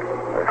tonic,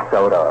 or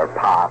soda, or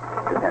pop,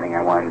 depending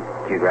on one's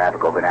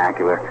geographical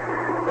vernacular?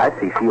 I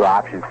see few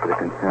options for the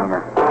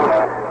consumer.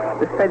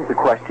 This begs the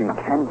question,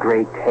 can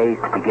great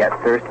taste beget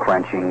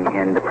thirst-quenching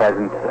in the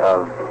presence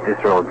of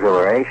visceral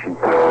exhilaration?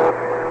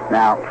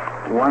 Now,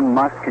 one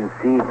must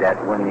concede that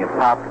when you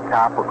pop the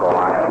topical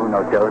on a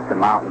Uno Dose of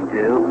Mountain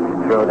Dew,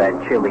 throw that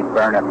chili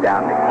burn-up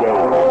down the gate,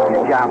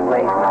 your John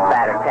Blaze and the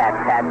batter tax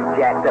habit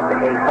jacked up the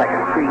haze like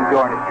a screen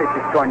door in a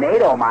citrus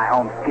tornado, my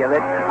home skillet.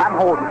 I'm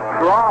holding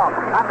strong.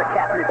 I'm the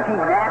captain of Team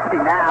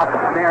Nasty now,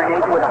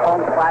 marinated with a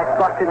home slice,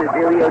 fucked in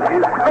Azalea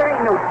juice. There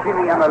ain't no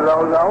Jimmy on the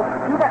low-low.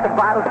 You got the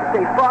bottles to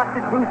say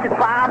frosted, boosted,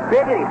 bomb,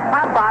 biggity.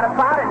 I'm bottom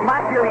it. My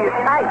feeling is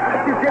tight.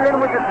 You're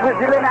dealing with the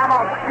Switzerland. I'm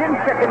all shin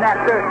checking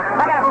that third.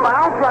 I got a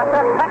bounce rusher.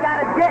 I got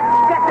to get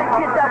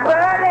the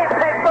burning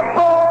paper,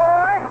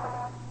 boy.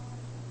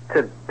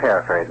 To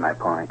paraphrase my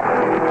point.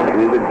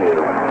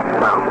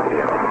 Mountain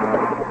Dew.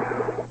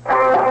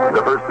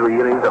 The first 3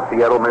 innings of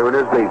Seattle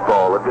Mariners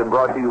baseball have been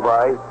brought to you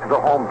by the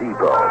Home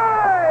Depot.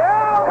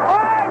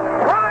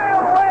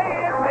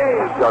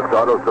 Shucks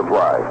Auto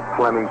Supply,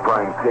 Fleming's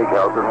Prime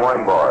Steakhouse and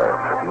Wine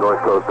Bar,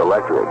 North Coast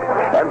Electric,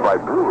 and by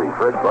Brewery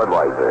Fresh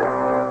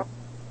Budweiser.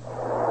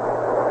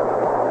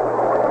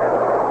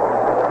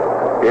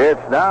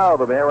 It's now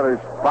the Mariners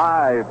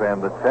 5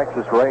 and the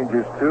Texas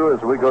Rangers 2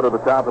 as we go to the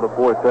top of the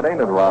 4th inning,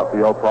 and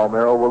Rafael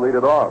Palmeiro will lead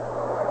it off.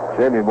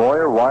 Jamie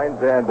Moyer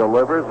winds and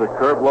delivers a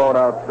curve blown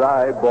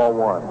outside, ball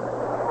 1.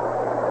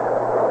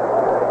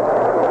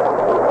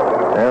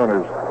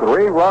 Mariners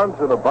 3 runs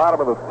in the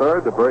bottom of the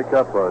 3rd to break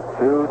up a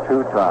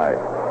 2-2 tie.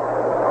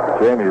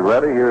 Jamie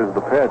ready. Here's the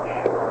pitch.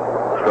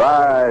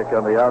 Strike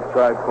on the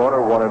outside corner,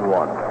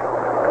 1-1.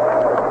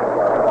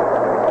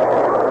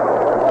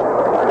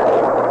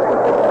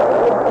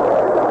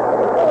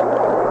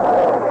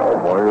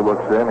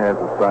 Looks in, has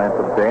a sign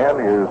from Dan.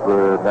 Here's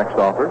the next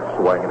offer.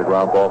 Swinging the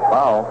ground ball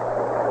foul.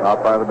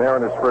 Out by the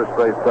Mariners' first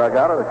base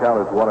dugout, and the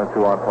count is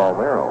 1-2 on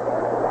Palmeiro.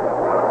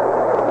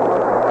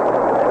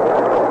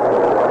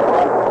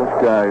 This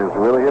guy has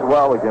really hit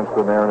well against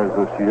the Mariners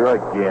this year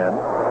again.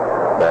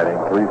 Batting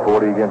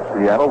 .340 against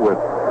Seattle with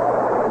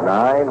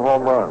 9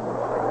 home runs.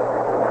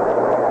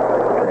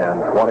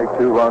 And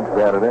 22 runs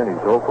batted in.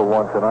 He's 0 for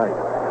 1 tonight.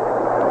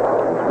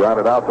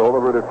 Grounded out to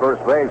Olerud at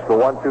first base. The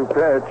 1-2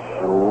 pitch.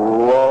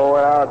 Low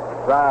and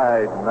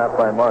outside. Not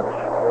by much.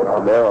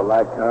 Palmero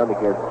lagged time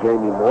against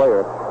Jamie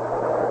Moyer,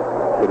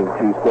 hitting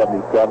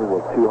 .277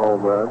 with 2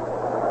 home runs.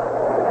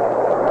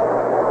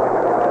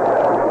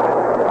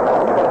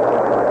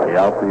 The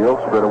outfield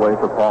split away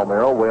for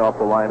Palmero, way off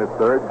the line at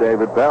third.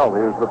 David Bell,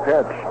 here's the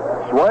pitch.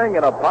 Swing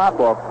and a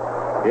pop-up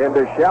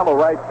into shallow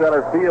right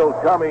center field.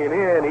 Coming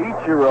in,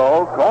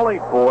 Ichiro calling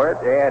for it,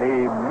 and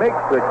he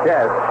makes the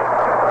catch.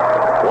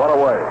 One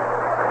away.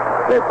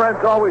 Hey,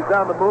 friends, always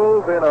on the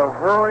move, in a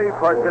hurry.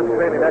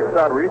 Participating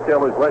Exxon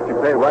retailers let you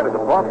pay right at the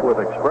pump with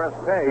Express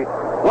Pay.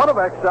 One of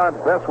Exxon's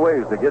best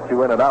ways to get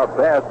you in and out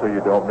fast so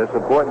you don't miss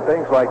important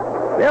things like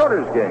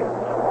Mariners games.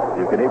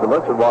 You can even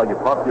listen while you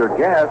pump your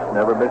gas,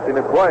 never missing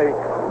a play.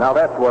 Now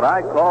that's what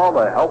I call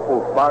a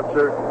helpful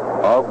sponsor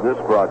of this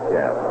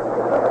broadcast.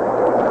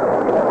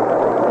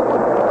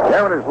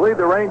 Mariners lead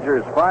the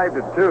Rangers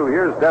 5-2.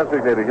 Here's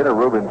designated hitter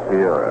Ruben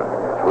Sierra.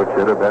 Switch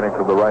hitter batting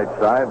from the right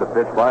side. The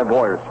pitch by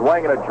Moyer.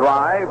 Swinging a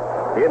drive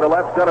into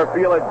left center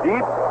field and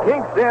deep.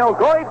 Kingsdale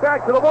going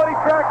back to the warning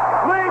track.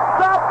 Leaps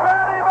up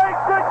and he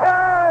makes the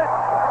catch!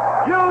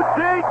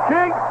 Eugene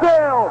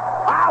Kingsdale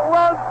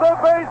outruns the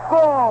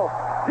baseball.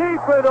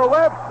 Deep into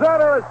left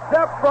center, a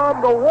step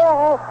from the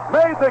wall.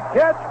 Made the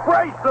catch,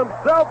 braced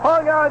himself,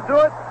 hung on to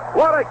it.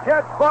 What a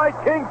catch by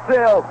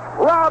Kingsdale,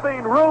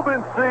 robbing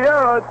Ruben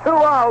Sierra. 2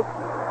 outs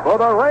for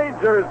the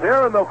Rangers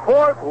here in the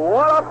 4th.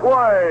 What a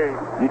play!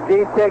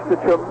 Eugene takes a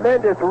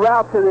tremendous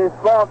route to this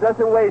ball,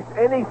 doesn't waste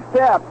any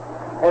steps,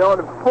 and on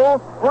a full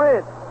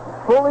sprint,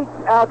 fully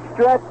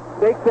outstretched,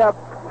 makes that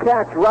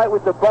catch right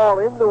with the ball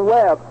in the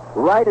web,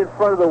 right in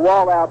front of the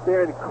wall out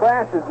there, and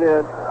crashes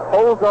in,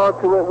 holds on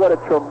to it. What a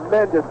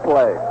tremendous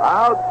play.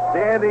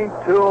 Outstanding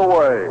 2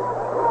 away.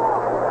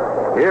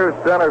 Here's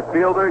center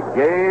fielder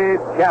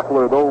Gabe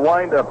Kapler. The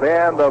windup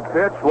and the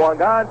pitch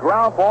swung on.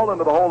 Ground ball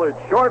into the hole. It's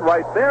short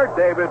right there.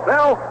 David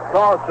Bell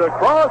toss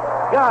across.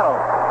 Got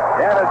him.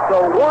 And it's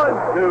the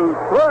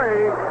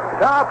 1-2-3.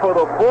 Top of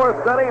the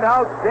 4th inning.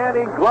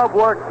 Outstanding glove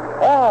work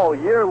all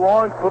year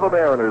long for the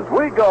Mariners.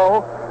 We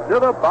go to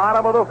the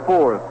bottom of the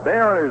 4th.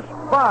 Mariners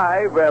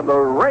 5 and the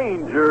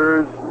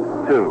Rangers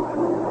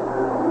 2.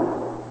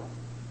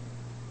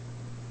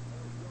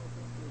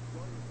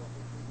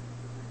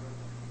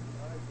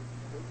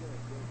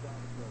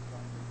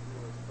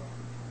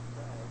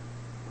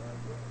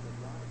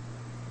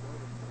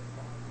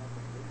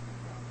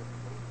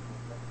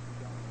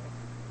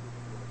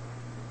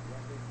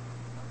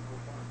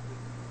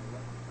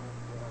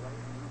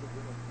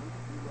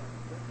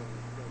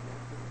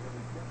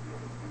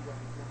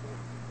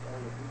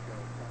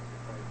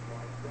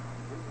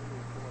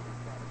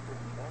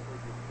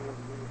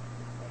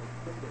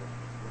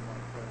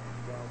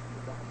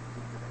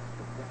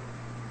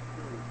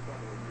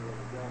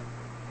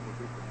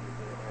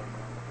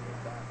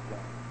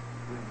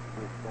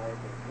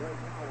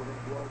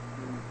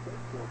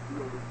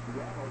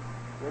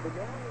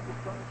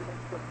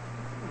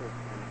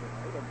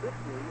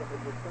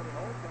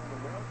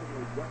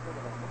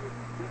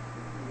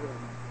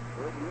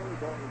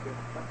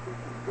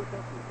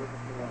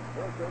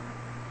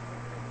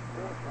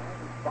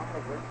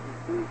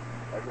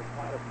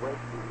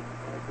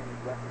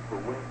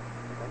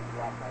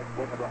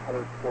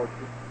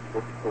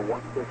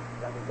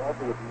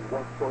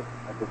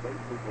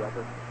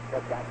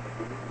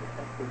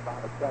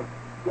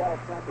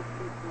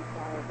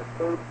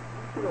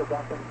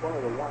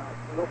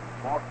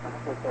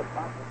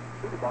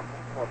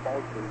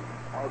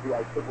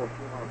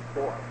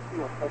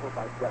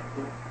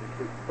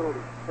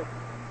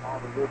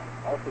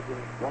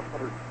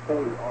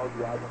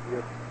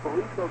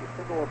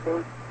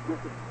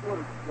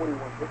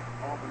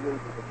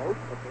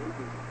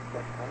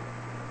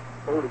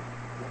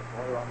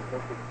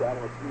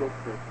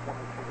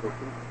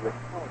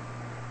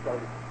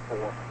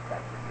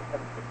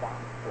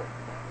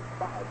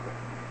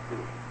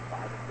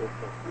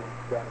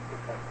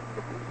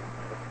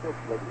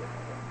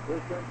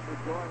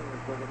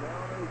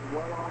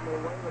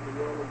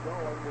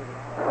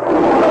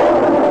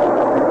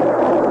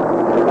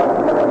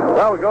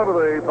 Well, we go to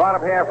the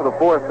bottom half of the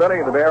 4th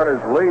inning. The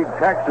Mariners lead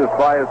Texas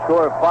by a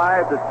score of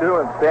 5-2,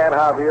 and Stan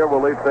Javier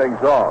will lead things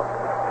off.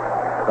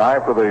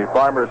 Time for the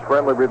Farmers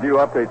Friendly Review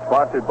Update,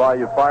 sponsored by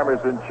your Farmers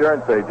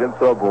Insurance Agents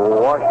of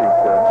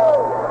Washington.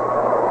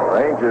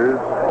 Rangers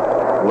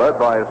led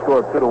by a score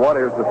of 2-1.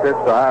 Here's the pitch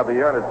to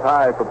Javier, and it's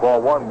high for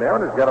ball 1.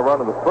 Mariners got a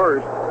run in the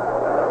 1st.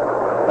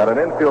 Had an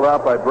infield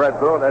out by Brett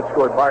Boone. That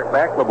scored Mark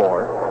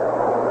McLemore.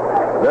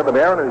 Then the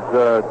Mariners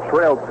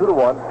trailed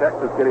 2-1.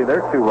 Texas getting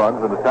their 2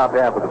 runs in the top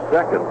half of the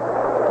 2nd.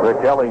 Rick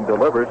Helling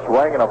delivers,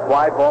 swinging a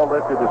fly ball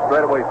lifted to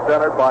straightaway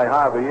center by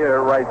Javier.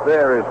 Right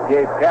there is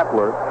Gabe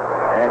Kapler.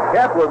 And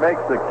Kapler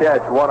makes the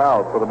catch, 1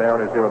 out for the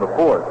Mariners here in the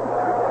 4th.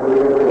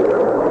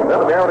 Then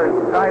the Mariners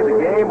tied the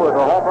game with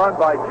a home run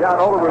by John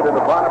Olerud in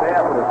the bottom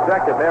half of the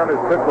 2nd.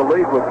 Mariners took the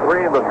lead with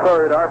 3 in the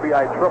 3rd.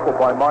 RBI triple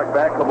by Mark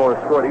McLemore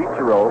scored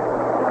Ichiro.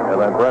 And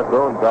then Brett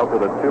Boone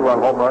belted a 2-run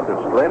home run to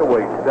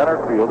straightaway center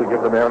field to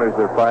give the Mariners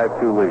their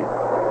 5-2 lead.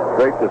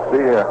 Great to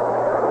see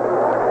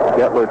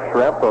Getler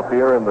Shrimp up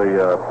here in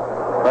the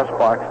press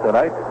box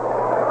tonight.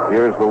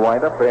 Here's the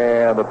windup,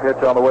 and the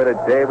pitch on the way to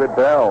David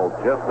Bell.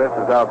 Just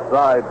misses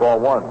outside, ball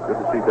one. Good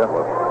to see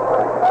Detlef.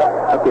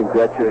 I think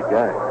that's your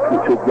guy. He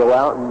should go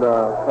out and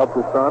help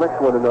the Sonics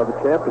win another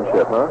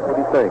championship, huh? What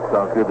do you think?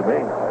 Sounds good to me.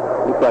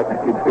 Looks like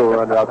he can still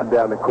run up and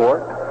down the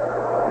court.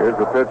 Here's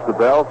the pitch to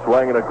Bell,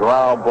 swinging a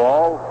ground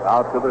ball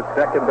out to the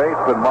second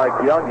baseman, Mike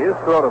Young. His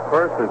throw to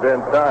first is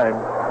in time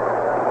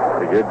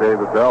to get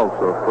David Bell,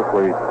 so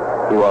quickly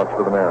 2 outs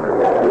for the Mariners.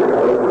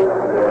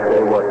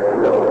 What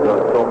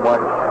done so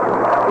much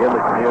in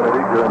the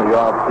community during the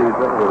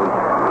off-season with his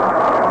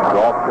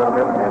golf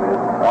tournament and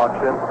his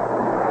auction.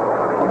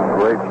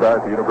 Great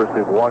start at the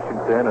University of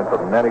Washington and for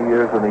many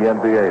years in the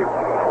NBA.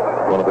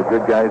 One of the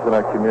good guys in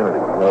our community.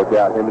 No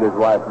doubt. Him and his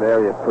wife,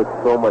 Mary, have put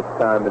so much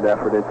time and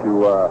effort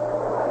into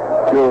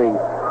doing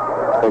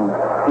and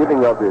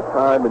giving of their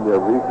time and their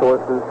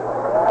resources.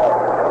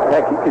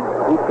 Heck, he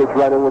fits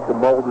right in with the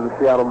mold of the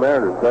Seattle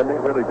Mariners, doesn't he?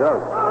 He really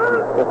does.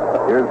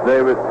 Here's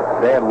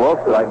Dan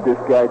Wilson. Like this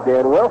guy,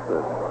 Dan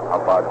Wilson. How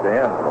about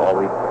Dan?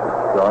 All he's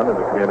done in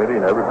the community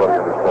and everybody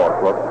in this ball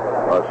club.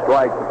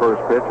 Strike the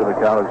first pitch, and the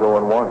count is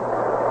 0-1.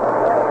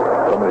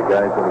 So many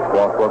guys in this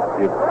ball club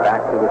give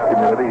back to this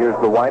community. Here's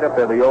the windup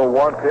and the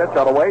 0-1 pitch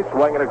on the way,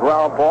 swinging a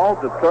ground ball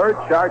to third,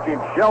 charging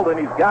Sheldon.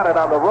 He's got it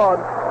on the run.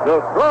 The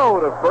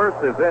throw to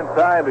first is in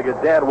time to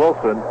get Dan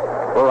Wilson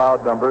for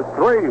out number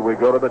 3. We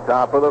go to the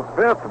top of the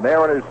 5th.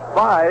 Mariners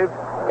 5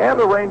 and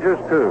the Rangers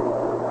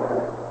 2.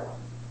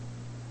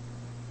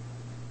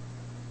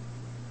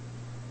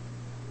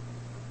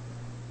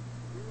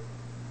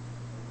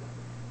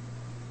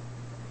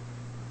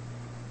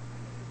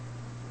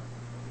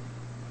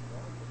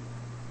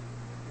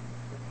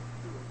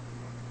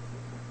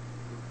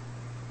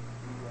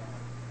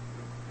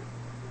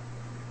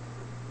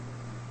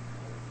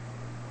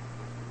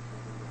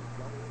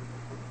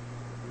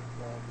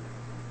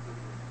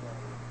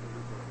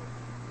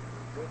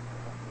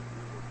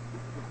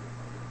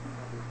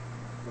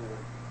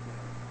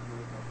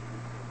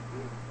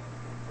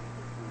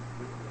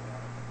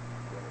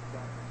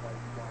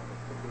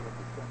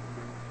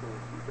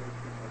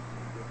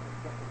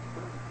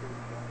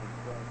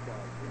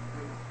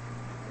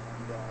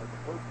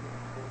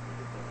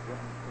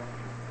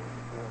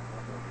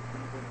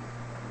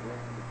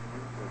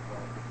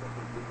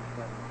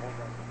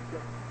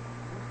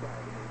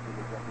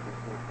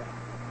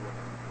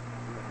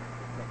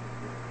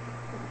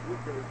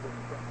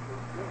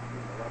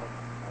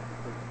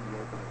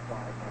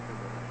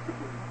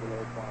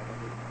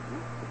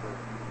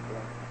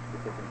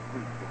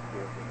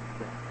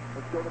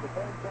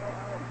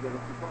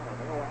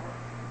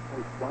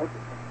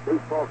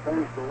 Baseball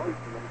fans delight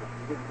to him, but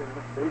he didn't get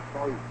enough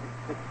baseball. He's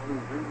 6 on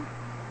his dreams.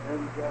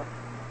 And the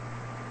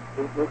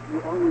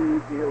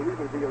only the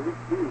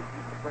elite team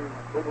used to play in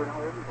October. Now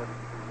everybody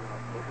can play in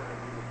October. I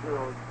mean, the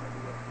Heroes, maybe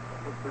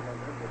for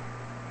November.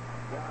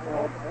 Yeah,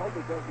 I hope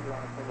it doesn't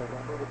last till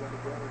November, but then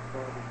again, if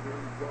the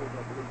series goes,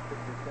 I believe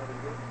 6 or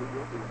 7 games, we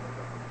will be in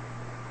November.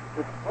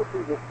 It's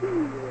hopefully we'll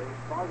see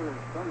father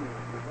and son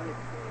present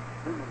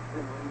Tim and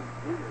Tim Raines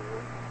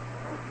Jr.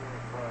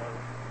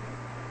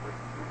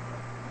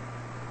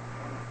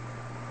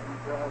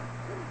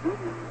 Tim Jr.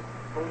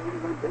 for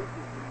 81 bases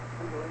in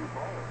single-A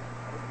ball.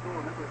 I still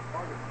remember his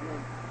father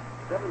being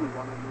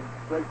 71 in the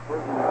straight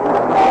version.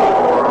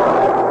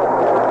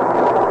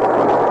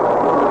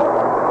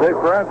 Hey,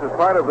 friends, as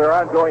part of their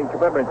ongoing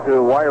commitment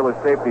to wireless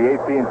safety,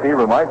 AT&T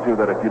reminds you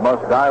that if you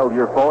must dial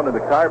your phone in the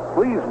car,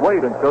 please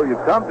wait until you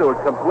come to a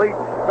complete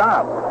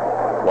stop.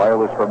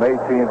 Wireless from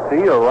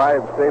AT&T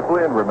arrives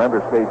safely, and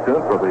remember, stay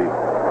tuned for the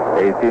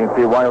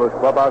AT&T Wireless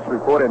Clubhouse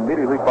report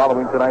immediately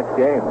following tonight's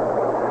game.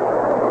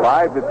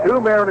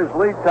 5-2, Mariners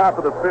lead top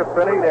of the 5th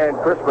inning, and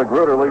Chris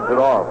Magruder leads it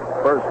off.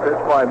 First pitch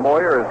by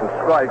Moyer is a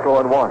strike,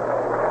 0-1.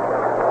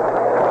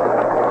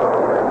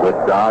 The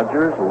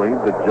Dodgers lead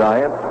the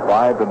Giants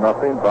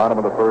 5-0, bottom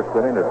of the 1st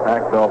inning at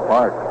Pac-Bell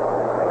Park.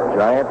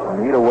 Giants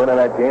need a win in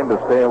that game to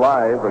stay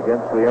alive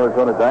against the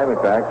Arizona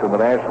Diamondbacks in the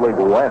National League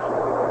West,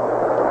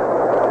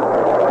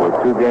 with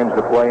 2 games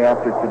to play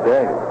after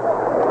today.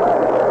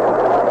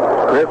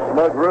 Chris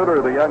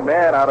Magruder, the young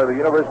man out of the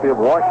University of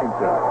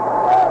Washington.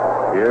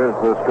 Here's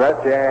the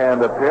stretch and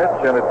the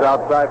pitch, and it's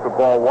outside for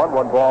ball 1.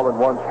 1 ball and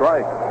 1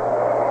 strike.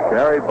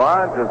 Barry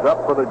Bonds is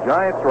up for the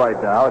Giants right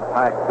now at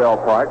Pac-Bell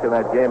Park in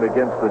that game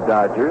against the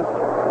Dodgers.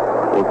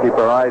 We'll keep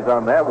our eyes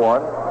on that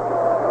one.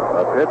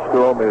 The pitch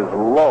to him is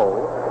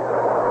low.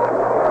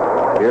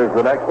 Here's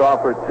the next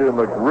offer to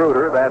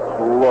Magruder. That's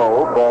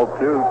low. Ball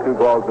 2, 2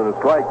 balls and a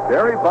strike.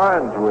 Barry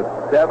Bonds with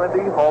 70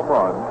 home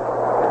runs.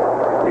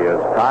 He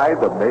has tied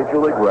the Major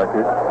League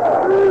record.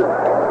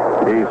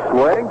 He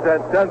swings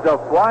and sends a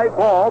fly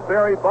ball.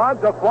 Barry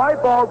Bonds, a fly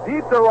ball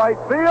deep to right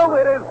field.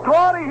 It is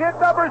gone. He hit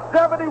number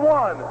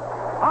 71.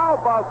 How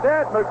about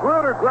that?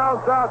 Magruder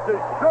grounds out to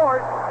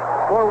short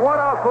for 1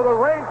 out for the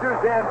Rangers,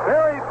 and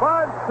Barry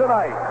Bonds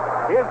tonight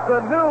is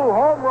the new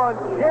home run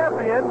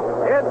champion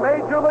in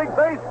Major League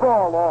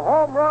Baseball. A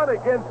home run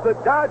against the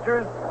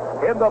Dodgers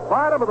in the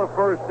bottom of the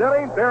 1st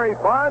inning. Barry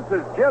Bonds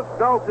has just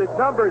belted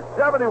number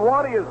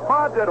 71. He is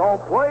mobbed at home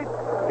plate.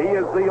 He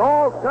is the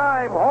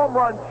all-time home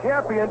run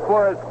champion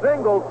for a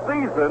single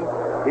season.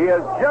 He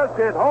has just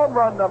hit home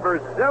run number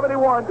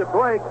 71 to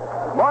break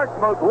Mark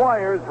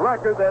McGwire's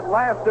record that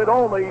lasted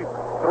only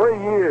 3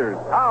 years.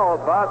 How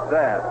about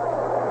that?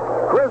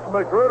 Chris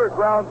Magruder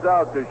grounds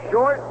out to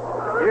short.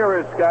 Here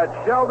is Scott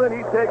Sheldon.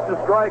 He takes a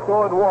strike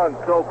 0-1.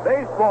 So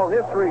baseball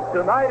history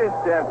tonight in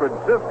San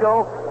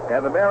Francisco,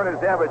 and the Mariners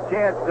have a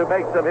chance to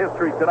make some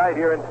history tonight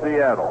here in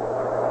Seattle.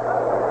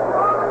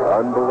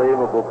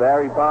 Unbelievable.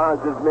 Barry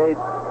Bonds has made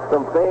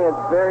some fans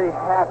very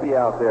happy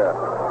out there.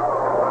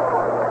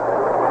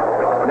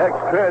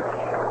 Next pitch.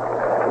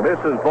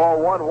 Misses ball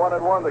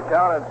 1-1-1. The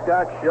count on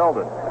Scott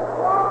Sheldon.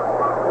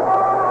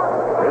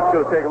 It's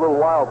going to take a little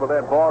while for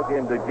that ball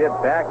game to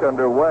get back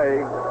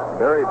underway.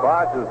 Barry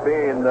Bonds is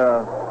being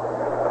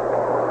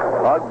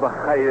hugged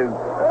by his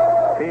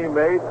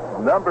teammate.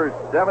 Number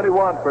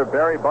 71 for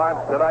Barry Bonds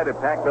tonight at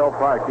Pac-Bell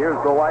Park.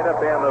 Here's the lineup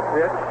and the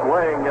pitch.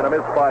 Swing and a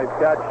miss by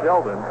Scott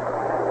Sheldon.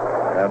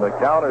 And the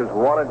count is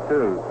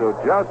 1-2. So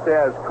just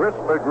as Chris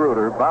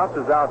Magruder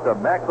bounces out to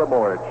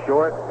McLemore at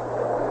short,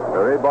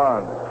 Barry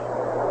Bonds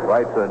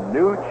writes a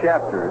new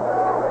chapter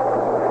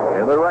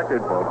in the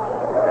record books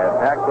at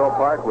Pac-Bell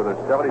Park with a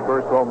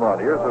 71st home run.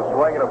 Here's a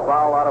swing and a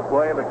foul out of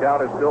play, and the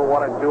count is still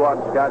 1-2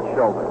 on Scott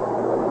Sheldon.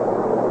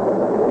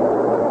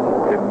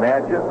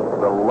 Imagine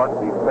the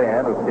lucky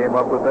fan who came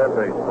up with that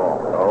baseball.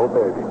 Oh,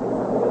 baby.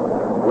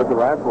 What'd the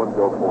last one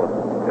go for?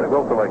 Going to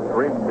go for like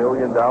 $3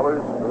 million.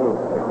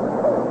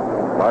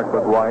 Mark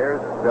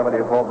McGwire's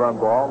 70th home run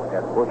ball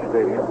at Busch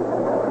Stadium.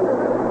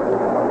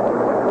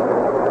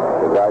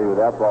 The value of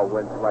that ball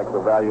went like the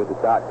value of the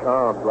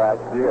 .coms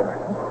last year.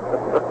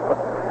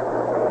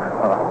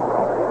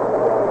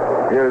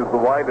 Here's the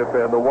windup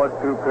and the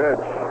 1-2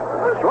 pitch.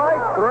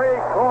 Strike 3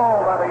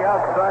 called on the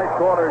outside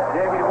corner.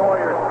 Jamie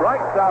Moyer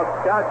strikes out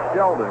Scott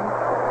Sheldon.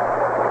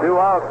 2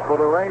 outs for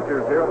the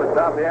Rangers here in the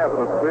top half of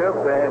the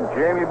fifth, and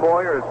Jamie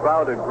Moyer has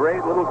found a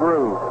great little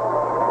groove.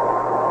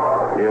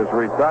 He has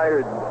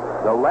retired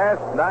the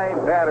last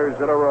 9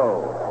 batters in a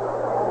row.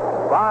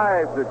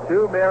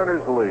 5-2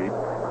 Mariners lead.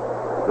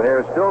 They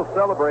are still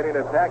celebrating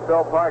at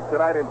Pac-Bell Park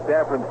tonight in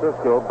San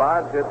Francisco.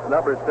 Bonds hits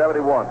number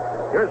 71.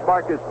 Here's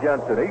Marcus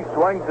Jensen. He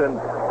swings and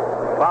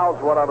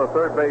fouls one on the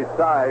third base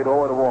side,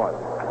 0-1.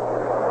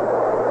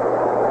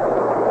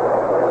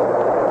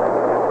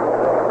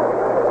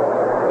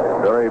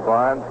 Barry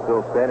Bonds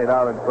still standing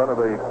out in front of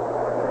the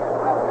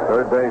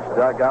third base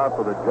dugout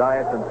for the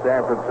Giants in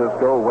San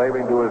Francisco,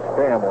 waving to his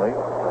family.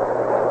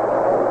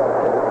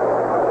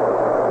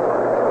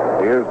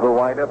 Here's the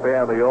windup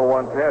and the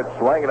 0-1 pitch.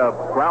 Swinging a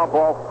ground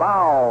ball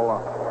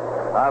foul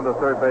on the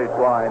third base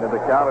line, and the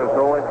count is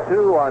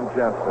 0-2 on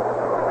Jensen.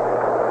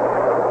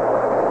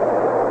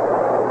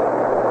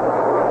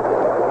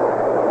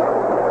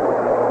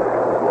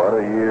 What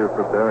a year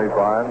for Barry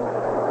Bonds.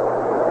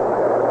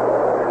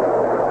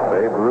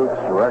 Babe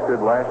Ruth's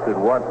record lasted,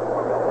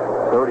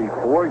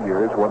 34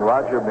 years. When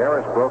Roger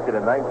Maris broke it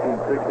in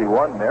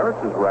 1961,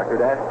 Maris's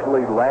record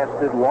actually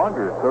lasted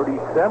longer,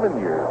 37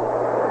 years.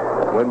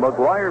 When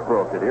McGwire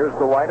broke it, here's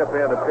the windup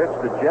and the pitch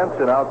to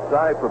Jensen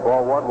outside for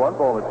ball 1,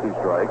 1-2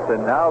 strikes.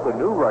 And now the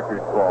new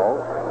record falls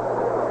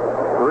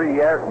 3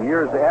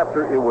 years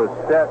after it was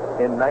set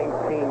in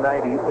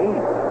 1998.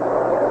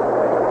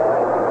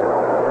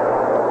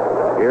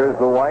 Here's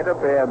the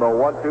windup and the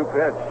 1-2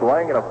 pitch.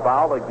 Swing and a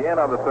foul again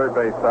on the third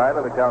base side,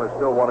 and the count is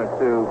still 1-2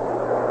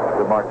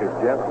 to Marcus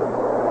Jensen.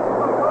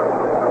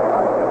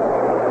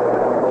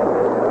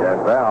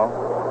 And Val,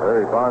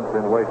 Barry Bonds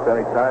didn't waste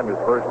any time his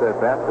first at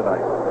bat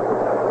tonight.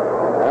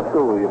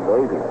 Absolutely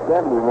amazing.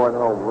 71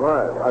 home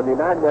runs. I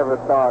mean, I never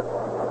thought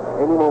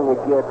anyone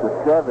would get to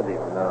 70.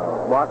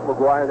 No. Mark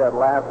McGwire, that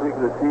last week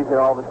of the season,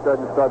 all of a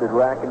sudden started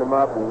racking them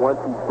up. And once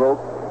he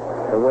broke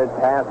and went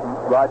past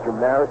Roger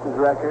Maris's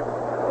record,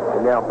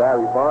 and now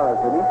Barry Bonds,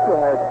 and he still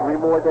has 3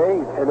 more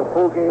days and a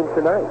full game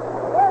tonight.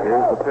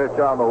 Here's the pitch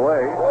on the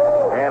way,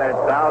 and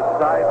it's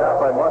outside up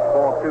by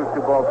Musball, 2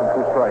 balls and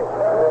 2 strikes.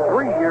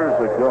 3 years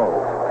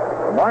ago,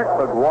 Mark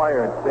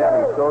McGwire and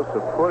Sammy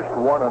Sosa pushed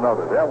one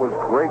another. That was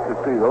great to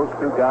see those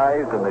 2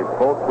 guys, and they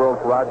both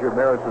broke Roger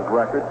Maris's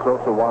record.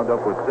 Sosa wound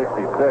up with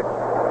 66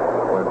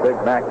 when Big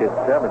Mac hit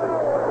 70.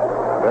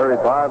 Barry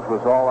Bonds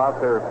was all out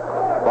there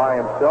by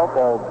himself,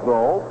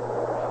 although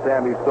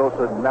Sammy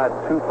Sosa not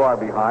too far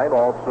behind.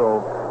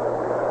 Also,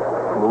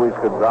 Luis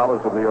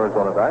Gonzalez of the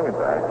Arizona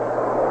Diamondbacks.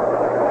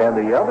 And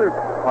the other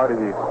part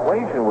of the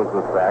equation was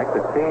the fact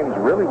that teams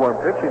really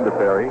weren't pitching to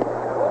Barry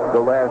the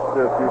last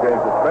few days,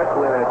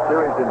 especially in that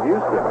series in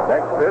Houston.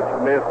 Next pitch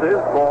misses,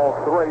 ball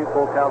 3,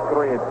 full count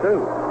 3-2.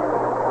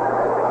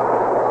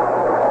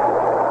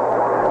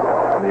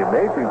 And the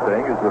amazing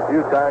thing is the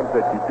few times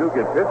that you do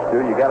get pitched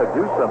to, you got to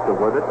do something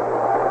with it,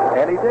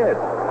 and he did.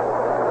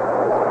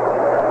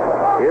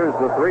 Here's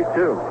the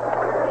 3-2.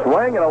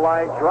 Swing and a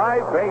line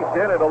drive, base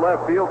hit into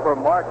left field for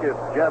Marcus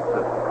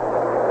Jensen.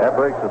 That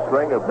breaks a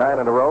string of 9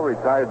 in a row,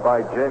 retired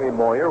by Jamie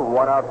Moyer.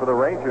 1 out for the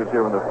Rangers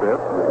here in the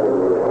 5th.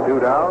 2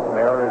 down.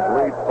 Mariners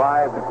lead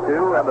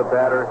 5-2, and the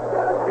batter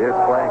is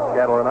Frank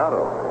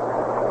Catalanato.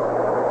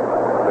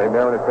 Say,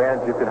 Mariner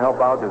fans, you can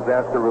help out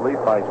disaster relief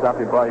by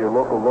stopping by your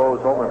local Lowe's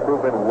Home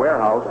Improvement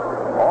Warehouse.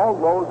 All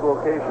Lowe's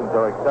locations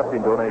are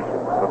accepting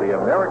donations for the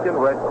American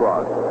Red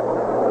Cross.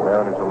 The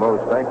Mariners and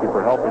Lowe's, thank you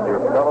for helping your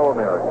fellow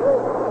Americans.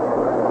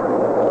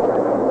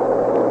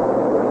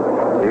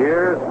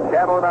 Here's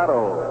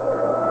Catalinato.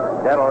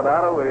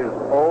 Catalinato is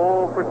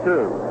 0 for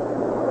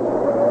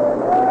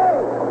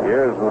 2.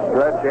 Here's the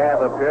stretch and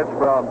the pitch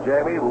from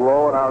Jamie.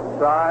 Low and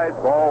outside,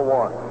 ball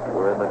 1.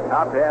 We're in the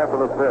top half of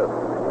the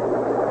 5th.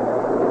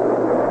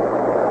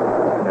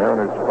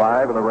 Mariners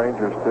 5 and the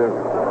Rangers 2.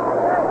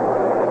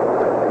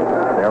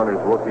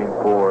 Mariners looking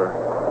for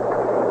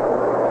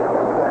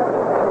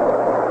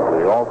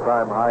the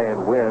all-time high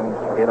in wins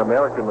in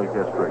American League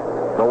history.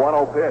 The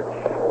 1-0 pitch.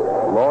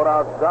 Low and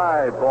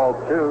outside, ball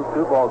 2.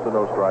 2 balls and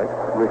no strikes.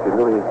 Rick, it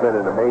really has been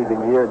an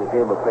amazing year in the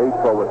game of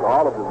baseball with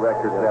all of the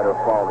records that are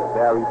falling.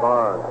 Barry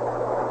Bonds,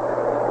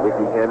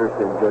 Ricky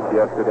Henderson just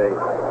yesterday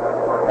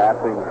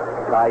passing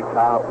Ty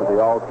Cobb for the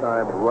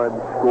all-time run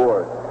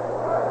scored.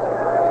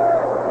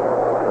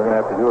 We're going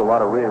to have to do a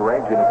lot of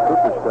rearranging at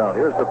Cooperstown.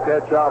 Here's the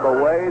pitch on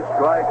the way.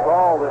 Strike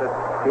called, and it's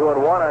 2-1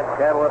 on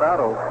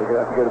Catalinato. They're going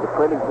to have to go to the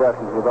printing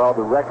presses with all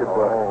the record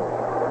books.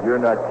 Oh, you're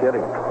not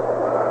kidding.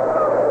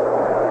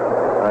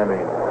 I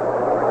mean,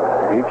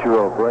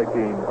 Ichiro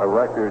breaking a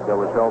record that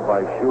was held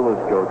by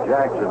Shoeless Joe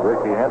Jackson.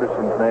 Ricky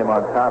Henderson's name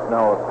on top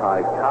now of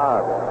Ty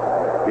Cobb.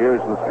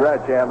 Here's the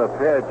stretch and the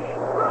pitch.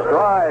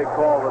 Strike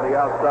called to the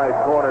outside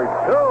corner.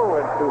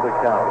 2-2 the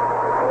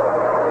count.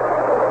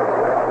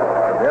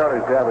 The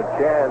Mariners have a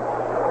chance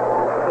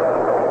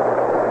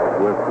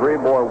with 3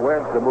 more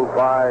wins to move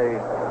by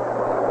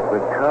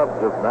the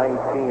Cubs of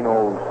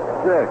 1906.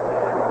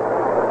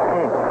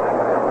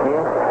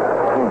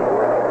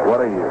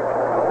 What a year.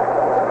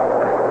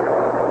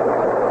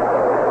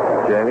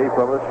 Jamie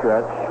from the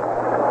stretch.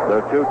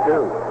 They're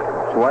 2-2.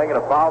 Swing and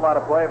a foul out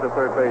of play on the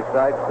third base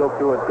side. Still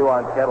 2-2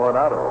 on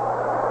Catalinato.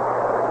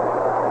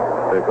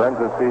 Their friends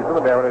this season, the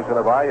Mariners and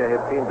Avaya,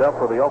 have teamed up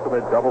for the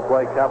ultimate double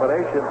play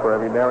combination. For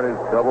every Mariners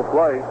double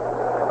play,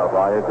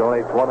 Avaya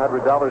donates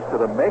 $100 to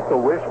the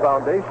Make-A-Wish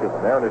Foundation.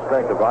 The Mariners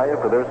thank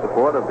Avaya for their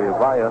support of the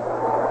Avaya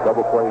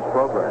Double Plays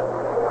program.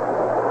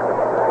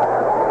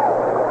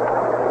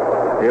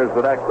 Here's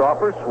the next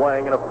offer.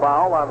 Swing and a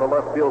foul on the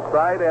left field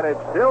side, and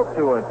it's still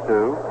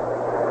 2-2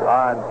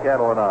 on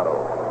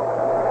Catalinato.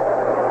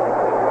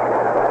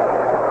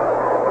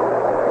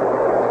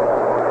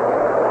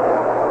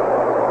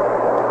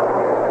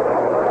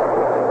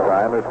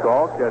 Time is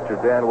called. Catcher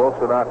Dan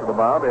Wilson out to the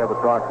mound. They have a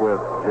talk with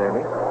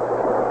Jamie.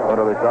 What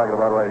are they talking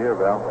about right here,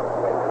 Val?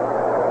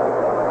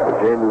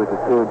 Jamie with the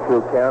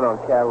 2-2 count on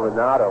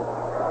Catalinato.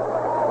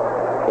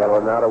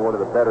 Catalinato, one of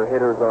the better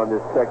hitters on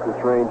this Texas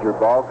Ranger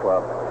ball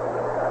club.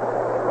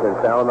 Been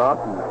fouling off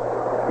some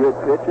good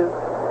pitches.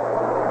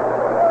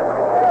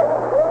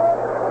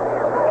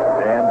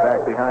 Dan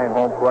back behind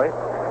home plate.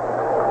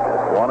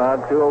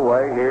 1-2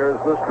 away. Here's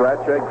the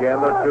stretch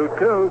again. The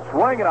 2-2.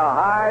 Swinging a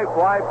high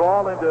fly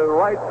ball into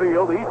right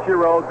field.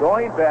 Ichiro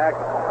going back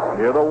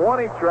near the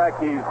warning track.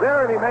 He's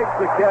there, and he makes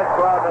the catch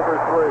for out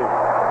number 3.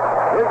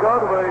 We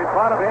go to the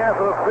bottom half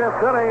of the 5th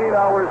inning.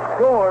 Our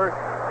score,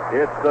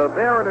 it's the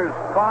Mariners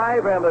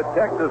 5 and the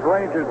Texas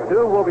Rangers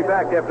 2. We'll be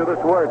back after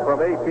this word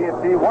from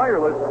AT&T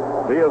Wireless,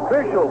 the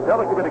official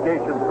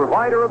telecommunications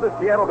provider of the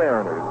Seattle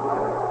Mariners.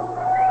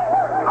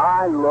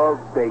 I love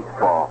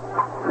baseball.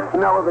 The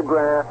smell of the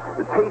grass,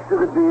 the taste of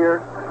the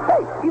beer,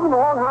 hey, even the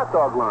long hot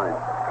dog line,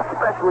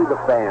 especially the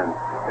fans.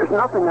 There's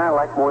nothing I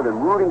like more than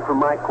rooting for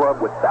my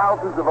club with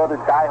thousands of other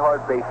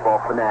diehard baseball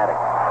fanatics.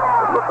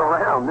 But look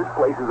around, this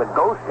place is a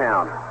ghost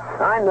town.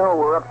 I know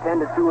we're up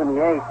 10-2 in the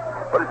 8th,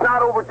 but it's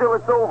not over till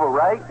it's over,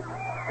 right?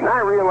 And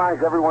I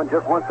realize everyone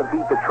just wants to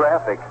beat the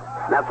traffic.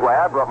 That's why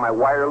I brought my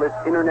wireless,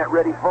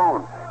 internet-ready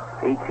phone.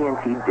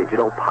 AT&T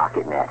Digital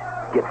PocketNet.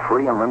 Get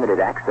free unlimited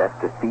access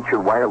to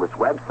featured wireless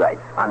websites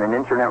on an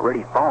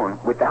internet-ready phone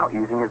without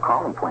using your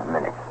calling point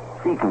minutes.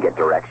 So you can get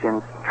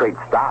directions, trade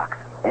stocks,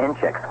 and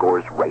check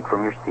scores right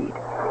from your seat.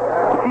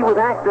 See, with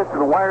access to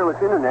the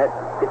wireless internet,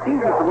 it's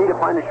easy for me to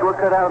find a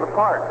shortcut out of the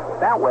park.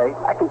 That way,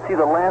 I can see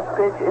the last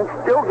pitch and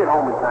still get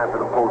home in time for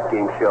the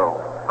post-game show.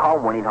 Call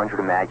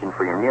 1-800-IMAGINE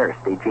for your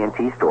nearest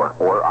AT&T store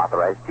or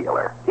authorized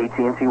dealer.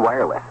 AT&T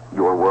Wireless,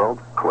 your world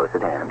close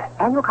at hand.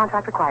 Annual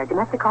contract required.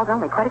 Domestic calls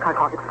only. Credit card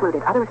calls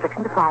excluded. Other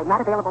restrictions apply.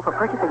 Not available for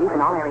purchase or use in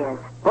all areas.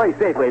 Play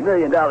Safeway $1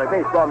 Million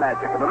Baseball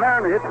Magic. If a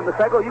Mariner hits in the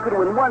cycle, you can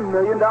win $1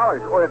 million.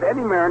 Or if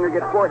any Mariner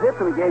gets 4 hits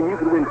in the game, you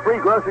can win free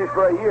groceries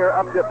for a year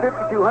up to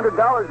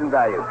 $5,200 in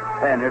value.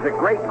 And there's a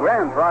great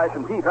grand prize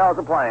from T-Fowl's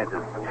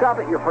Appliances. Shop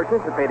at your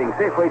participating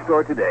Safeway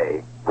store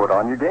today. Put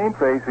on your game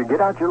face and get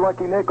out your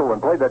lucky nickel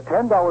and play the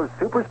 $10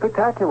 Super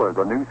Spectacular,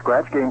 the new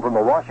scratch game from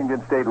the Washington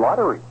State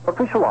Lottery.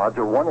 Official odds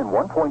are 1 in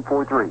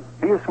 1.43.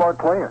 Be a smart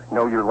player.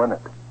 Know your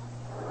limit.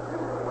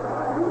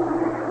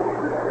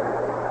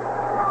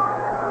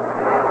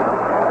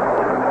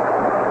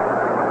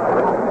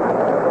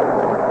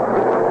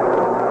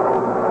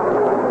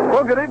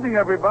 Well, good evening,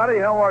 everybody.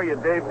 How are you?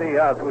 Dave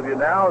Niehaus with you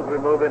now as we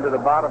move into the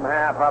bottom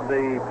half of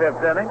the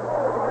 5th inning.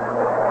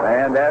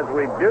 And as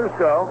we do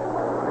so,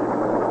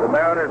 the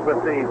Mariners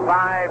with the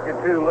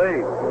 5-2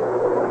 lead.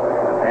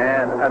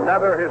 And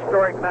another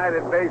historic night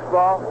in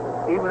baseball.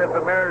 Even if the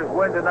Mariners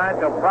win tonight,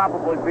 they'll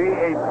probably be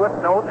a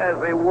footnote as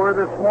they were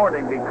this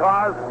morning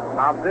because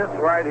of this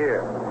right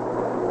here.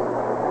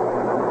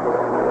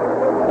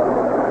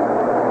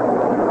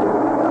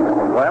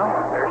 Well,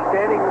 they're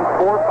standing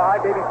 4,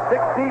 5, maybe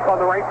 6 deep on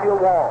the right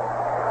field wall.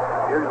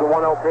 Here's the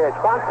 1-0 pitch.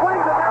 Bond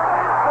swings it.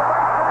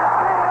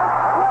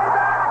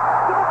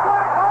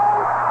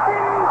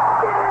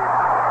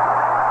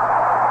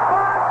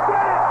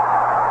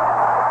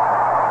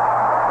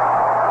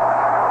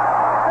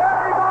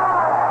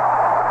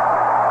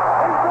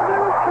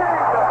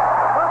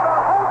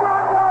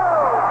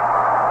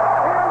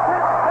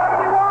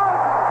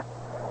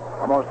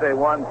 Say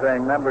one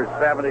thing, number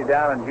 70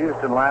 down in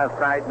Houston last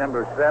night,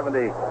 number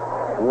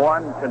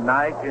 71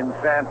 tonight in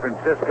San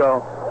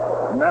Francisco.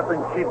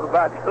 Nothing cheap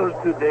about those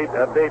two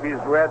babies,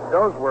 Red.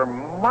 Those were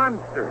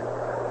monsters.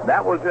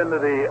 That was into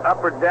the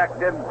upper deck,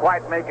 didn't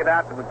quite make it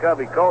out to the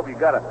Covey Cove. You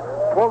got to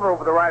pull it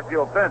over the right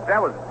field fence.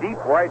 That was deep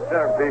right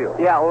center field.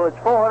 Yeah, well, it's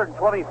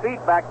 420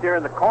 feet back there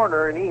in the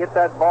corner, and he hit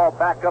that ball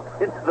back up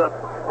into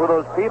where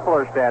those people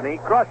are standing. He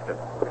crushed it.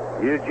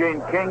 Eugene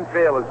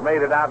Kingfield has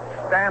made an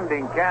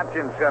outstanding catch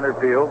in center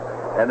field,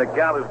 and the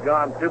count has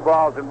gone 2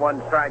 balls and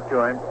 1 strike to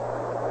him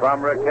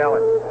from Rick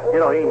Helen. You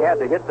know, he had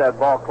to hit that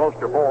ball close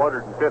to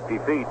 450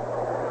 feet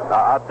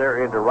out there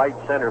into right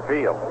center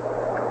field.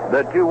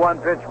 The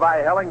 2-1 pitch by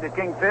Helling to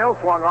Kingfield,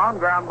 swung on,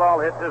 ground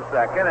ball hit to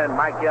second, and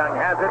Mike Young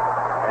has it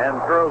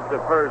and throws to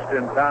first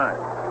in time.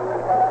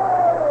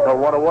 So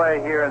one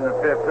away here in the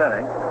 5th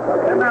inning,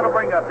 and that'll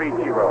bring up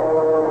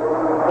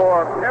Ichiro.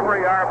 For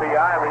every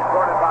RBI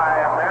recorded by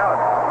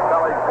Maryland,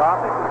 Sully's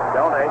Coffee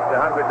donates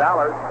 $100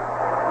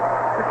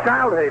 to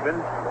Child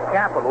Haven's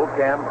Capital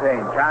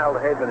Campaign. Child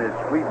Haven is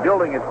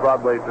rebuilding its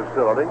Broadway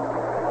facility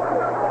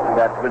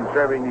that's been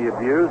serving the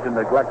abused and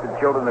neglected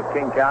children of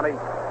King County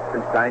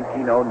since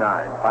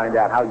 1909. Find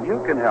out how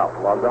you can help.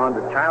 Log on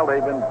to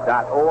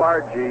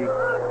childhaven.org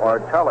or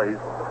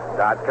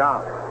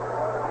tullys.com.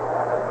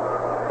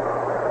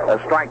 A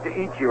strike to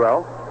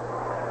Ichiro,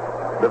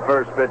 the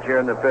first pitch here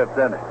in the 5th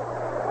inning.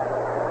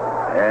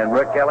 And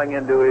Rick Helling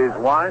into his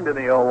wind, and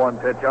the 0-1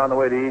 pitch on the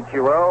way to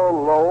Ichiro,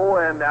 low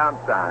and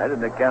outside,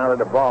 and the count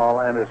of a ball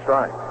and a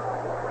strike.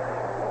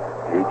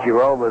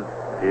 Ichiro was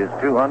his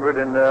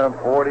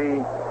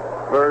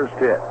 241st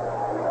hit.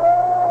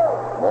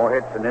 More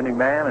hits than any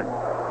man in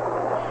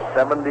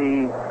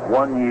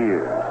 71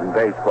 years in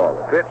baseball.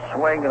 The pitch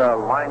swing and a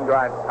line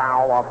drive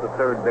foul off the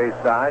third base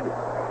side.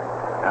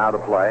 Out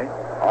of play.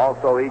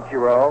 Also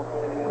Ichiro,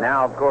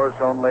 now of course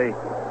only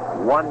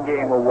 1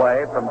 game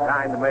away from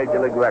tying the Major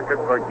League record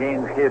for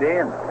games hit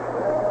in.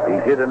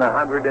 He's hit in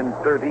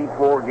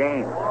 134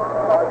 games.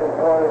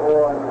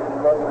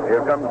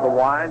 Here comes the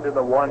wind and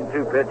the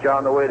 1-2 pitch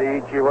on the way to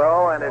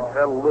Ichiro, and it's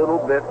a little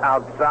bit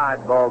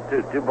outside ball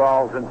 2. 2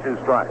 balls and 2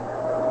 strikes.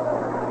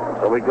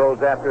 So he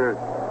goes after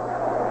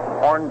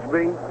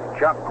Hornsby,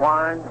 Chuck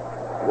Klein,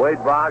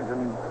 Wade Boggs,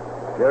 and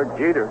Derek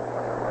Jeter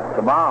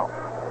tomorrow.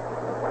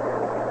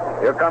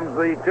 Here comes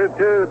the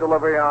 2-2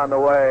 delivery on the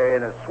way,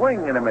 and a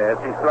swing and a miss.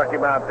 He struck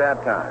him out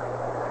that time.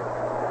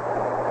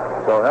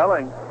 So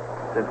Helling,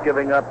 since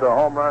giving up the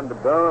home run to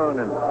Boone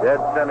in dead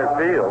center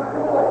field,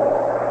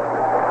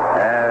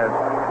 has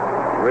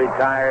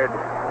retired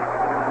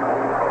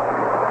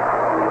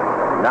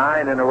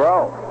 9 in a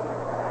row.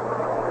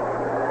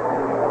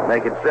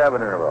 Make it 7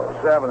 in a row.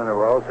 7 in a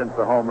row since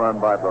the home run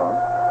by Boone.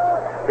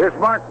 Here's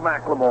Mark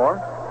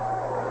McLemore.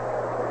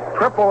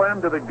 Triple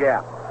M to the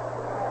gap.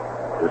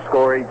 To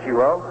score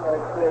Ichiro.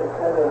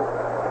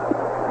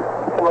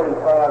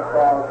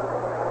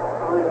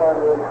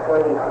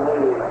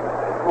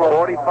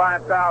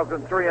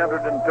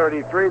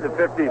 45,333, the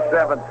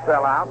 57th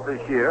sellout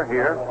this year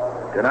here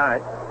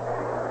tonight.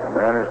 The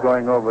Mariners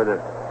going over the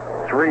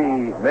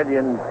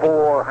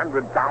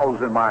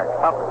 3,400,000 mark.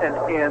 Up and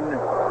in.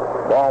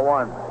 Ball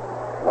 1.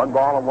 1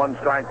 ball and 1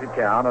 strike to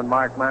count on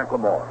Mark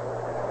McLemore.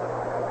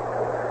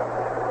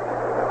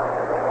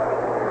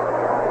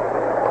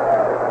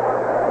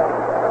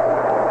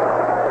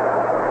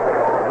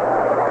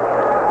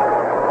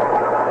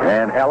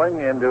 And Helling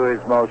into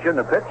his motion.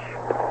 The pitch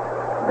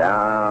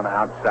down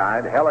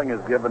outside. Helling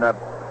has given up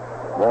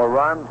more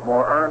runs,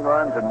 more earned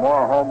runs, and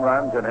more home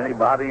runs than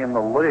anybody in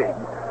the league.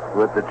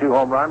 With the 2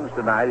 home runs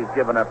tonight, he's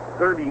given up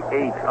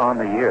 38 on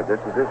the year.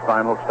 This is his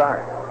final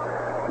start.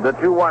 The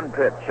 2-1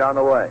 pitch on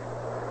the way.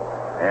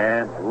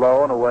 And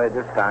low and away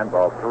this time,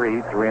 ball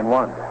 3,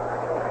 3-1.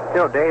 You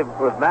know, Dave,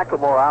 with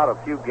McLemore out a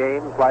few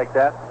games like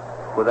that,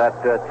 with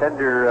that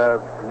tender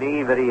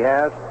knee that he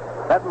has,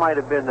 that might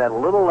have been that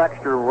little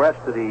extra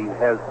rest that he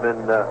has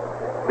been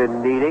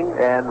needing.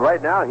 And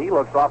right now, he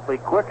looks awfully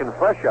quick and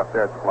fresh up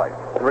there at the plate.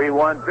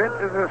 3-1 pitch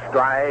is a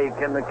strike,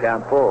 and the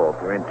count full,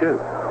 3-2.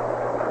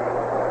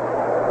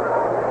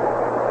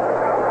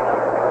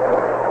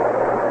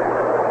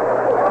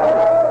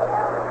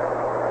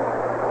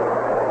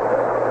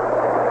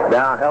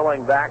 Now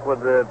Helling back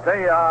with the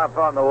payoff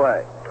on the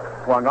way.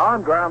 swung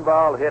on, ground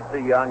ball hit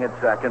the Young at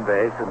second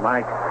base, and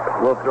Mike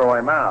will throw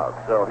him out.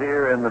 So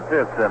here in the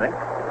fifth inning,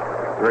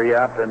 3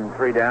 up and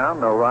 3 down,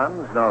 no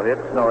runs, no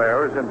hits, no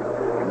errors, and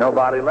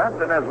nobody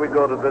left. And as we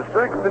go to the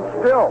sixth, it's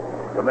still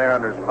the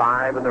Mariners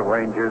 5 and the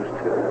Rangers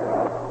 2.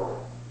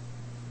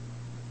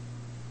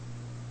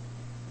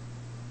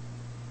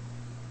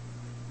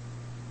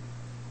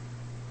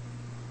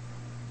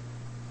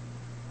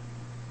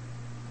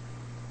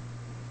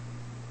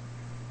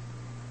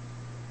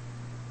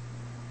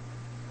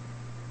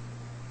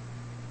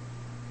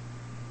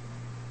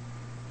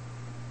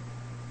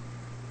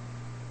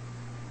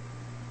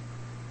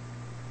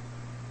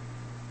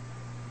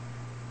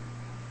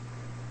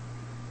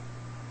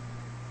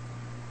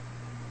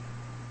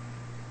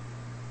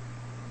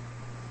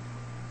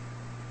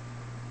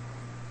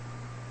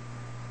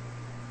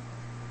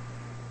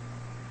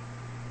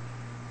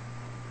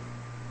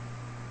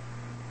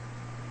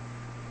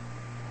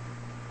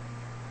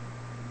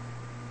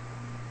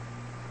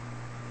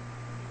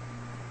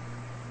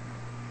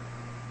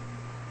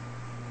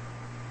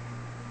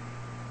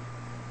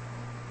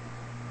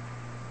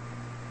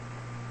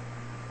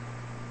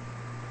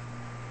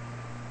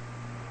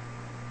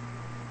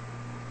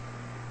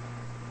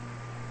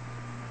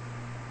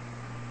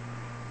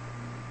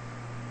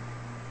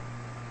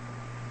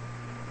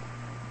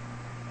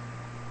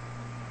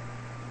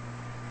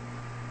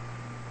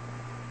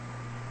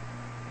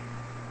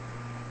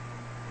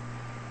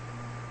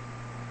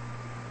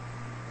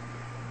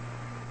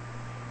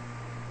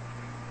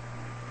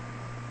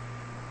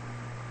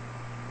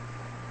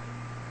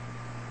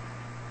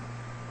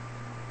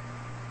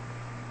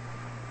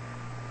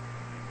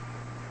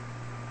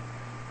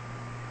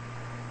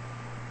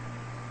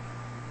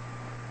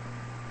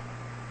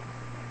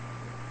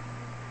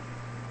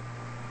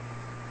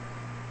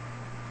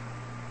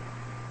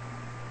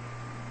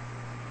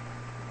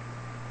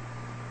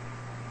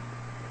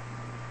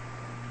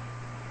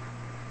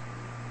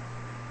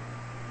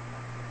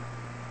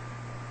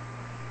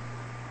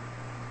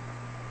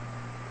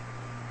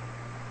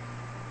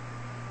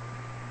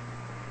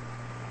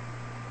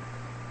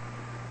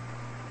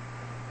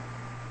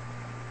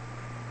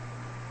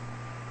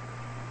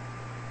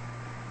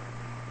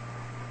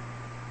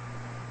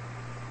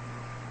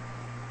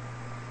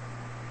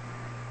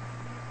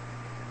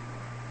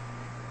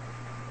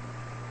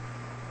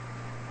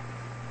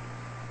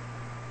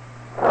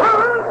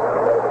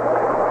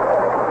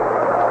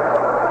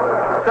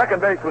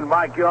 Second baseman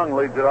Mike Young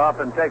leads it off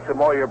and takes a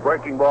Moyer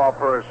breaking ball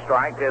for a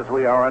strike as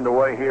we are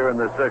underway here in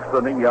the sixth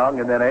inning. Young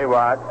and then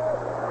A-Rod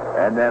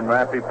and then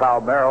Raffy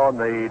Palmeiro and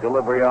the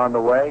delivery on the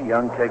way.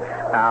 Young takes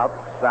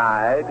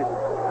outside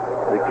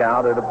the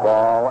count at a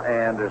ball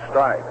and a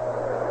strike.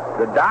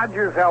 The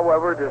Dodgers,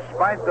 however,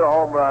 despite the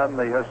home run,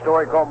 the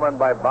historic home run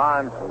by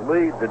Bonds,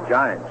 lead the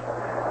Giants.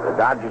 The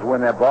Dodgers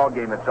win that ball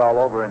game. It's all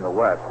over in the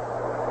West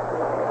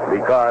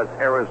because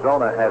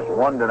Arizona has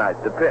won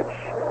tonight. The pitch.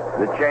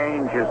 The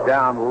change is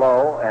down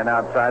low and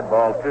outside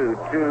ball 2.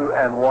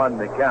 2-1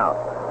 the count.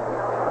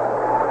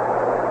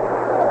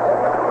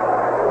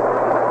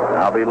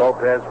 Albie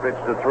Lopez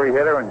pitched a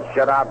 3-hitter and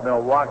shut out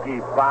Milwaukee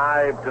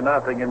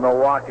 5-0 in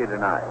Milwaukee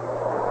tonight.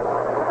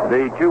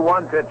 The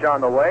 2-1 pitch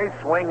on the way,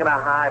 swing and a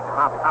high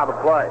pop out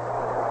of play.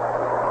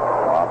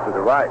 Off to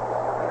the right.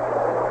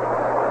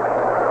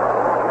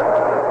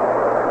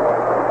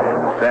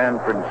 In San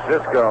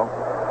Francisco,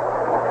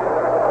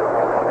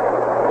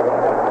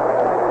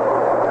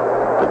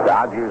 the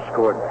Dodgers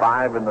scored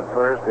 5 in the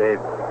first. They've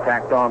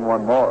tacked on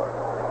 1 more.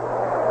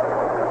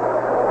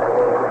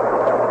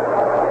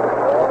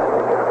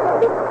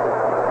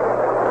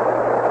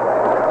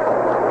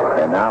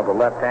 And now the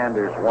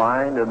left-handers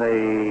wind, and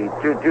the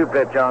 2-2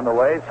 pitch on the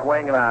way.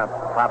 Swing and a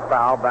pop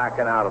foul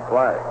backing out of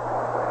play.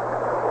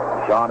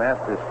 Sean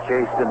Estes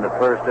chased in the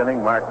first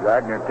inning. Mark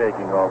Gardner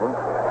taking over.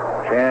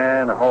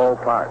 Chan Ho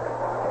Park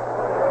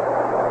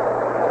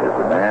is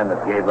the man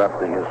that gave up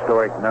the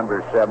historic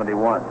number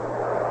 71.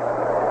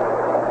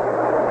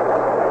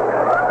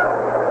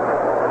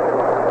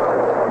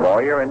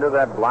 Moyer into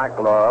that black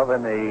glove,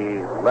 and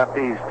the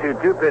lefty's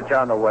 2-2 pitch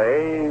on the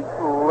way.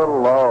 A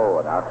little low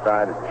and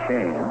outside a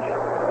change.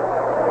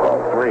 Ball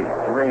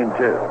 3-2.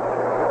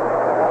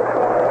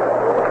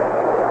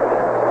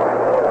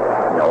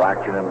 No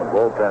action in the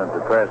bullpen at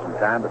the present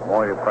time, but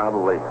Moyer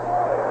probably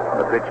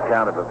on a pitch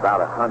count of about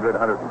 100,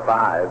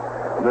 105.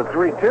 The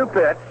 3-2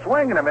 pitch,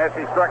 swing and a miss.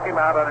 He struck him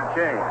out on a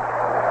change.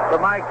 So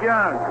Mike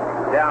Young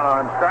down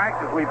on strike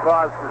as we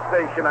pause for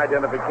station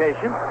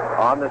identification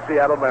on the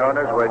Seattle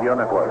Mariners Radio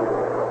Network.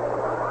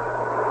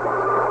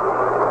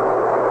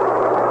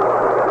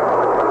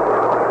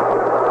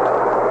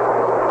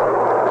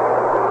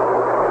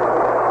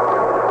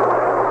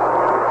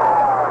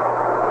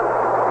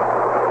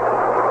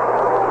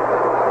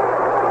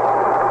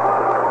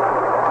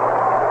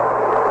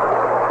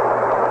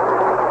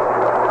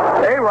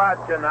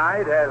 A-Rod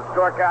tonight has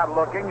struck out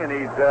looking, and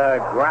he's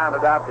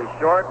grounded out to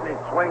short, and he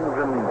swings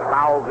and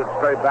fouls it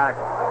straight back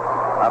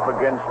up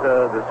against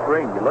the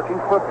screen. You're looking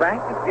for a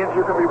bank that gives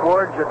you the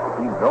rewards that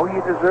you know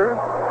you deserve?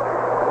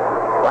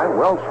 Right,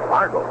 Wells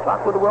Fargo.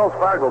 Talk with the Wells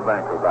Fargo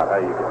banker about how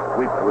you can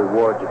reap the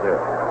rewards of their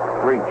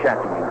free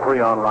checking and free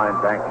online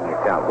banking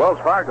account. Wells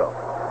Fargo,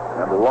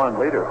 #1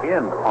 leader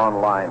in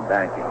online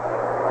banking.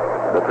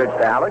 The pitch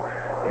to Alex,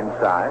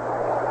 inside,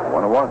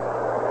 1-1.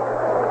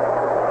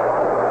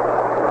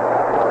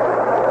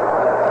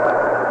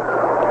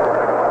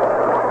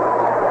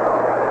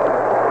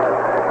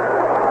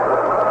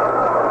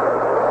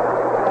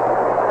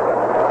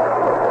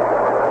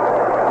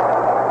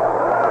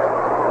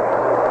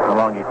 How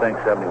long do you think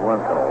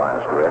 71's going to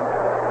last, Red?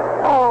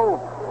 Oh,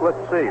 let's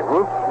see.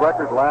 Roof's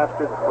record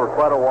lasted for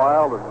quite a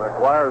while, and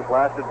McGuire's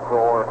lasted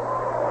for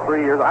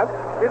 3 years. I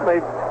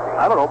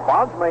don't know,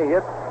 Bonds may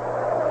hit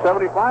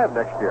 75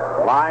 next year.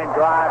 Line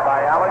drive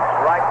by Alex,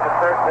 right to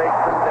third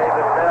baseman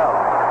David Bell.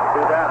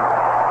 2 down.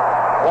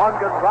 Juan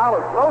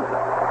Gonzalez, Sosa.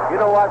 You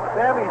know what?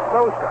 Sammy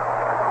Sosa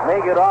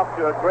may get off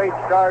to a great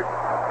start,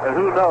 and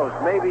who knows,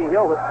 maybe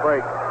he'll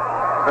break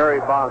Barry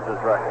Bonds'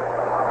 record.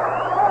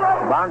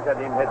 Bonds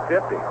hadn't even hit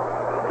 50.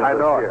 I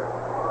know it. Year.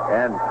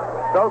 And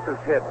Sosa's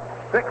hit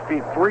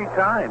 63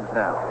 times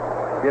now.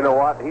 You know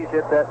what? He's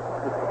hit that,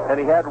 and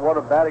he hadn't won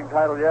a batting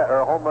title yet, or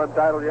a home run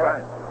title yet.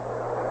 Right.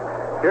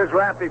 Here's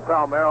Rafi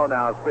Palmeiro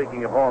now,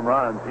 speaking of home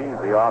runs. He's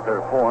the author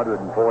of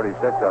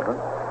 446 of them.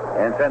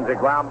 And sends a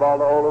ground ball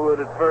to Olerud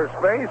at first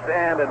base,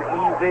 and an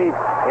easy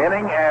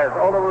inning as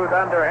Olerud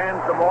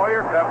underhands to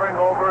Moyer, covering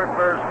over at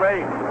first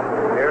base.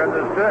 Here in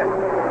the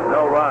 6th,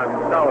 no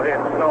runs, no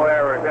hits, no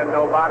errors, and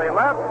nobody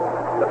left.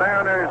 The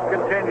Mariners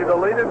continue to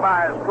lead it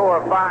by a score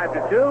of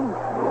 5-2.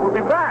 We'll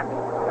be back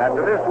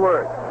after this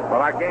word from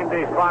our game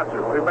day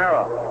sponsor,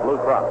 Primera Blue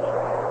Cross.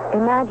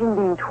 Imagine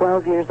being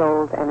 12 years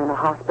old and in a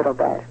hospital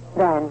bed.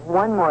 Then,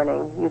 one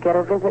morning, you get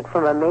a visit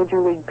from a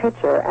major league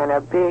pitcher and a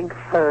big,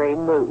 furry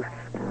moose.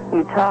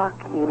 You talk,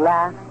 you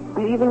laugh,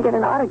 you even get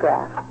an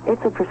autograph.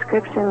 It's a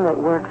prescription that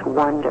works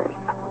wonders.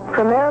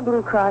 Primera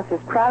Blue Cross is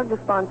proud to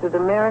sponsor the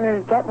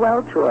Mariners Get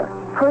Well Tour.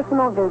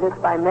 Personal visits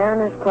by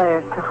Mariners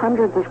players to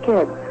hundreds of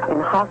kids in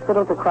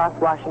hospitals across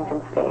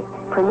Washington state.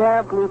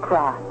 Primera Blue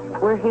Cross.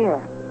 We're here.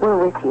 We're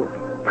with you.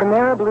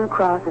 Primera Blue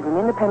Cross is an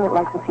independent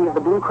licensee of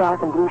the Blue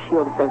Cross and Blue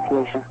Shield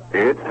Association.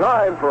 It's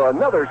time for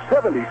another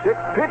 76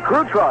 pit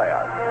crew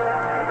tryout.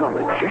 A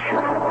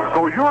magician?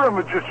 So you're a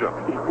magician?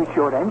 Is this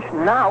your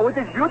engine? Now with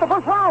these beautiful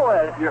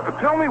flowers. Yeah,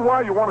 tell me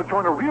why you want to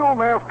join a real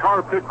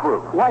NASCAR pit crew.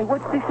 Why,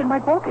 what's this in my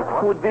pocket?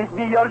 Could this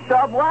be your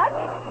stopwatch?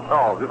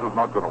 Oh, this is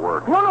not going to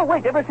work. No,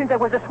 wait. Ever since I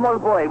was a small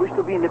boy, I used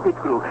to be in the pit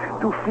crew.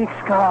 To fix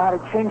cars,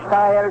 change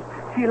tires,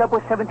 seal up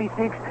with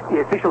 76,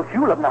 the official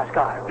fuel of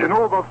NASCAR. You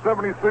know about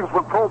 76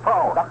 with Pro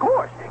Power? Of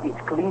course.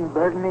 It's clean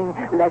burning,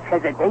 less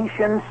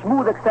hesitation,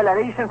 smooth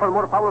acceleration for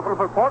more powerful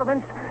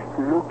performance.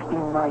 Look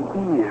in my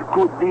ear.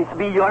 Could this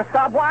be your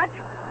stopwatch?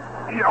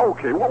 Yeah,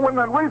 okay. Well, when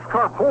that race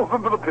car pulls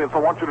into the pits, I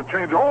want you to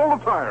change all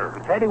the tires.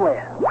 Very well.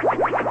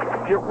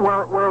 Yeah,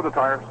 where are the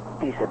tires?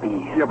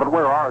 Disappear. Yeah, but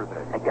where are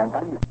they? I can't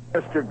tell you.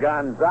 Mr.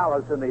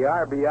 Gonzalez in the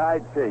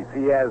RBI chase.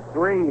 He has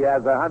 3, he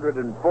has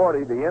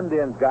 140. The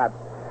Indians got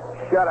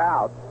shut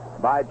out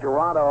by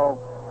Toronto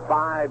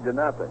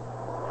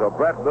 5-0. So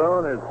Brett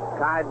Boone is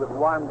tied with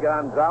Juan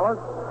Gonzalez,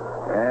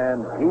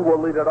 and he will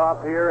lead it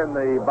off here in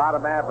the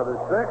bottom half of the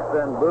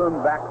 6th, and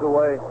Boone backs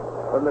away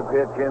from the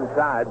pitch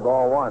inside,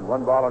 ball 1.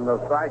 1 ball and no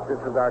strikes. This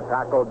is our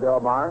Taco Del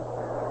Mar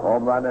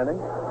home run inning.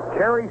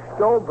 Kerry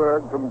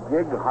Stolberg from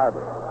Gig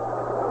Harbor.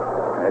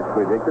 As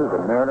predicted, the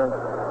Mariner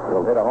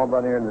will hit a home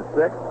run here in the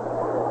 6th.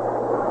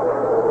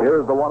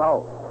 Here's the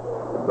 1-0.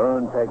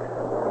 Boone takes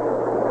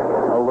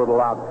a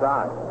little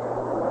outside.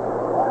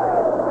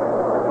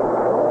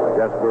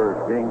 Jesper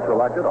is being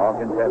selected. All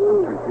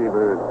contestants receive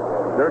a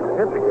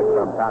certificate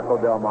from Taco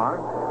Del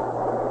Mar.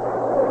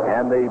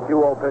 And the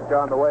 2-0 pitch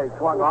on the way,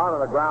 swung on,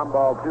 and a ground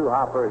ball 2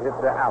 hopper hit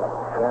to Alex.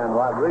 And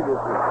Rodriguez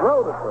is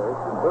throw to first,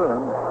 and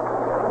Boone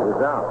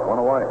is out, 1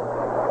 away.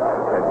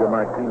 Edgar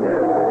Martinez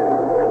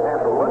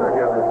is the winner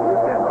here this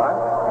weekend, right?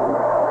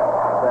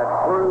 That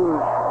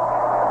cruise,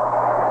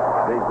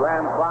 the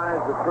Grand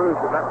Prize, the cruise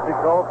to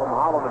Mexico from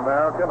Holland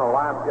American,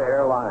 Alaska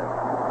Airlines.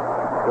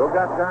 Still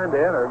got time to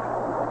enter.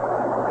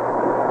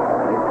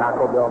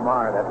 Taco Del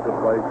Mar, that's the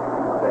place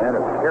to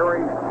enter.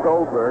 Kerry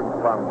Stolberg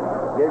from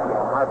Gig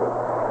Harbor,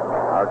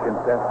 our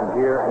contestant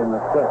here in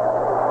the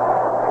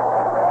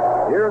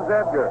 6th. Here's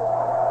Edgar.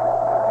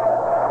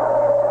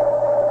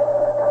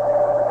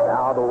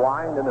 Now the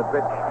wind and the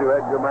pitch to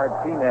Edgar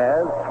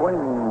Martinez. Swing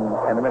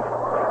and a miss.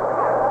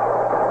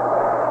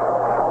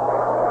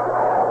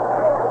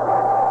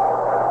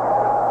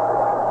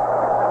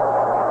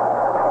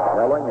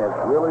 Selling has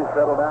really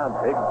settled down.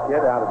 Big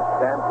kid out of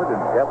Stanford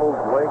and Devil's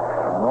Lake,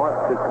 North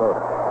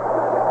Dakota.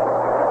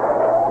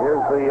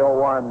 Here's the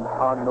 0-1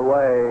 on the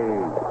way.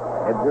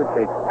 Edgar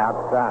takes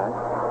outside.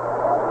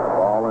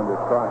 Ball into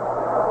strike.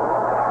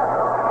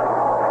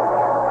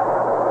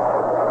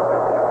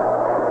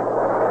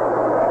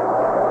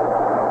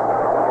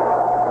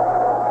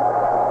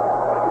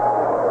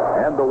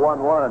 And the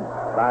 1-1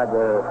 by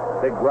the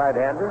big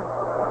right-hander.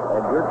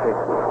 Edgar takes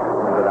it a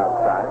little bit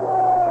outside.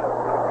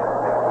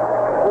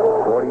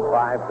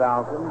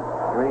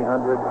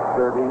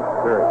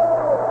 45,333.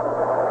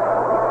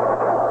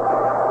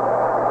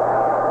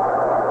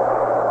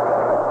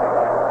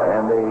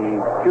 And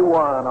the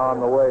 2-1 on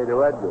the way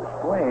to Edgar.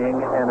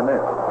 Swing and a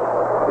miss.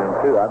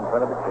 2 out in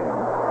front of the chain.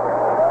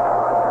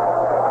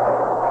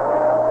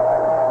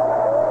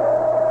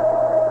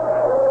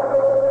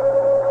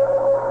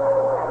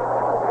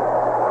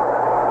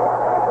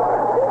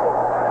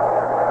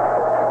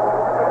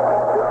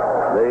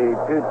 The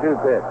 2-2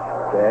 pitch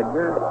to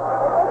Edgar.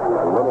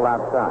 A little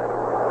outside.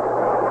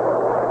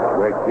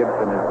 Greg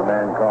Gibson is the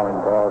man calling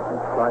balls and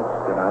strikes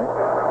tonight.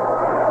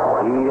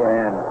 He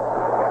and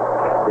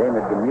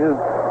David Demuth,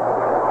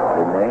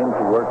 the named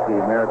to work the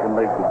American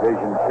League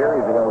Division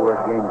Series. They're going to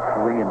work games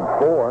 3 and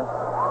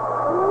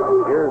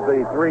 4. Here's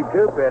the 3-2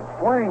 pitch,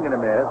 swing and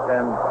a miss,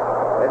 and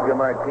Edgar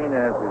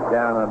Martinez is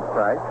down on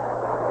strike.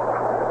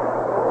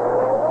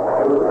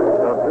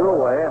 So 2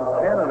 away and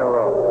 10 in a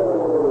row.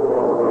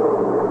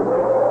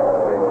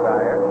 Big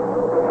tire.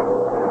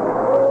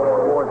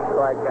 4th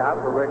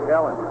strikeout for Rick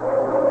Ellen.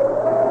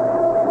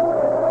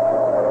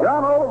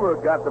 John Oliver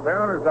got the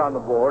Mariners on the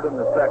board in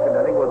the second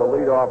inning with a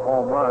leadoff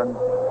home run, his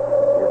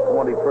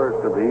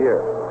 21st of the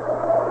year.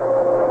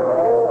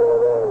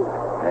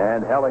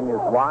 And Helling has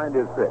lined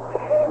his pitch.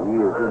 He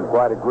is in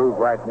quite a groove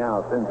right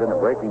now. Sends in a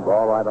breaking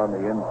ball right on the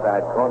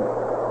inside corner.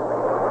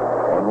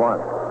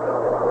 1-1.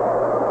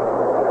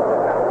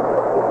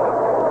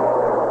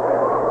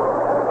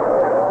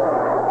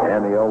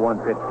 And the 0-1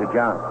 pitch to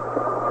John.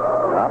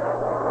 Up.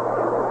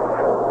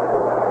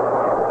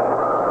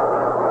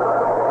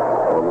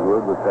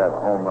 Overwood with that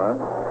home run.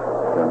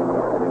 Sending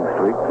the hitting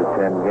streak to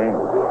 10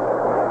 games.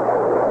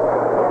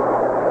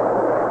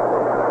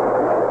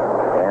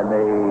 And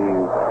the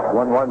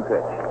 1-1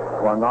 pitch.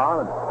 Swung on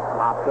and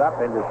pops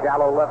up into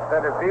shallow left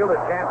center field. A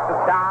chance to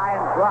die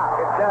and drop.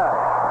 It does.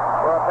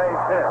 For a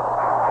base hit.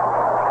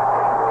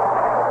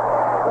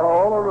 So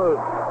Olerud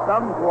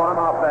thumbs one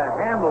off the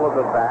handle of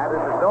the bat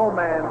into no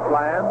man's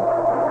land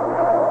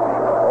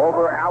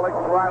over Alex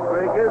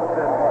Rodriguez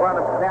in front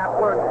of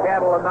Kapler and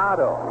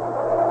Catalanado.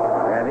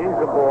 And he's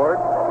aboard,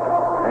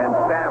 and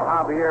Sam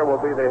Javier will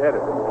be the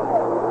hitter.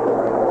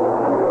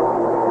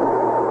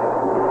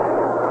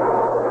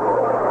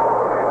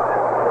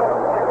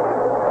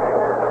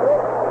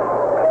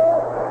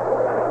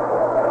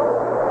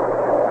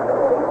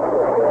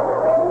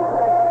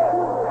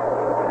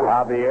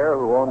 Javier,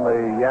 who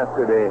only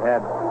yesterday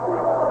had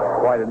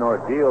quite an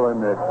ordeal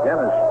in the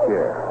dentist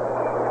chair.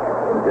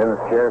 The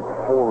dentist chair for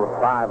 4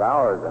 or 5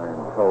 hours,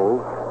 I'm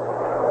told.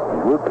 The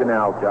root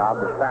canal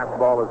job, the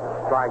fastball is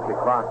strike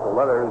across the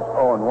letters,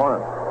 0-1.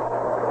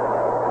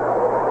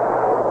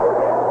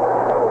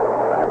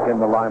 Back in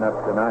the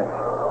lineup tonight.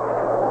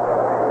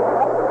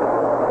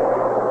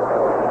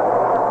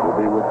 We'll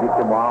be with you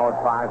tomorrow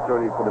at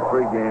 5:30 for the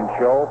pregame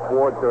show,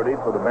 4:30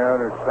 for the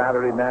Mariners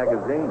Saturday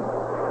magazine.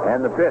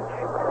 And the pitch.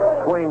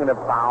 Swing and a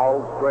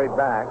foul straight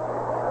back.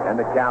 And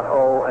the count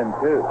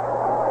 0-2.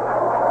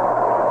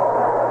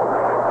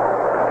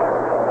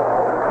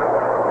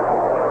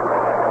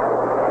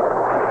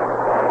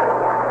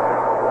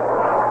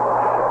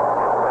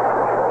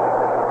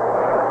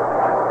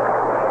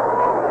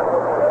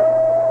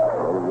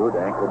 Olerud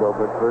anchored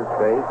over at first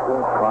base, a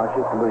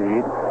cautious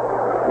lead.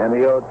 And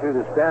the 0-2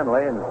 to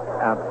Stanley, and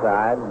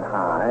outside and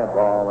high, a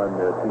ball and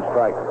 2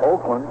 strikes.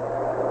 Oakland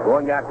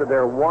going after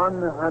their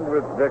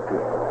 100th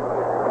victory.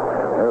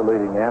 They're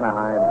leading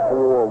Anaheim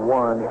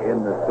 4-1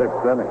 in the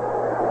 6th inning.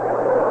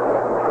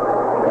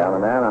 Down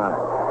in Anaheim.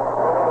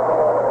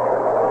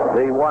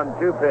 The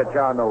 1-2 pitch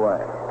on the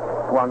way.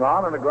 Swung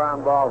on and a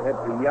ground ball hit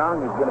to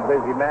Young. He's been a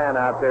busy man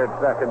out there at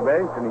second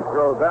base, and he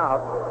throws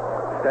out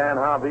Stan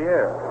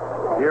Javier.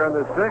 Here in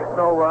the 6th,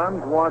 no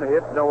runs, 1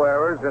 hit, no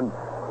errors, and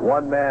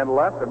 1 man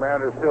left. The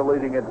Mariners still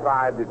leading at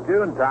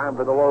 5-2 in time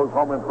for the Lowe's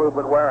Home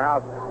Improvement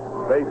Warehouse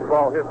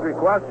baseball history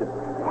question.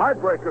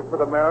 Heartbreaker for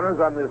the Mariners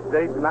on this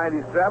date,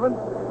 97.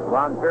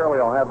 Ron Fairley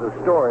will have the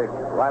story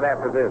right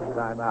after this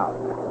timeout.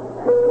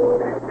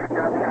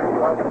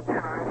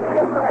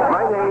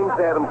 My name's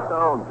Adam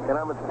Stone, and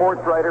I'm a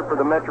sports writer for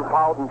the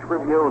Metropolitan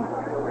Tribune.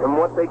 I'm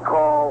what they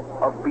call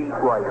a beat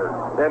writer.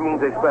 That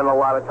means I spend a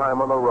lot of time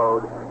on the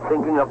road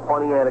thinking of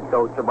funny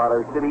anecdotes about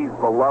our city's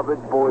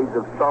beloved boys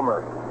of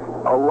summer.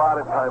 A lot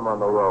of time on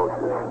the road.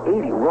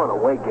 81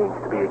 away games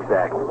to be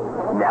exact.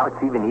 Now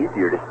it's even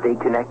easier to stay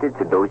connected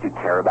to those you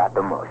care about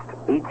the most.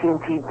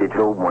 AT&T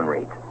Digital One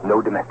Rates.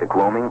 No domestic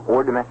roaming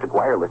or domestic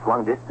wireless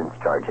long-distance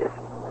charges.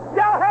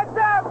 Yo, heads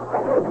up!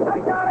 I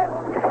got it!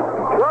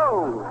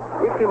 Whoa!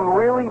 It can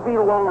really be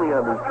lonely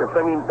on these trips.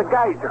 I mean, the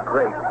guys are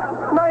great.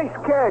 Nice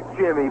catch,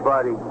 Jimmy,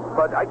 buddy.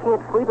 But I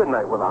can't sleep at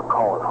night without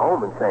calling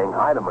home and saying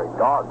hi to my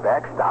dog,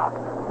 Backstop.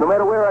 No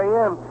matter where I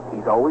am,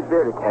 he's always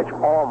there to catch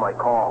all my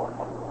calls.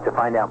 To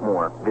find out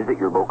more, visit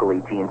your local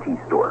AT&T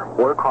store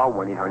or call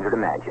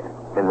 1-800-IMAGINE.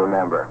 And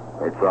remember,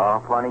 it's all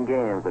fun and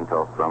games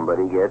until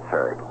somebody gets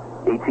hurt.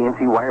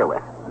 AT&T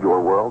Wireless. your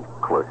world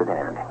close at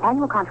hand.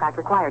 Annual contract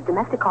required.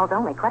 Domestic calls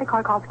only. Credit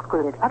card calls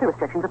excluded. Other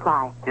restrictions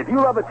apply. If you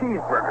love a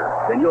cheeseburger,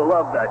 then you'll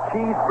love the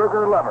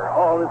Cheeseburger Lover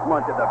all this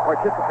month at the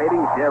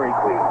participating Dairy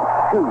Queen.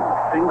 2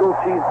 single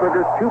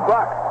cheeseburgers, $2.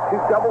 2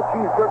 double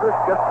cheeseburgers,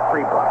 just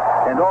 $3.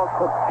 And all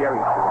cooked Dairy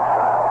Queen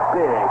style.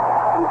 Big,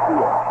 juicy,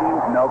 and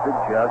cheese melted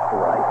just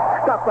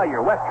right. Stop by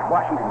your Western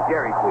Washington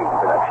Dairy Queen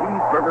for the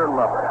Cheeseburger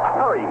Lover.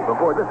 Hurry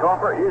before this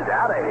offer is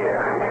out of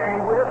here.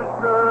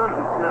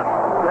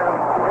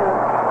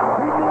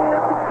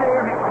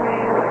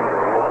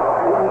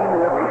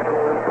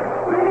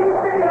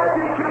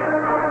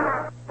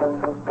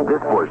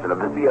 This portion of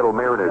the Seattle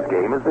Mariners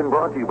game has been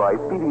brought to you by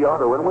Speedy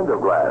Auto and Window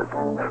Glass,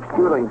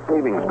 Sterling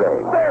Savings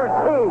Bank, There's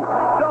 2.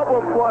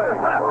 Double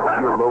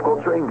play. your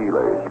local train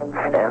dealers,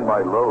 and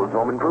by Lowe's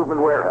Home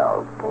Improvement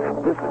Warehouse.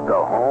 This is the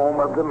home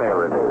of the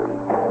Mariners.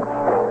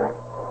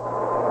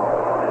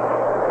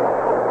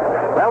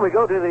 Well, we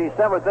go to the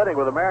 7th inning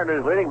with the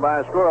Mariners leading by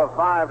a score of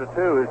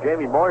 5-2 as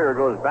Jamie Moyer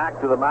goes back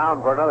to the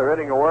mound for another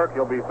inning of work.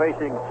 He'll be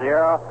facing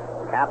Sierra,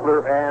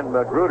 Kapler, and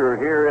Magruder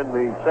here in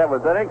the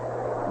 7th inning.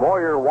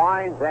 Moyer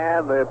winds,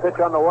 and the pitch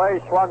on the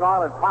way, swung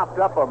on and popped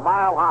up a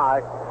mile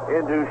high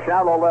into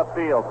shallow left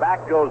field.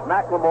 Back goes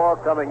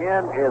McLemore. Coming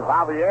in is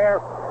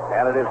Javier,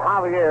 and it is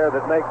Javier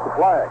that makes the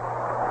play.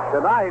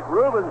 Tonight,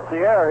 Ruben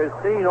Sierra has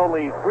seen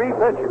only 3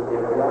 pitches,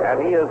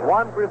 and he is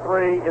 1 for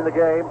 3 in the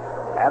game,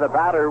 and the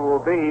batter will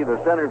be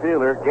the center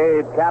fielder,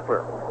 Gabe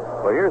Kapler.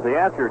 Well, here's the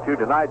answer to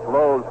tonight's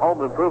Lowe's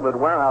Home Improvement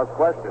Warehouse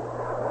question.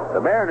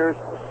 The Mariners'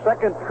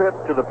 second trip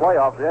to the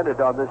playoffs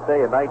ended on this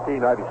day in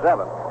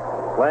 1997.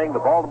 Playing the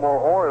Baltimore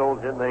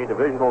Orioles in the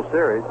divisional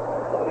series,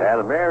 and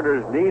the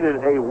Mariners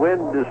needed a win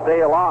to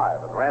stay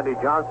alive. And Randy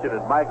Johnson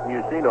and Mike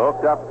Musino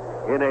hooked up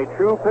in a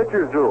true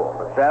pitcher's duel.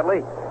 But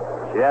sadly,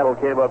 Seattle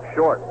came up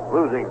short,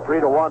 losing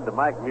 3-1 to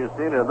Mike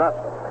Musino, and thus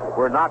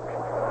were knocked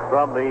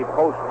from the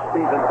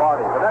postseason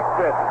party. The next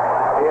pitch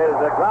is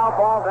a ground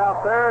ball down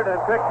third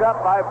and picked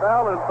up by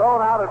Bell, and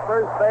thrown out at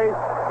first base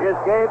is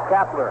Gabe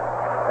Kapler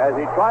as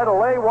he tried to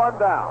lay one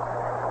down.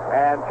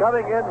 And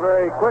coming in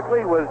very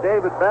quickly was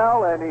David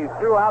Bell, and he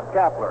threw out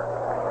Kapler.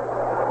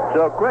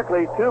 So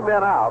quickly, 2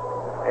 men out,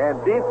 and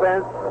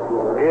defense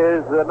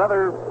is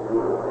another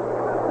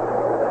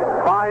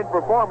fine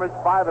performance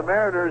by the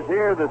Mariners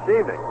here this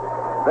evening.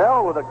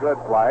 Bell with a good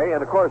play,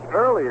 and of course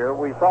earlier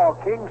we saw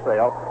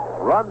Kingsale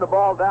run the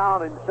ball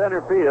down in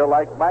center field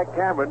like Mike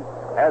Cameron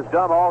has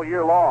done all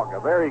year long. A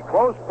very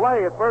close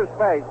play at first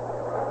base,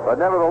 but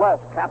nevertheless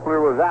Kapler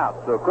was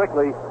out. So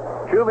quickly,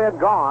 2 men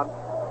gone.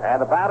 And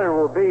the batter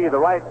will be the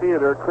right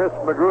fielder, Chris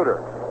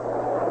Magruder.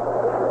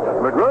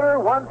 Magruder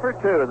 1 for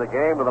 2 in the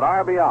game with an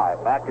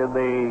RBI back in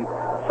the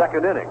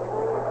 2nd inning.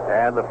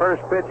 And the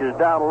first pitch is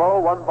down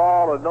low, 1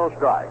 ball and no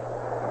strike.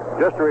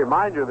 Just a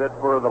reminder that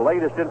for the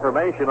latest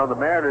information on the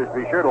Mariners,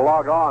 be sure to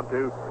log on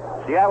to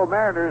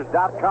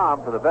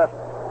SeattleMariners.com for the best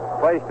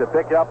place to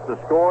pick up the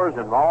scores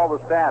and all the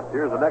stats.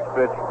 Here's the next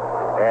pitch,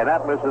 and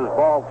that misses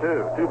ball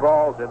 2. 2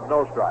 balls and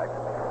no strikes.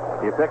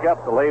 You pick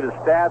up the latest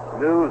stats,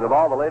 news, and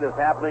all the latest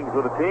happenings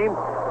with the team.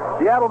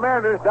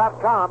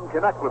 SeattleMariners.com.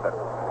 Connect with it.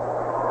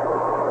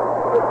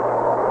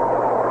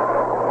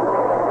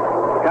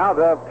 Count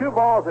of 2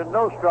 balls and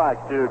no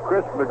strikes to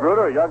Chris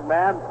Magruder, a young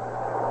man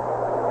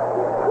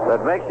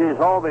that makes his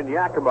home in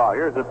Yakima.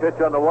 Here's the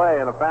pitch on the way,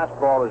 and a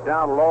fastball is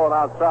down low and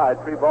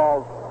outside. 3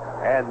 balls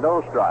and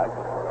no strikes.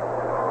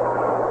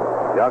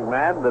 Young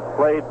man that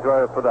played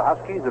for the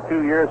Huskies a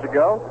few years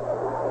ago.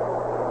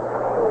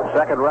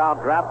 2nd-round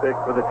draft pick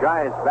for the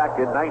Giants back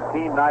in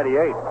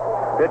 1998.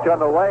 Pitch on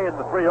the way, and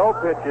the 3-0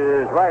 pitch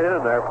is right in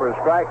there for a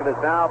strike, and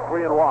it's now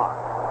 3-1.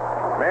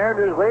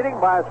 Mariners leading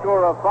by a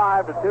score of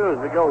 5-2 as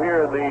we go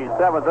here in the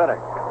 7th inning.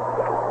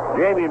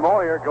 Jamie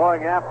Moyer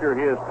going after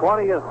his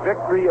 20th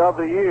victory of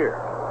the year.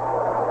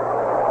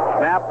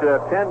 Snapped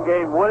a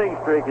 10-game winning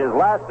streak his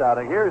last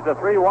outing. Here's the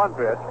 3-1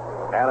 pitch,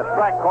 and a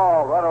strike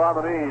call right around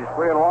the knees,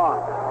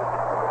 3-1.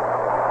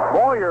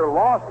 Moyer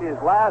lost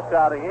his last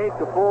outing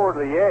 8-4 to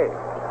the A's,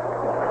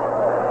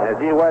 as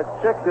he went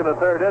 6 in the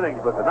 3rd innings,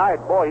 but tonight,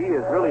 boy, he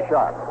is really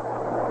sharp.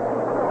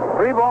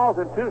 3 balls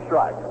and 2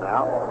 strikes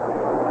now,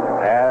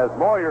 as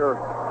Moyer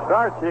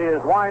starts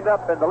his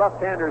windup, and the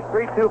left-hander's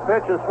 3-2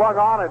 pitch is swung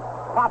on and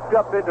popped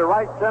up into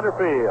right center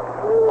field.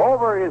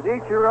 Over is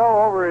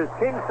Ichiro, over is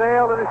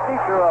Kingsale, and it's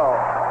Ichiro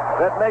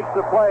that makes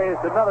the play.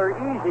 It's another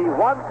easy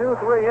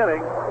 1-2-3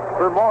 inning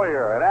for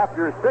Moyer, and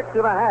after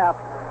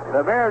 6.5,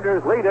 the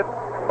Mariners lead it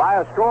by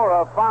a score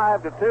of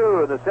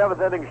 5-2. The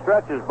 7th inning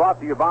stretch is brought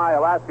to you by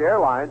Alaska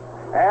Airlines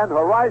and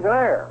Horizon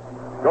Air.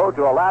 Go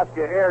to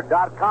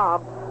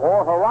alaskaair.com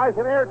or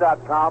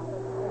horizonair.com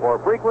for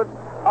frequent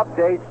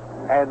updates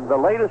and the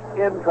latest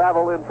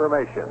in-travel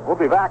information. We'll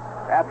be back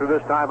after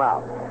this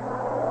timeout.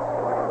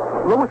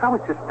 Louis, I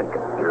was just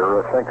thinking. You're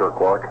a thinker,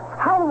 Clark.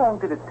 How long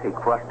did it take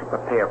for us to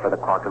prepare for the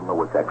Clark and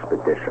Lewis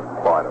expedition?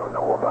 Oh, I don't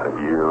know, about a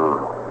year.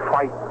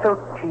 Try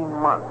 13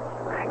 months.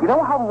 You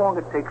know how long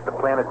it takes to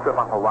plan a trip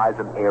on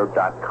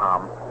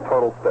horizonair.com?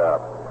 Total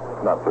staff,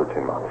 not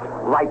 13 months.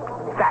 Like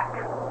that.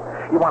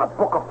 You want to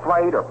book a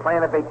flight or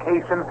plan a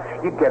vacation,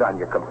 you get on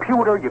your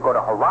computer, you go to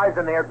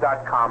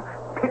horizonair.com,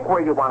 pick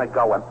where you want to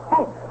go, and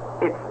boom,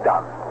 it's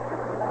done.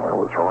 Well, it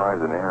was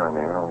Horizon Air in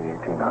the early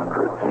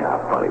 1800s. Yeah,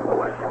 funny,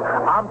 Louis.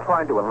 I'm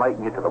trying to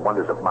enlighten you to the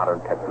wonders of modern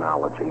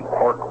technology.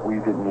 Pork, we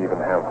didn't even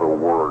have the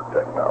word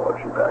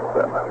technology back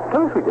then.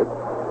 Yes, we did.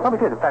 No, we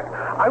did. In fact,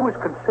 I was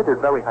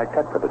considered very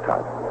high-tech for the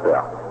time.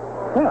 Yeah.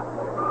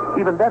 Yeah.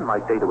 Even then, my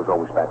data was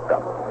always backed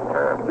up.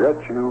 And yet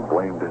you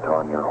blamed it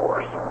on your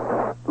horse.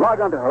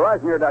 Log on to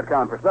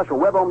horizonair.com for special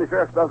web-only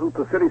fare specials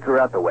to cities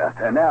throughout the West.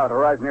 And now at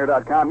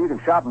horizonair.com, you can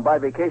shop and buy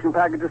vacation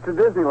packages to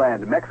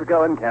Disneyland,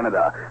 Mexico, and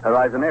Canada.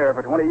 Horizon Air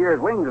for 20 years,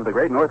 wings of the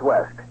great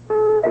Northwest.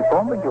 If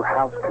only your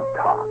house could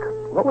talk,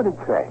 what would it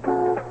say?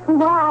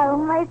 Wow,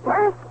 my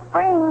first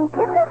spring. Is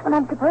this when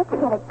I'm supposed to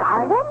get a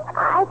garden?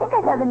 I think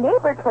I saw the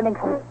neighbor putting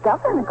some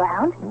stuff in the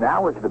ground.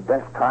 Now is the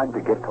best time to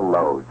get to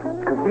Lowe's,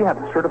 because we have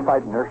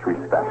certified nursery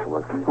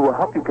specialists who will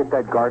help you get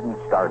that garden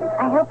started.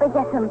 I hope I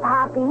get some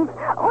poppies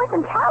or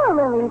some calla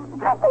lilies.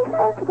 Aren't they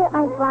supposed to get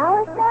my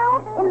flowers now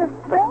in the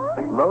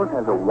spring? Lowe's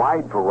has a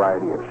wide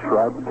variety of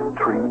shrubs,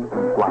 trees,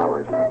 and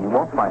flowers you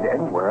won't find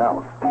anywhere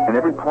else. And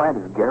every plant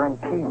is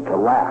guaranteed to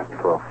last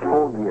for a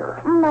full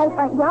year. My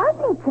front yard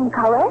needs some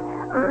color.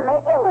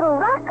 Maybe a little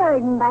rock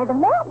garden by the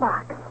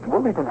mailbox.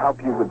 We'll even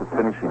help you with the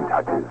finishing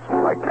touches,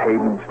 like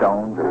paving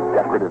stones or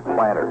decorative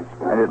planters.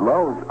 And at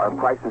Lowe's, our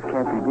prices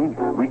can't be beat.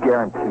 We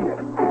guarantee it.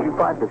 If you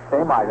find the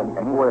same item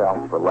anywhere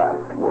else for less,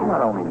 we'll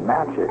not only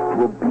match it,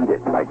 we'll beat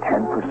it by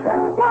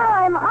 10%. Now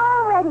I'm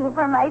all ready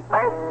for my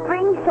first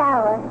spring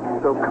shower.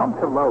 So come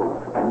to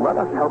Lowe's and let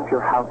us help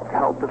your house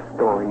tell the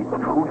story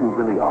of who you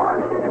really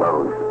are.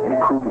 Lowe's,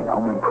 improving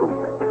home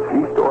improvement.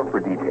 See store for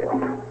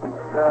details.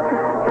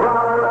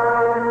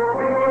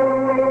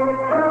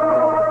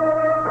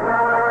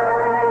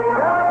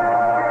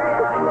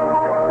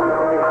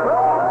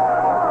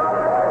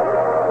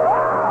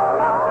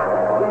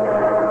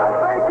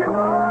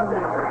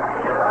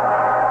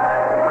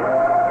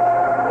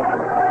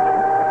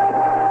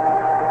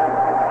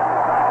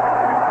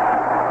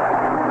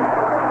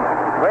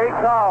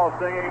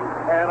 Singing,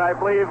 and I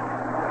believe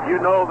you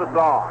know the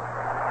song.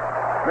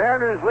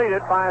 Mariners lead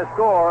it by a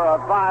score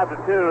of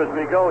 5-2 as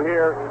we go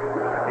here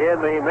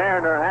in the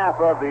Mariner half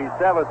of the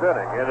seventh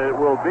inning, and it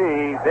will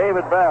be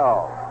David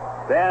Bell,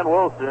 Dan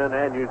Wilson,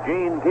 and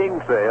Eugene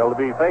Kingsale to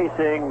be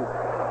facing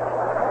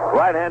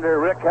right-hander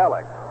Rick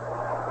Helling.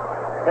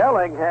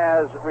 Helling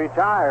has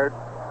retired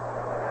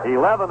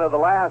 11 of the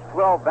last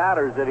 12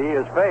 batters that he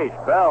has faced.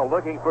 Bell,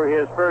 looking for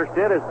his first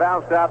hit, has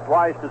bounced out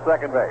twice to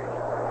second base.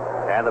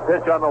 And the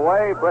pitch on the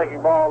way,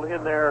 breaking ball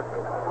in there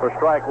for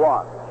strike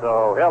one.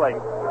 So Helling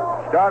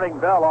starting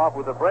Bell off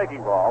with a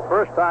breaking ball.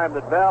 First time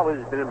that Bell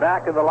has been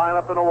back in the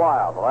lineup in a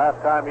while. The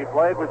last time he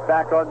played was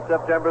back on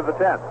September the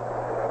 10th.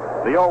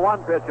 The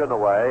 0-1 pitch on the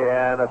way,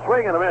 and a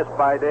swing and a miss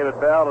by David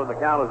Bell, and the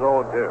count is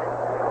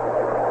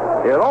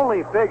 0-2. It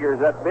only figures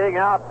that being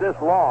out this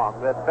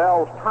long, that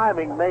Bell's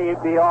timing may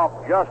be off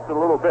just a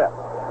little bit,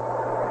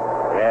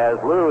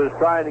 as Lou is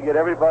trying to get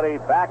everybody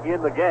back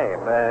in the game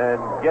and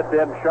get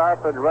them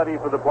sharp and ready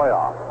for the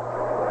playoffs.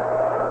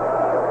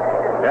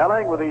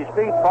 Helling, with his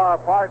feet far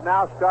apart,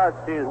 now starts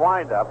his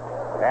windup,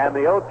 and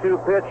the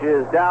 0-2 pitch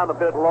is down a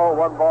bit low,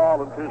 1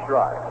 ball and 2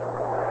 strikes.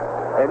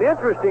 An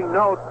interesting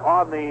note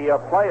on the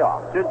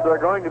playoffs, since they're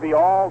going to be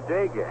all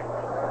day games.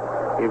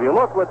 If you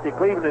look what the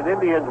Cleveland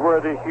Indians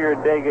were this year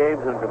in day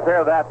games and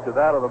compare that to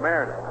that of the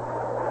Mariners,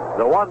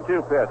 the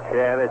 1-2 pitch,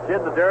 and it's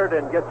in the dirt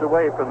and gets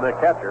away from the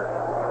catcher.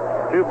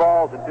 2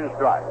 balls and 2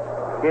 strikes.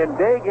 In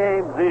day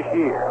games this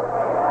year,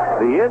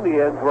 the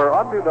Indians were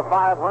under the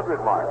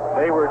 500 mark.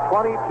 They were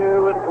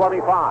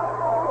 22-25,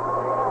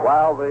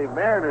 while the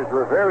Mariners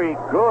were very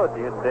good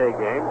in day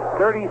games,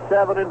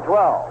 37-12.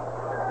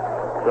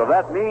 So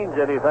that means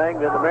anything,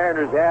 then the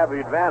Mariners have the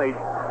advantage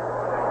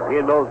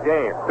in those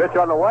games. Pitch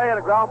on the way and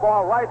a ground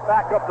ball right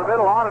back up the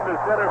middle on into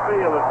center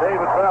field, and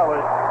David Bell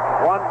is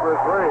 1 for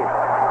 3.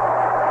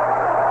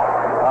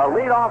 A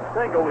leadoff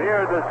single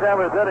here in the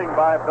seventh inning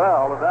by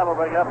Bell, and that'll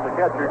bring up the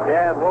catcher,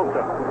 Dan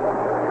Wilson.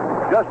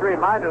 Just a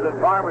reminder that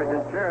Farmers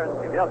Insurance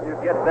can help you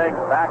get things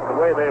back the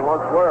way they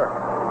once were.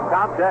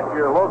 Contact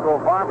your local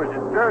Farmers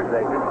Insurance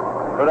agent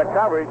for the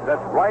coverage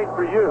that's right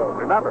for you.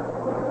 Remember,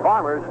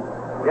 Farmers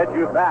get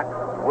you back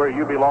where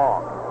you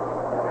belong.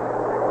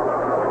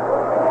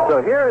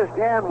 So here is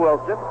Dan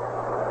Wilson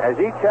as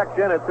he checks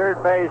in at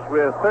third base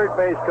with third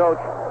base coach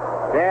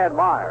Dan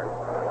Myers.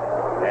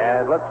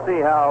 And let's see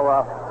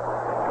how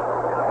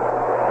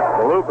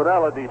Lou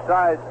Piniella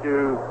decides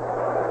to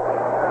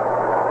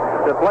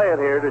play it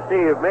here, to see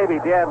if maybe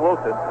Dan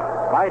Wilson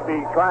might be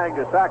trying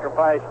to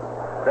sacrifice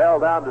Bell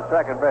down to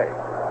second base.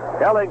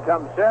 Helling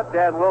comes set.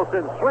 Dan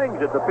Wilson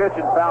swings at the pitch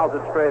and fouls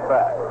it straight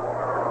back.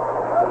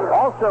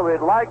 Also,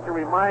 we'd like to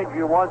remind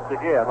you once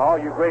again, all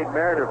you great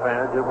Mariner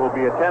fans that will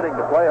be attending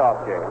the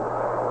playoff games,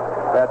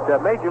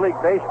 that Major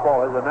League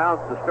Baseball has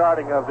announced the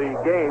starting of the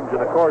games, and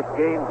of course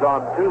games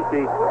on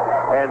Tuesday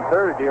and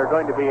Thursday are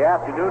going to be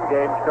afternoon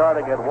games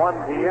starting at 1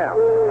 p.m.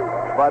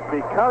 But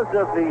because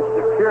of the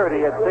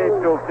security at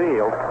Safeco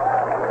Field,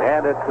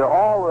 And it's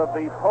all of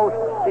the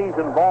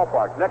postseason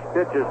ballparks. Next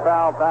pitch is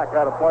fouled back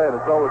out of play, and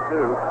it's 0-2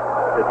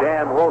 to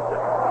Dan Wilson.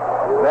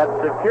 That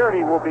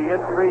security will be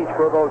increased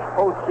for those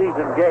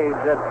postseason games.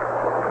 And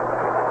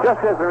just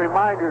as a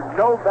reminder,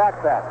 no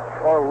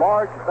backpacks or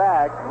large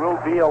bags will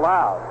be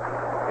allowed.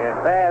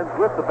 And fans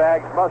with the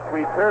bags must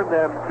return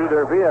them to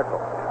their vehicle.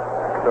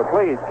 So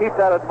please keep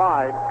that in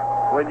mind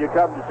when you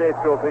come to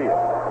Safeco Field.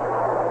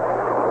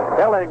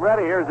 Helling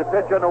ready. Here's the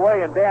pitch on the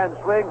way, and Dan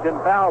swings and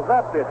fouls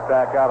that pitch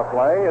back out of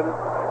play, and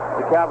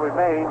the count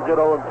remains at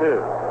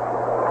 0-2.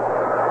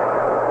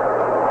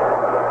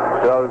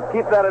 So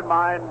keep that in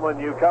mind when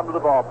you come to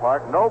the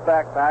ballpark. No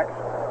backpacks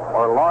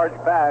or large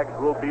bags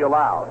will be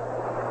allowed.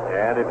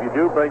 And if you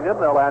do bring them,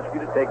 they'll ask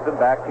you to take them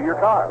back to your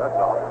car. That's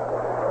all.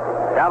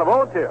 Count of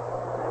 0-2.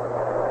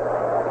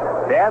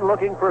 Dan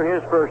looking for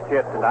his first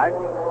hit tonight,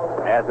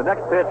 as the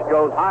next pitch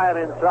goes high and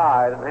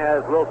inside and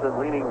has Wilson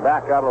leaning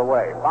back out of the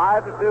way.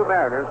 5-2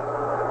 Mariners,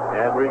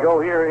 and we go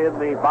here in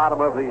the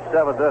bottom of the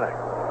 7th inning.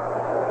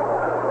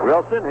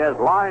 Wilson has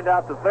lined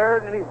out to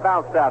third, and he's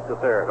bounced out to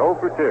third.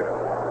 0-2.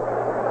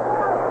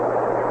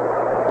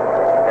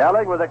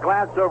 Helling with a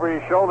glance over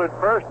his shoulder at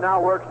first, now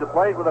works the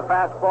plate with a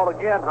fastball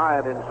again high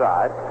and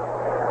inside.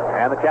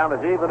 And the count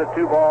is even at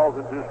 2 balls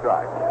and 2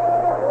 strikes.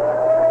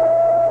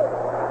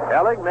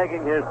 Helling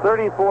making his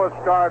 34th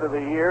start of the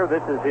year.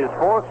 This is his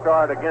 4th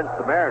start against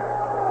the Mariners.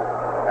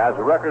 Has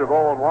a record of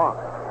 0-1.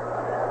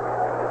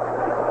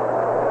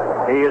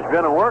 He has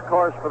been a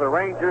workhorse for the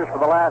Rangers for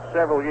the last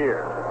several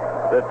years.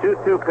 The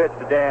 2-2 pitch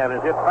to Dan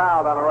is hit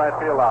fouled on the right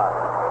field line.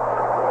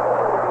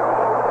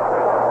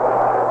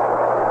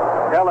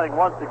 Helling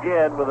once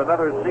again with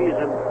another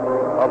season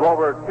of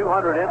over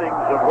 200 innings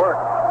of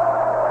work.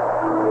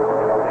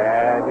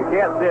 And you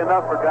can't say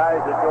enough for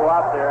guys that go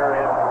out there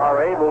and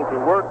are able to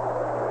work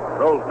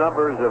those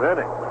numbers of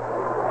innings.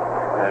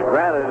 And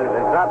granted, it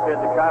has not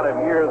been the kind of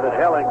year that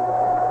Helling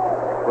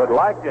would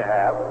like to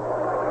have,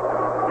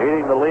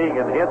 leading the league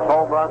in hits,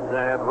 home runs,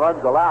 and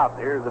runs allowed.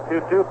 Here's the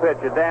 2-2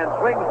 pitch, and Dan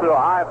swings through a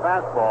high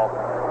fastball,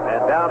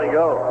 and down he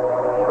goes.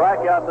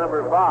 Strikeout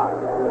number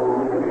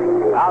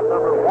 5. Out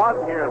number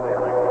 1 here in the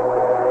inning.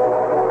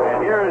 And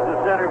here is the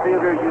center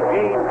fielder,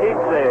 Eugene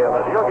Kingsale,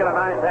 as he'll get a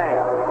nice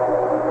hand.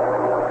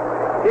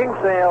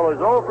 Kingsale is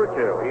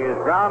 0-2. He is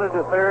grounded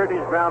to third,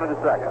 he's grounded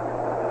to second.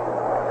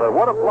 But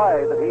what a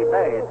play that he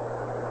made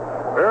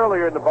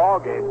earlier in the ball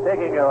game,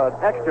 taking an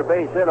extra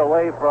base hit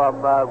away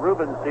from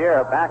Ruben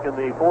Sierra back in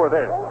the 4th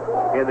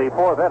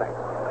inning.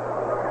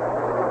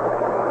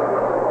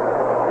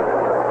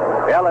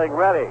 Helling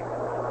ready.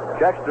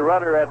 Checks the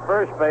runner at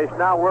first base,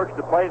 now works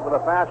the plate with a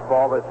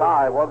fastball that's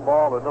high, 1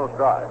 ball and no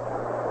strike.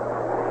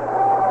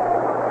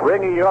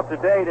 Bringing you up to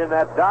date in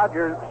that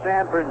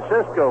Dodgers-San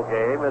Francisco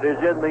game, it is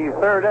in the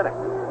 3rd inning.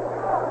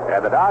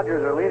 And the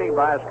Dodgers are leading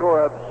by a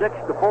score of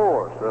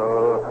 6-4.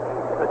 So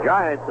the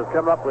Giants have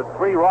come up with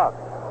 3 runs.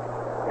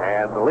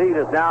 And the lead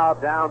is now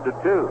down to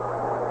 2.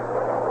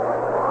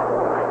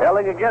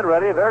 Helling again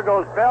ready. There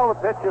goes Bell. The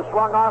pitch is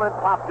swung on and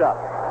popped up.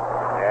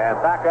 And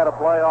back out of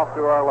play off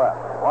to our left.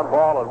 1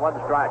 ball and 1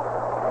 strike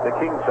to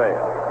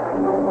Kingsale.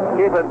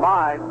 Keep in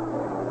mind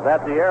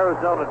that the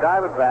Arizona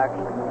Diamondbacks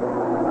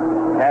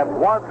have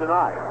won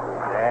tonight.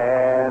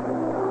 And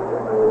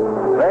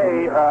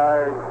they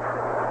are,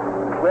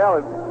 well,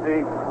 if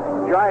the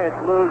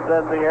Giants lose,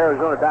 then the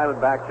Arizona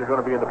Diamondbacks are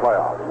going to be in the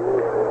playoffs.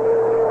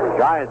 The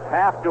Giants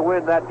have to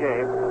win that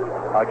game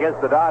against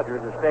the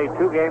Dodgers and stay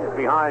 2 games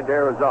behind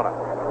Arizona.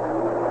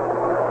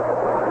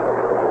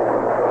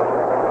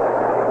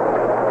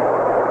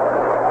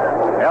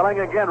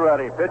 Helling again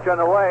ready. Pitch on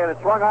the way, and it's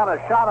swung on, a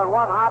shot on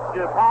 1 hop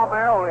to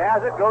Palmeiro, who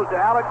has it, goes to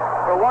Alex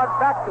for 1,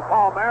 back to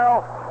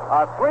Palmeiro.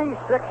 A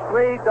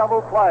 3-6-3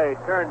 double play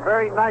turned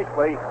very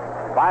nicely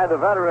by the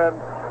veteran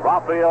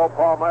Rafael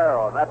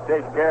Palmeiro, and that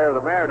takes care of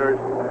the Mariners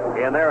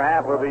in their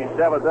half of the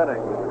 7th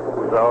inning.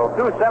 So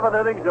 2 7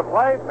 innings of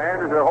play.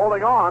 Mariners are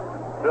holding on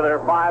to their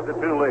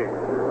 5-2 lead.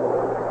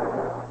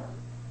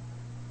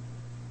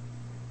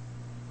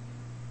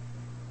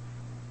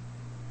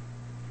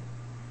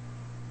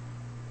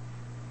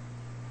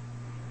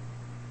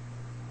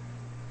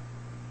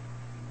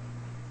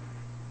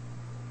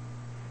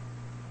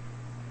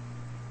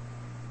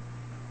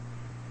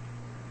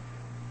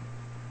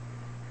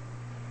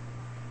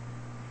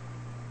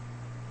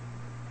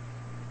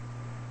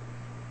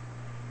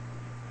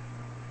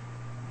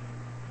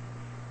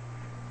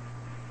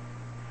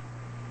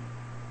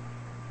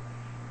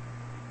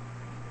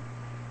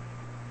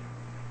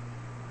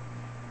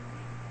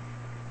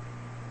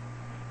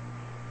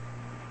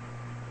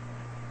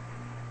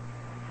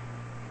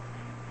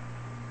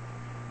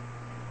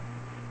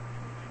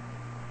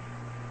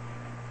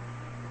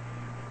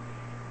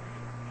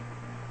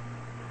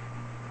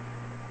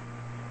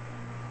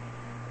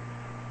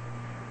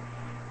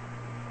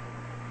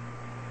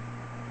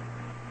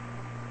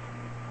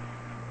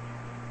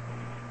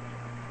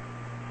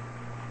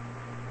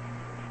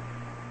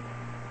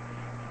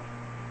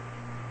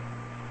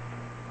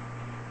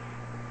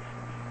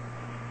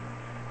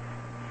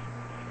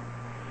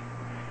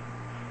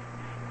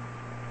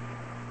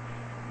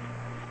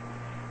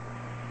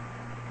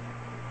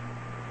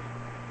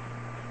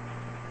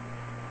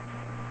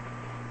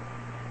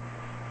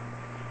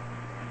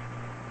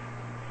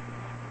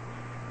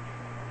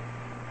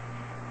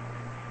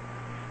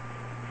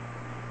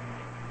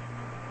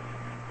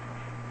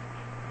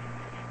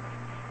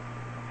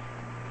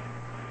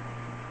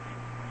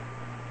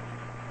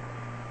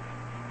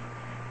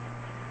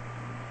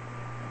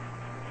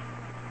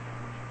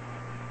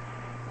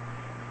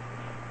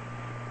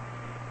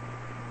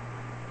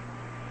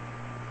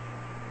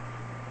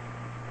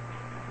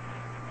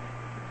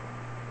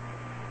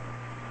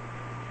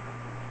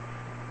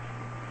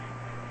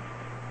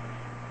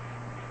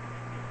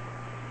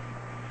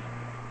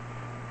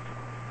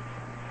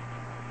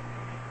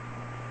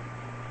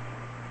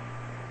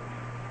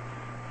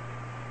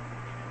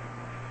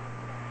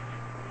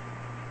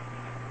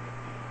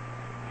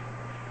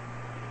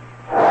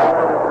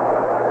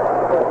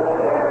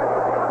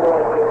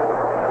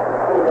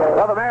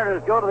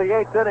 Mariners go to the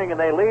 8th inning, and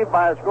they lead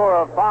by a score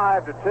of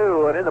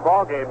 5-2. And in the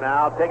ballgame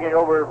now, taking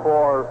over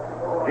for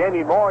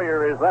Jamie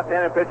Moyer is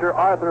left-handed pitcher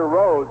Arthur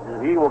Rhodes.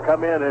 He will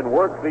come in and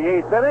work the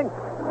 8th inning.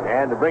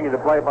 And to bring you the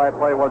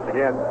play-by-play once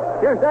again,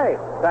 here's Dave.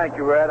 Thank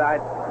you, Red. I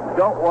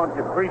don't want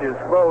to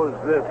predispose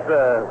this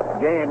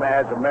game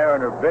as a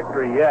Mariner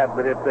victory yet,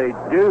 but if they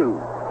do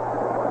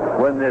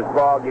win this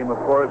ball game, of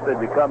course, they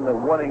become the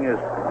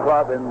winningest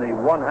club in the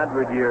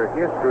 100-year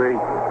history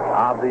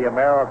of the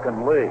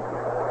American League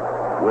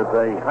with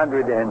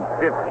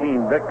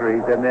 115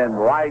 victories, and then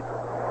right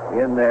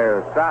in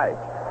their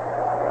sights,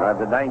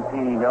 the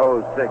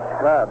 1906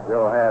 Cubs.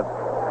 They'll have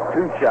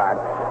 2 shots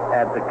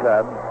at the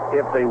Cubs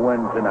if they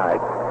win tonight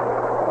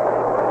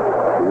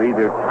to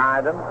either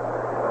tie them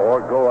or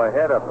go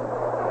ahead of them.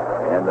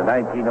 And the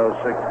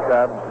 1906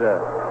 Cubs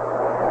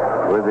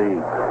were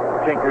the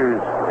Tinkers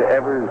to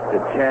Evers to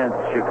Chance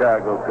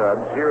Chicago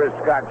Cubs. Here is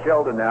Scott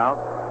Sheldon now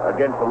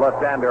against the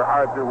left-hander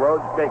Arthur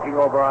Rhodes, taking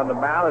over on the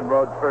mound, and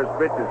Rhodes' first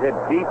pitch is hit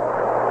deep,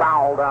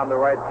 foul down the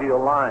right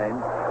field line,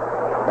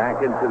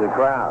 back into the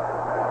crowd.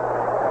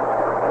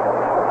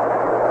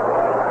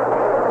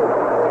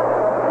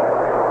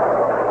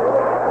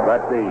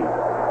 But the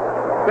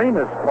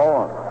famous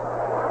poem,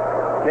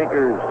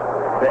 Tinkers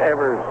to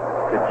Evers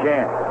to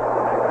Chance,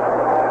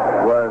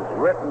 was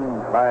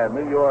written by a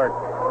New York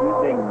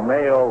Evening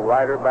Mail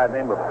writer by the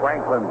name of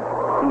Franklin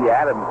T.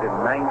 Adams in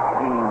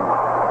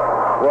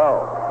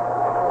 1912.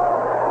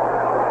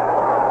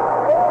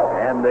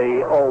 And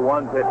the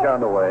 0-1 pitch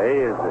on the way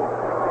is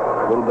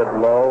a little bit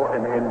low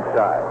and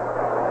inside.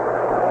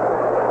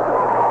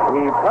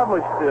 He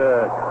published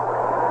the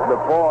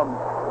poem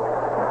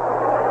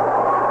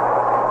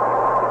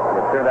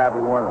that turned out to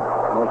be one of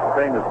the most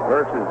famous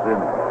verses in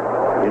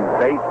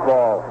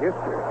baseball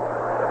history.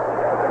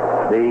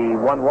 The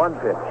 1-1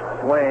 pitch,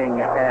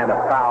 swing and a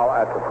foul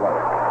at the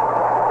plate.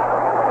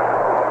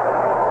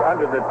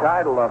 Under the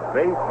title of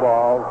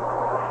Baseball's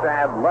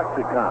Sad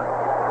Lexicon.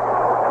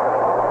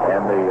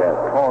 And the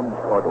poems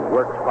or the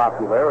work's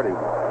popularity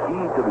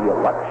key to the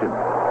election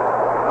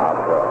of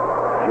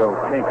Joe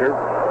Tinker,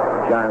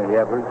 Johnny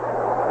Evers,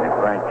 and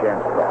Frank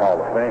Chance to the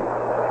Hall of Fame.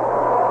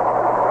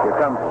 Here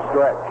comes the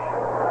stretch.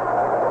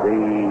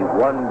 The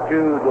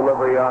 1-2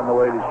 delivery on the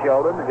way to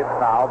Sheldon, hit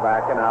foul,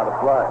 backing out of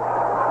play.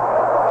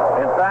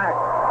 In fact,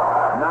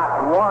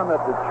 not one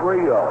of the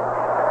trio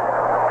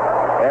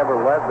ever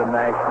led the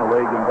National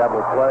League in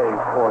double plays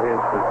for his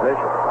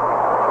position.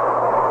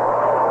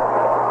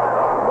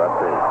 But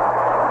the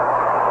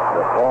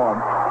poem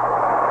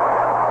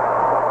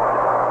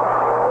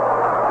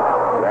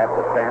grabbed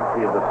the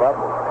fancy of the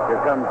bubble. Here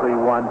comes the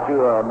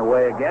 1-2 on the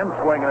way again,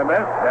 swing and a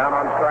miss. Down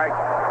on strike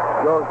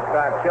goes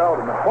Scott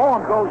Sheldon. The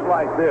poem goes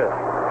like this.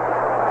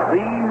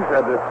 These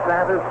are the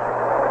saddest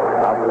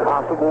of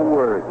possible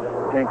words.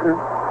 Tinker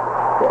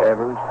to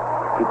Evers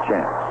to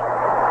Chance.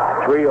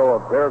 Trio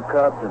of Bear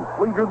Cubs and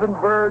fleeter than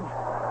birds,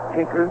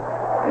 Tinker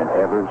and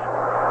Evers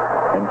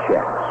and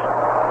Chance.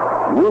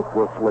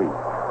 Ruthlessly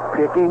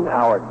picking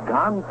our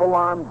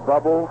gonfalon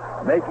bubble,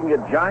 making a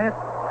giant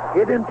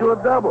hit into a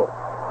double.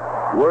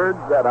 Words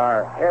that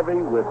are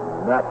heavy with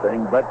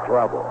nothing but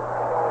trouble.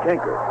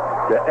 Tinker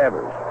to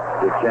Evers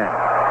to Chance.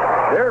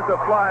 There's a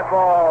fly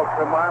ball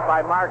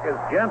by Marcus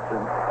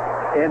Jensen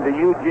into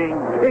Eugene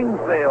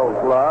Kingsale's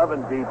glove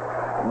in deep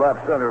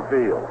left center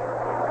field.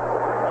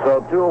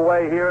 So 2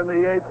 away here in the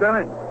 8th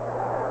inning.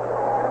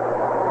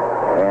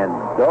 And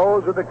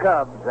those are the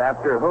Cubs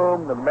after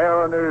whom the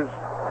Mariners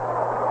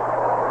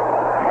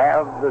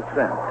have the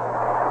scent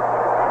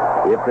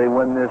if they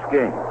win this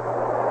game.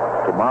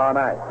 Tomorrow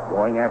night,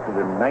 going after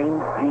the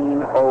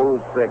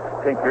 1906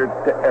 Tinker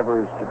to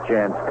Evers to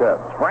Chance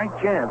Cubs. Frank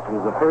Chance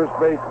was the first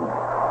baseman,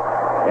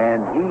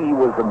 and he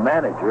was the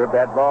manager of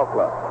that ball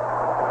club.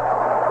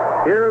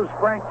 Here's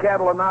Frank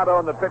Catalanato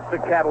on the pitch to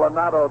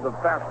Catalanato. The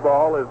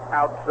fastball is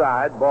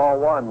outside. Ball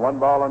 1. 1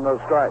 ball and no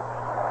strikes.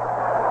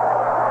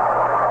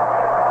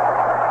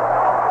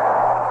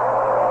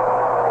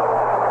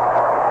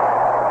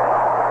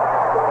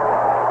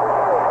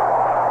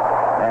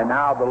 And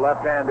now the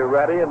left-hander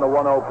ready and the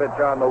 1-0 pitch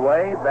on the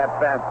way. That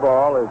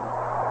fastball is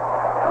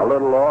a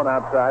little low and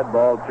outside.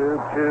 Ball 2.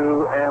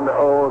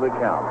 2-0 the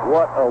count.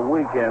 What a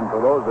weekend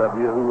for those of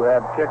you who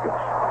have tickets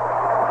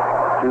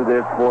to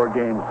this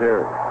 4-game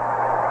series.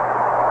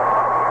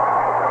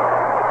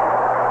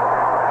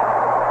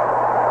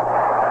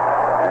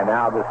 And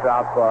now the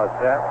southpaw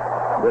set.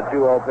 The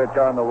 2-0 pitch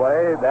on the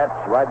way.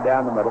 That's right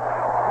down the middle.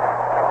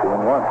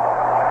 2-1.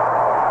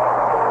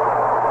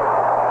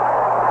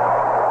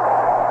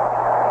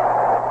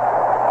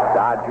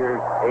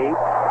 Dodgers 8,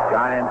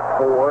 Giants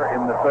 4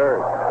 in the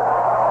 3rd.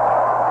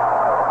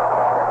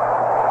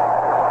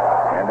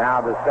 And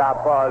now the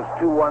southpaw's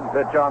 2-1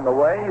 pitch on the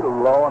way.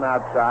 Low and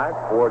outside.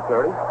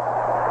 4:30.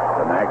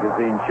 The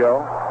magazine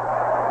show.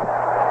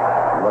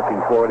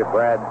 Looking forward to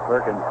Brad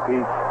Perkins'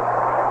 piece.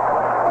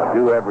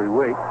 Do every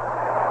week,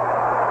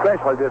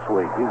 especially this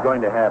week. He's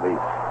going to have a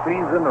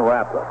season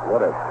wrap-up.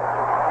 What a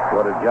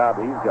job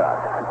he's got.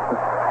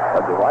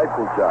 A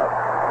delightful job.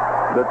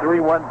 The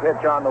 3-1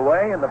 pitch on the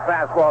way, and the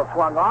fastball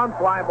swung on.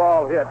 Fly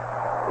ball hit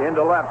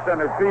into left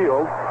center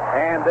field.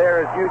 And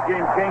there's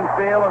Eugene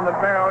Kingsdale, and the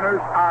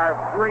Mariners are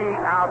 3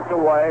 outs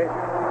away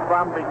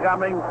from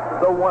becoming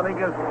the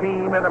winningest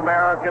team in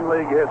American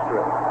League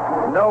history.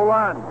 No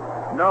runs,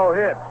 no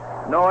hits,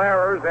 no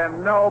errors,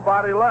 and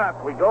nobody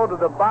left. We go to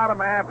the bottom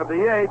half of the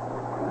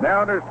 8th.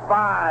 Mariners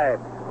 5,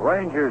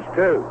 Rangers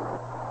 2.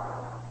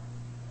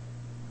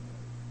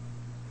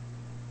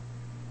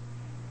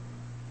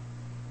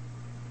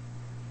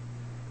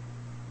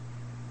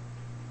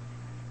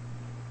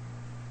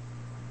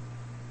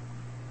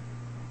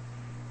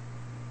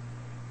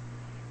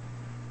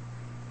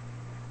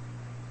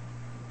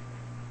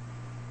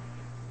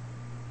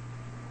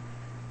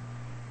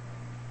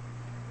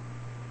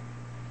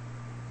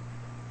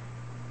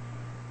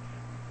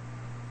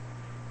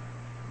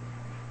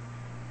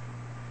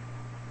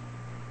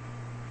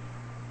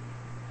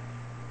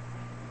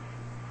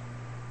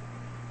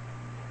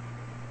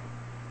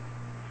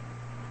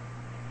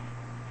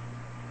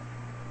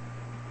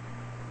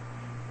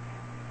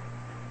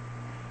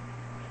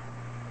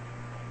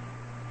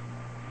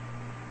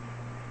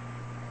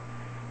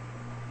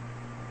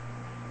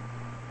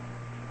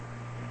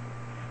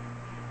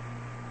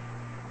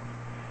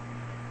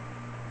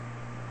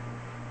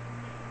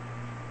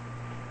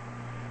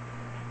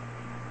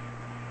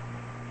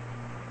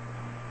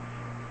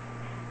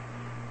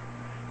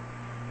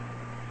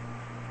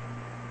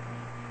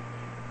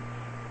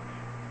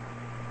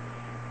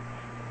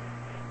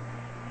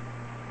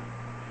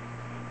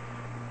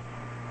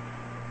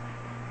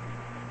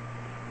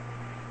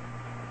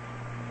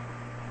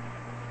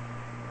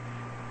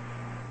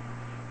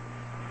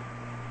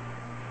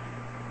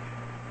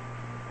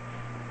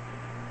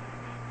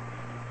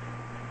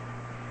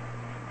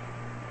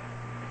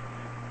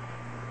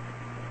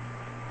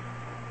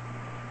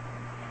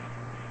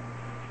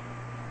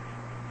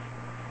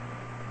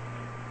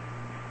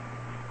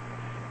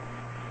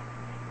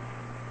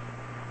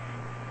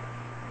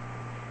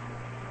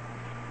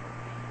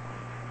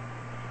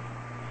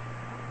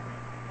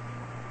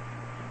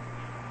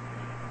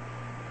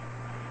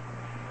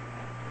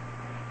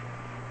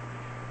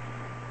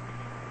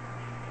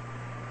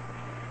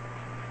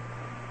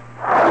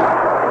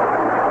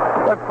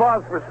 Let's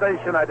pause for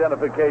station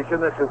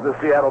identification. This is the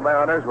Seattle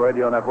Mariners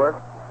Radio Network.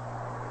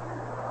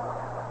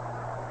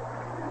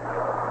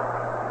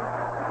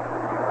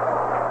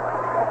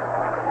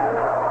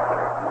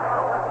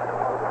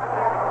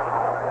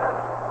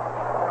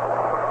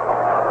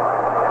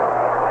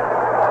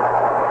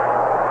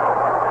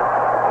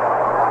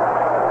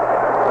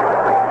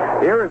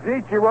 Here is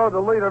Ichiro to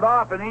lead it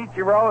off, and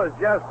Ichiro has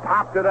just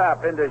popped it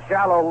up into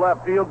shallow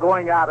left field,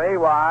 going out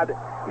A-Rod.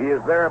 He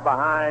is there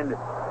behind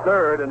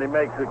third, and he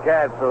makes the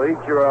catch. So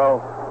Ichiro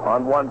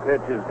on 1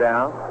 pitch is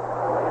down.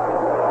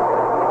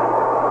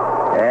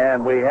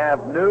 And we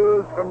have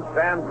news from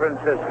San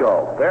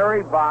Francisco.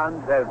 Barry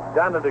Bonds has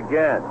done it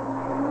again.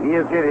 He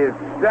has hit his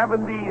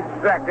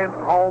 72nd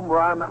home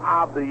run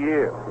of the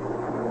year.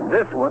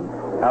 This one,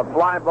 a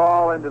fly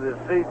ball into the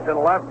seats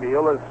in left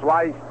field, is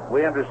sliced,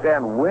 we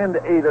understand,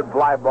 wind-aided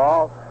fly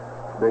ball.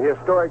 The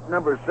historic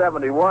number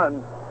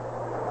 71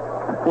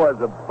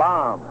 was a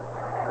bomb.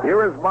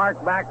 Here is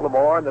Mark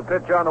McLemore, and the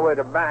pitch on the way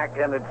to Mack,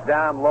 and it's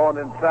down low and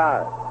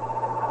inside.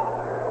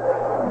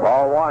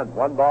 Ball 1.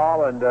 1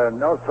 ball and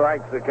no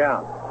strikes to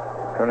count.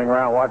 Turning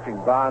around watching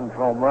Bond's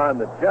home run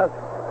that just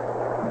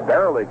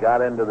barely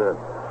got into the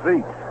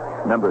seats.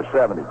 Number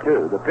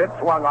 72. The pitch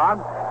swung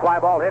on. Fly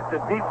ball hits to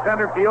deep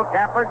center field.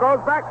 Kapler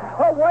goes back,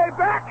 way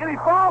back, and he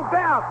falls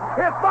down.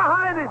 It's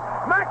behind him.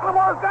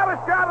 McLemore's got a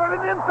shot at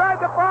it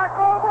inside the park.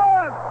 Home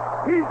run!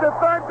 He's the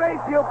third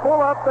base. He'll pull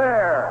up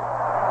there.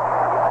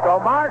 So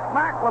Mark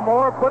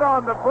McLemore put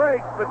on the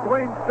brakes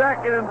between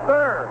second and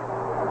third.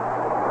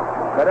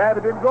 But had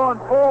it been going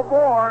full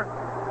bore,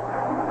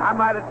 I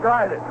might have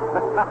tried it.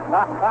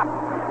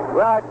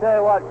 Well, I tell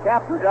you what,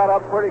 Kapler got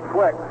up pretty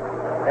quick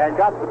and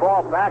got the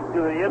ball back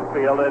to the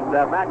infield. And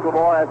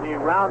McLemore, as he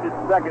rounded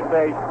second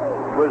base,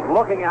 was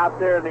looking out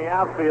there in the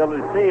outfield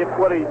to see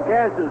what his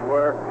chances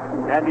were,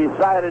 and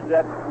decided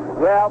that,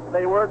 well,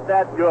 they weren't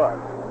that good.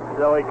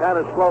 So he kind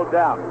of slowed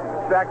down.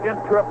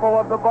 Second triple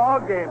of the ball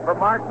game for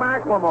Mark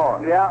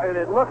McLemore. Yeah, and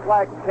it looked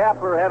like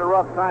Kapler had a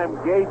rough time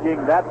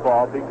gauging that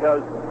ball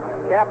because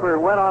Kapler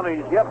went on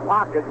his hip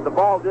pocket. The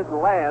ball didn't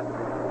land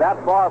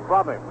that far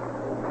from him.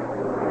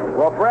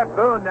 Well, Brett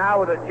Boone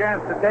now with a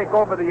chance to take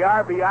over the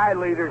RBI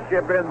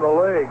leadership in the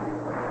league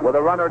with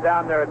a runner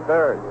down there at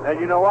third. And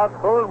you know what?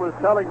 Boone was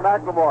telling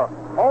McLemore,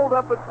 hold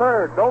up at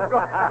third. Don't go.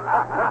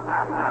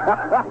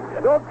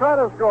 Don't try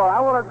to score.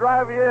 I want to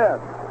drive you in.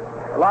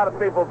 A lot of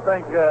people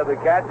think the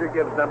catcher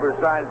gives number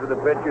signs to the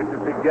pitcher to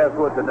suggest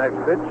what the next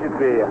pitch should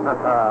be.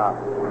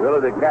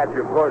 Really, the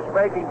catcher, of course,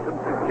 making some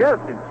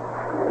suggestions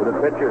for the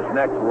pitcher's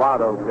next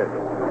lotto ticket.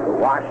 The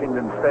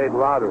Washington State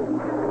Lottery.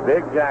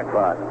 Big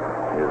jackpot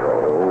is a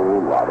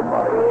whole lot of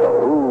money.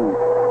 So who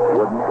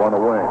wouldn't want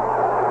to win?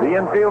 The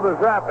infield is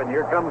up, and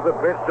here comes the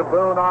pitch to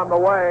Boone on the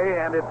way,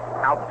 and it's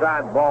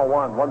outside ball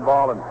 1. 1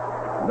 ball and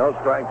No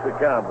strikes to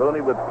count.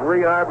 Booney with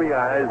 3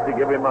 RBIs to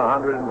give him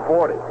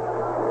 140.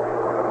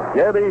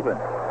 Dead even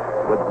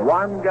with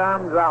Juan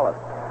Gonzalez.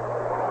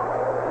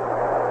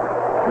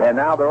 And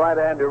now the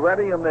right-hander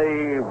ready, and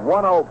the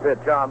 1-0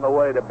 pitch on the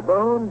way to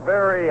Boone.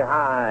 Very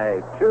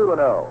high,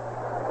 2-0.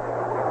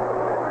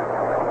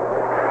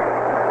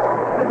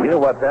 You know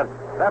what? That's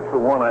the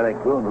one I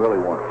think Boone really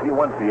wants. He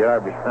wants the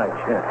RBI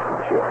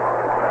championship.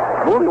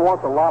 Boone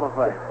wants a lot of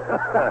things.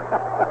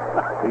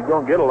 He's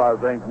going to get a lot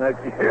of things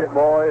next year,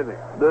 boy.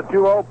 The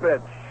 2-0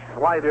 pitch.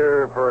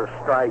 Slider for a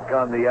strike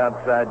on the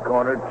outside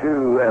corner.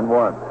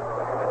 2-1.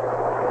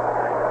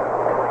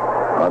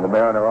 On the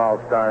Mariner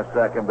All-Star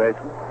second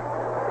baseman.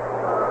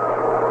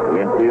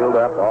 Infield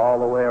up all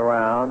the way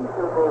around.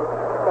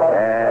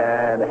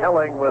 And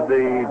Helling with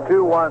the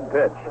 2-1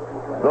 pitch.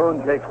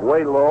 Boone takes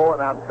way low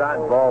and outside,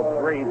 ball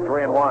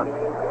 3-1.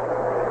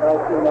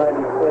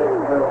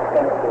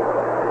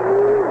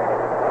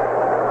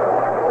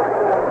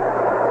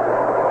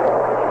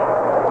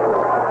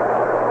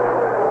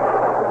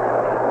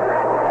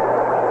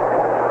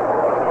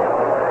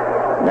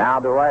 Now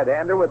the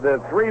right-hander with the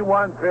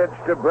 3-1 pitch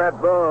to Brett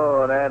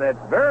Boone, and it's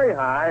very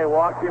high,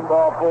 walking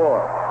ball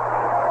 4.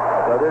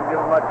 So didn't give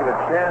him much of a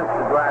chance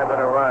to drive in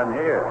a run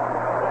here.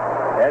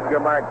 Edgar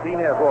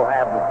Martinez will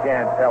have the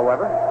chance,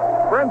 however.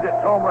 Brent's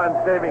home run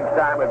savings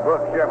time at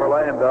Brooks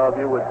Chevrolet in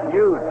Bellevue was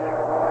huge.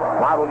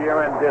 Model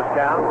year-end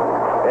discount.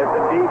 If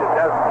indeed it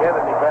doesn't get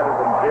any better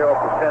than 0%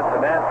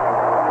 financing,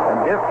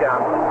 and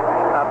discounts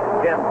up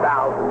to $10,000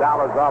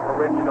 off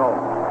original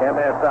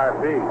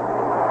MSRP.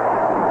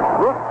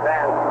 Brooks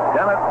has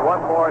done it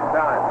one more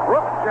time.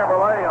 Brooks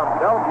Chevrolet on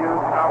Bellevue,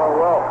 Outer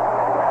Road.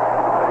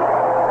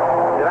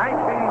 Did I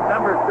see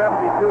number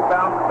 72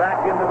 bounce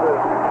back into the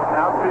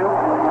outfield?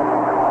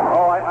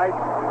 Oh, I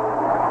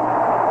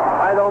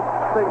don't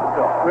think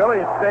so. Really?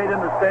 It stayed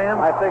in the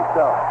stands? I think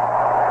so.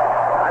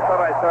 I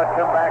thought I saw it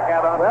come back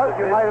out on Well,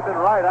 you might have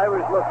been right. I was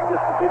looking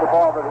just to see the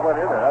ball that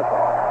went in there, that's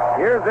all.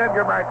 Here's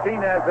Edgar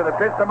Martinez, and the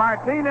pitch to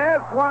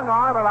Martinez swung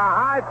on, and a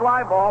high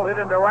fly ball hit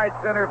into right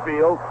center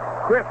field.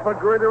 Chris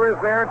Magruder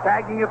is there,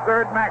 tagging at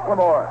third,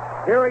 McLemore.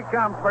 Here he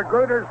comes.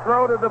 Magruder's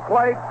throw to the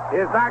plate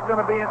is not going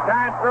to be in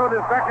time. Throw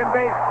to second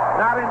base,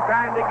 not in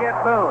time to get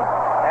Boone.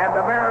 And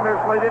the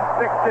Mariners lead it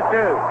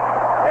 6-2.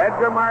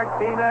 Edgar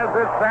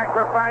Martinez's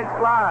sacrifice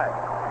fly.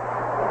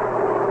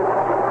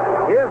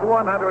 His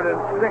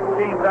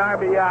 116th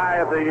RBI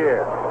of the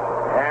year.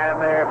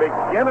 And they're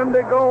beginning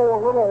to go a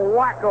little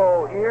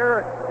wacko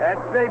here at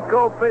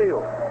Safeco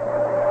Field.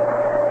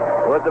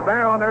 With the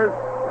Mariners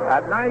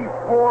a nice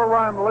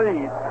 4-run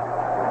lead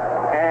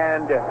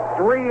and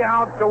 3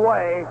 outs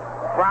away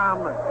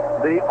from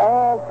the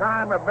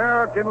all-time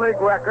American League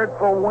record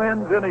for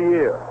wins in a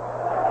year.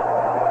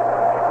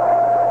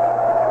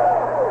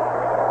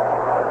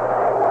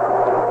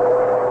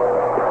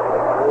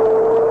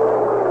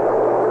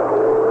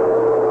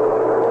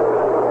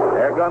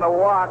 They're going to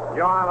walk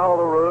John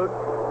Olerud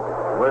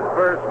with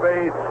first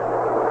base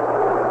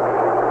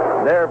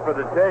there for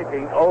the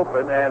taking,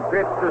 open, and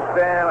pitch to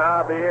Stan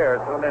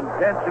Javier. So an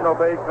intentional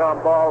base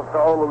on balls to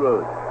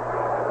Olerud.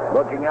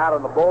 Looking out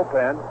in the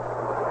bullpen,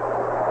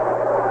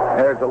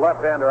 there's a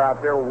left-hander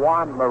out there,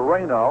 Juan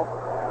Moreno,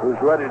 who's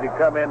ready to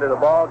come into the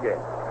ballgame.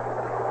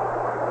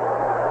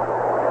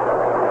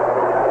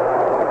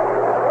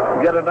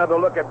 Get another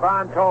look at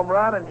Bond's home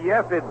run, and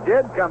yes, it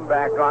did come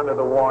back onto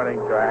the warning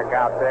track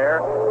out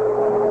there.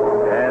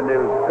 And it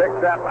was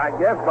picked up, I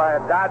guess, by a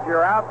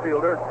Dodger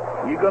outfielder.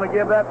 You going to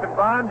give that to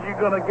Bonds, you're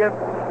going to get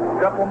a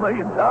couple $1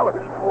 million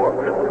for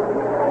it.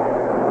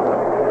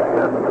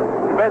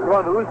 Depends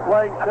on who's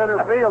playing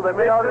center field. They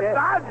may The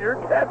Dodger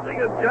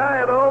catching a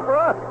giant home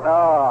run.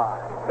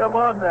 Come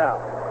on now.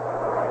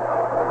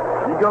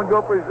 You going to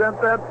go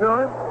present that to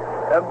him?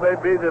 That may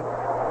be the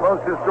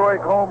most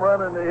historic home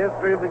run in the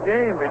history of the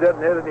game. He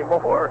doesn't hit any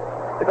more.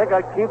 I think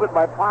I'd keep it in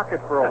my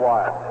pocket for a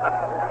while.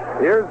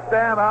 Here's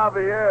Stan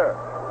Javier.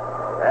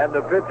 And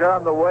the pitch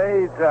on the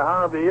way to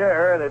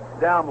Javier, and it's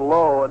down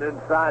low and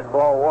inside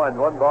ball 1.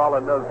 1 ball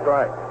and no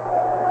strike.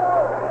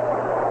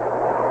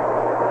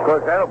 Of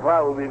course, that'll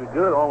probably be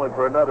good only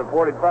for another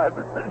 45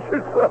 minutes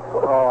or so.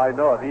 Oh, I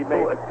know it.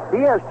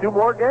 He has 2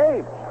 more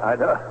games. I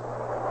know.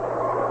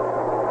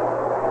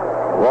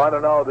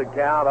 1-0 the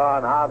count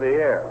on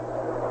Javier.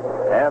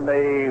 And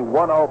the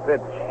 1-0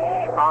 pitch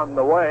on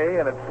the way,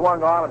 and it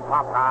swung on and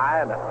popped high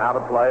and out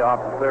of play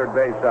off the third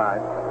base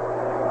side.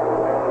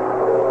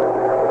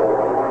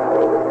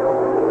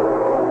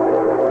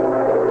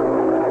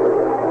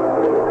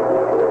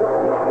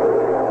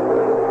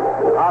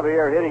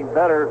 Javier hitting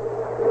better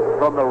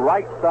from the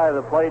right side of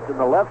the plate than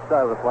the left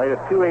side of the plate. A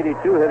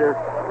 .282 hitter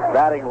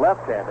batting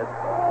left-handed,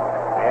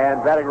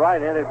 and batting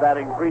right-handed,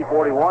 batting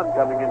 .341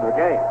 coming into the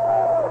game.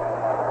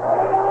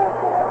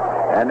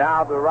 And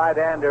now the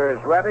right-hander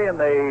is ready, and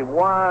the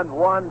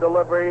 1-1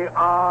 delivery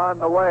on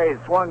the way.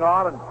 Swung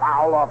on and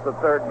fouled off the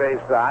third base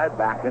side,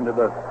 back into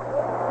the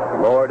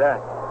lower deck.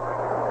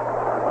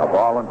 A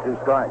ball and 2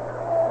 strikes.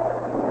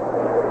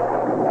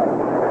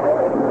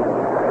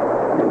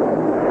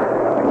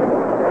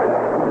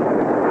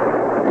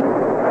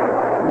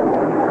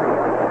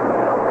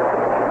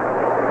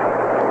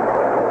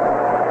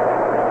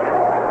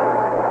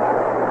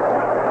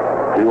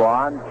 2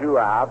 on, 2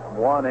 out,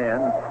 1 in,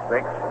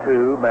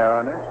 6-2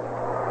 Mariners.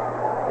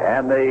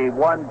 And the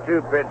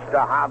 1-2 pitch to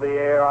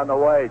Javier on the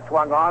way.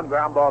 Swung on,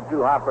 ground ball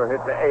to Hopper,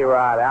 hit to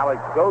A-Rod.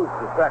 Alex goes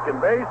to second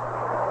base,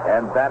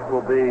 and that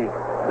will be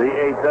the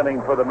 8th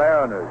inning for the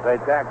Mariners. They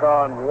tack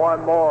on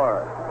 1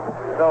 more.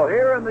 So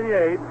here in the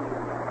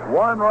 8th,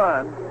 1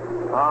 run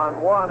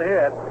on 1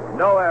 hit,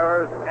 no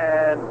errors,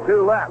 and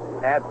 2 left.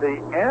 At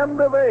the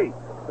end of 8,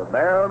 the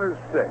Mariners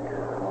 6,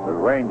 the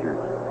Rangers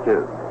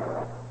 2.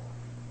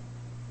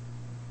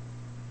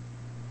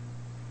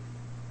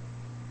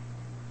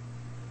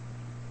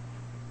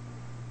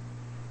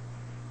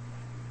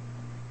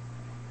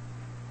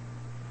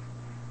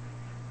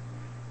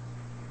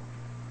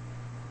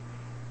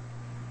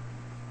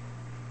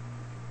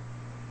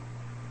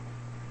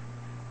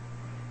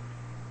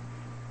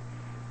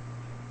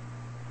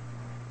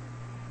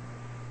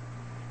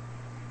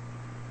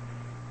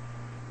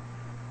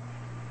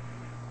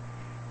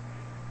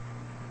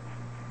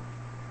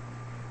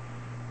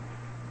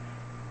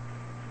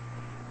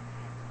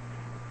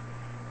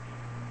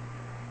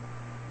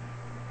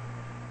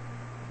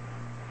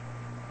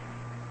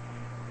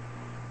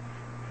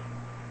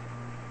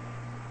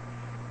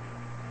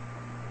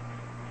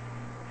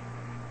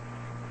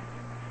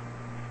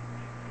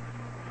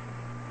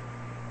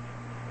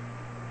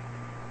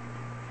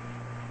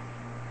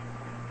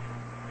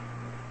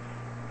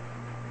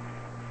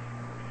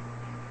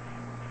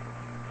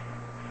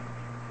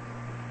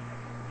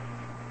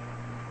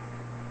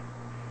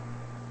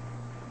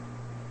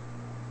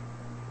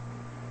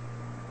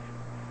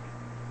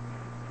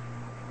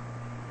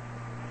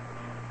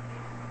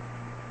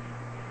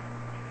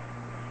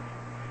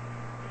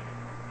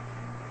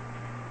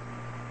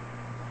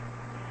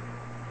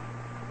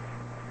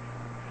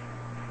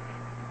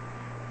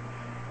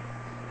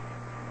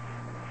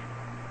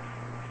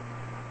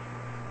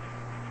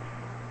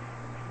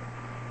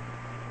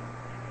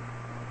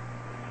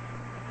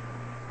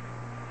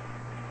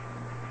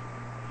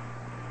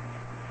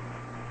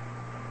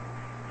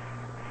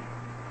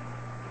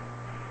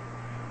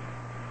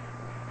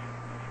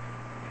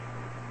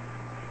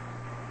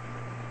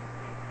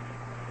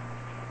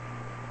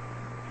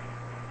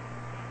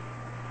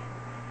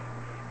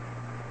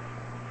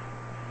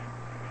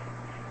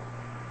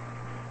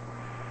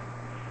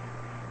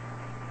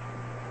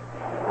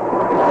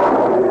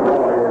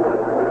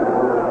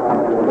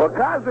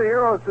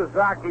 Kazuhiro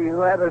Sasaki,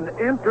 who had an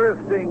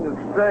interesting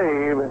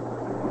save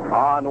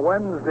on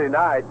Wednesday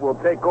night, will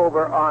take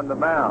over on the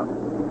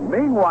mound.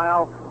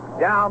 Meanwhile,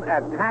 down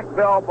at Tack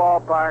Bell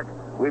Ballpark,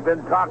 we've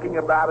been talking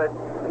about it.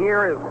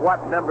 Here is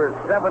what number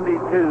 72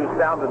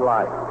 sounded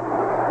like.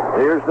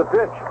 Here's the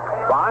pitch.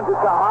 Bonds it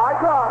to high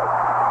drive.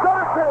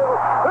 Center field.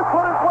 It's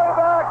put his way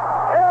back.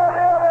 And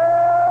it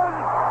is.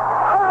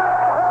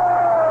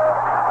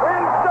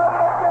 He's done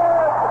it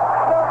again.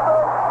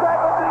 Number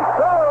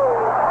 72.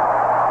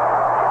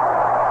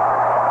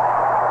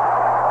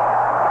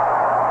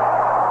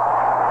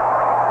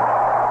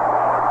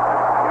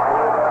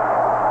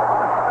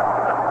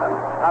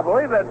 I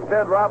believe that's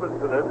Ted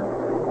Robinson, isn't it?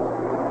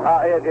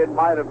 It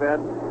might have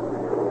been.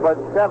 But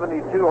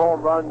 72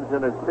 home runs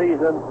in a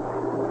season.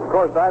 Of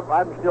course,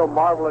 I'm still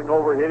marveling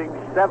over hitting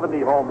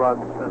 70 home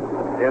runs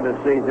in a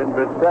season,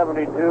 but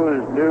 72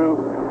 is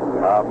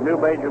new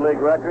Major League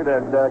record,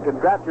 and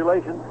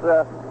congratulations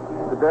to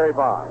Barry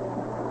Bonds.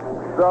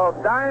 So,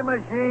 Time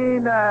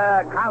Machine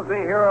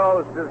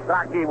Kazuhiro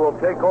Sasaki will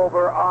take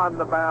over on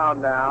the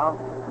mound now.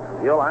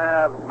 You'll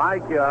have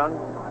Mike Young,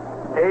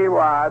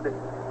 A-Rod,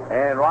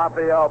 and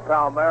Rafael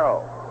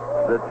Palmeiro,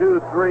 the 2,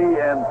 3,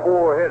 and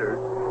 4 hitters,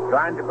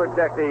 trying to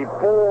protect a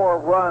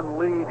 4-run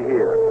lead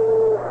here.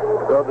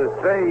 So the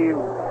save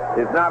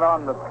is not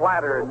on the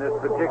platter in this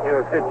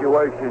particular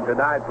situation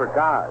tonight for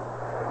Kaz.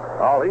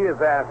 All he is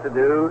asked to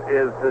do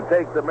is to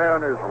take the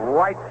Mariners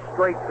right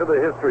straight to the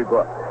history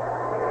book.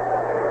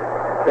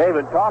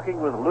 David,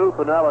 talking with Lou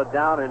Piniella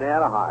down in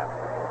Anaheim,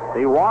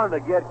 he wanted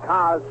to get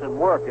Kaz some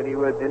work, and he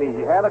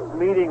had a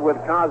meeting with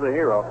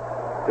Kazuhiro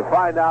to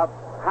find out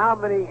how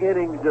many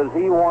innings does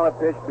he want to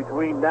pitch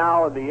between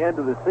now and the end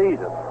of the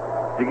season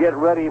to get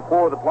ready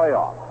for the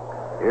playoffs.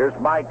 Here's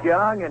Mike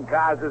Young, and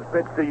Kaz's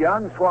pitch to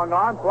Young, swung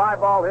on, fly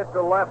ball hit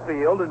to left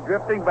field, and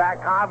drifting back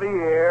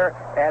Javier,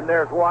 and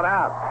there's 1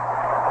 out.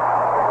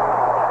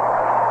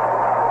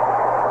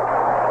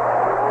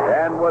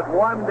 And with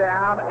 1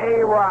 down,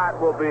 A-Rod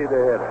will be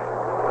the hitter.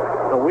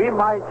 So we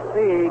might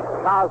see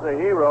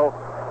Kazuhiro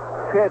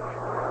pitch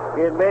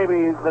in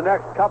maybe the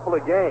next couple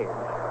of games,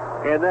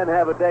 and then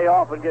have a day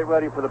off and get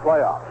ready for the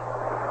playoffs.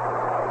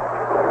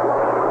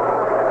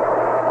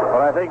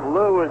 But I think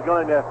Lou is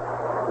going to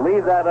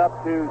leave that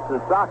up to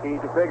Sasaki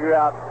to figure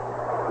out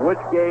which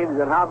games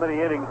and how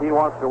many innings he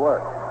wants to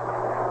work.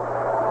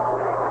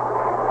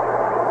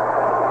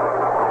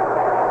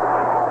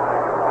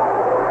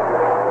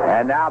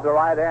 And now the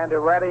right-hander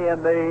ready,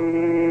 and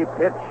the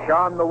pitch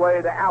on the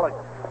way to Alex.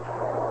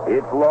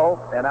 It's low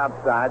and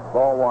outside,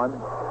 ball 1.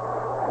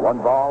 1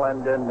 ball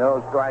and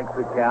no strikes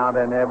to count,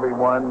 and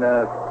everyone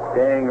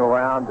staying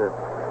around to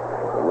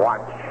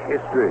watch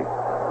history.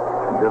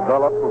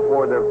 develop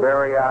before their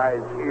very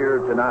eyes here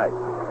tonight.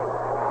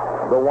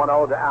 The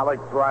 1-0 to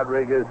Alex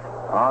Rodriguez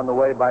on the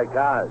way by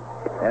Kaz.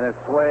 And a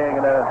swing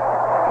and a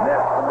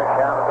miss from the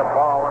count of the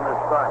ball and a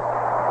strike.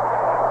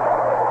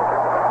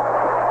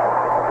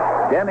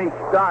 Denny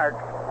Stark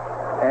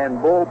and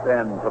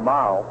bullpen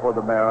tomorrow for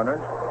the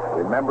Mariners.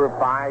 Remember,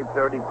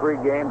 5:30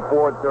 pregame,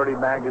 4:30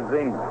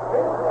 magazine.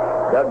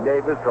 Doug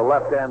Davis, the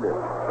left-hander,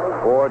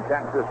 for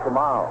Texas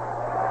tomorrow.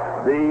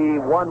 The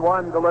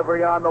 1-1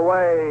 delivery on the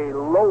way,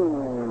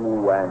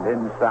 low and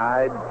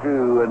inside,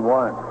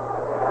 2-1.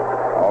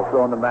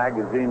 Also in the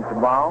magazine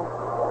tomorrow,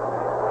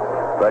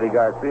 Freddie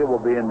Garcia will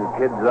be in the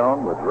kid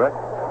zone with Rick.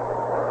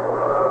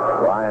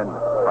 Ryan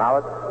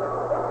Prowett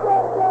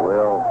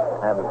will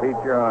have a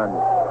feature on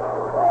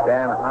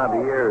Dan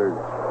Javier's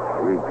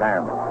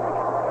retirement.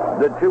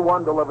 The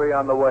 2-1 delivery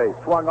on the way.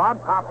 Swung on,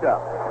 popped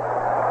up.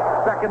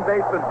 Second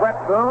baseman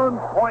Brett Boone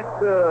points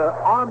to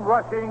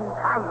on-rushing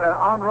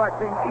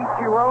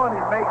Ichiro, and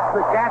he makes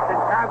the catch, and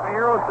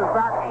Kazuhiro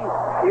Sasaki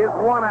is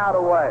 1 out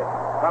away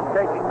from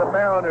taking the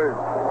Mariners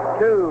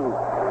to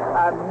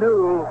a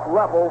new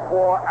level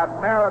for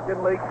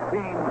American League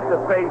teams to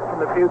face in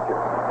the future.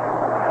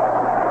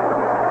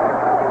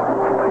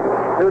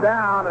 2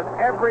 down, and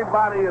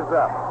everybody is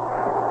up.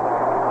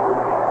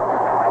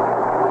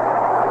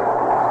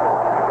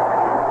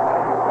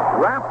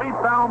 Rafi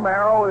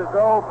Palmeiro is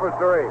 0 for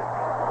 3.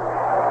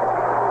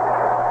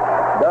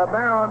 The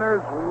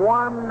Mariners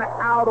 1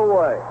 out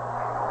away.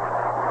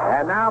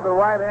 And now the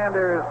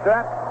right-hander is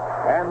set,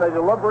 and the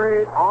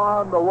delivery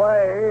on the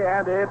way,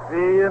 and it's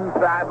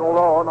inside the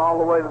low and all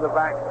the way to the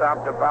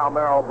backstop to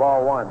Palmeiro,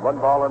 ball 1. 1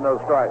 ball and no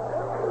strikes.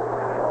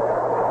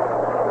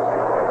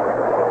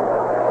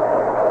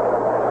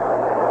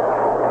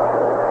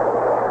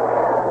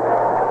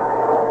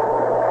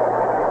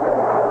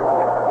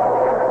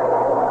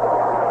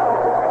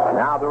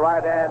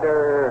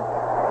 Right-hander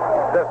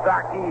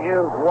Sasaki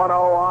is 1-0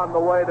 on the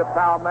way to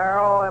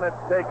Palmeiro, and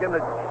it's taken a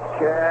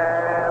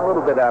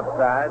little bit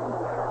outside.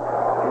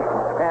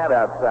 And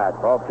outside,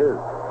 ball 2.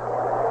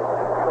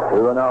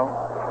 2-0.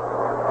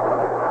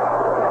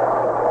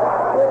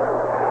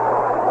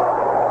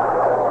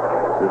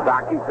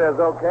 Sasaki says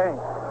okay.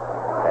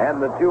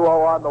 And the 2-0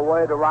 on the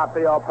way to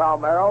Rafael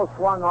Palmeiro,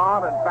 swung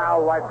on and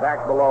fouled right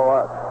back below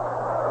us.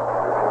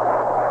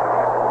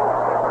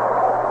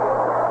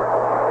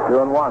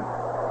 2-1.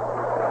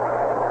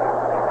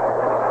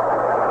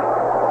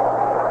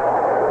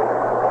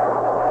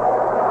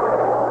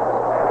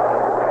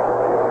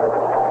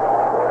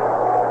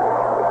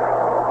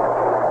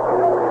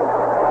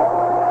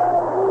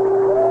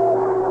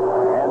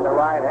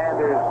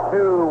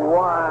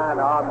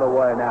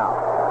 Now,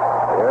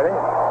 here it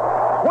is.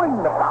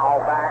 Swing the foul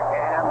back,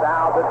 and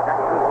now the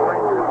Texas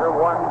Rangers are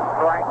 1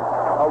 strike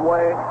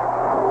away.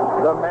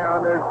 The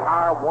Mariners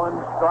are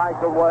 1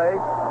 strike away.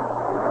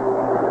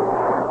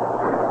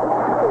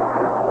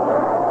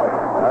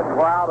 A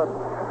crowd of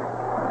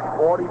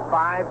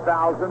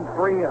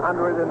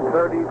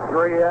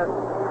 45,333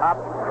 up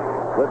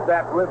with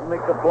that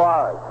rhythmic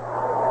applause.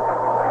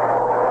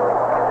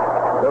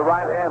 The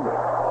right-hander,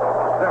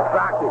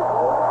 Sasaki,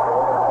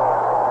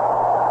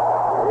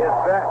 is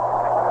set.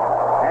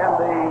 And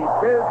the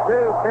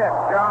 2-2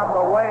 pitch on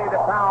the way to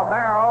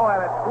Palmeiro,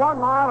 and it's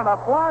swung on, and a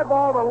fly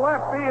ball to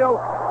left field.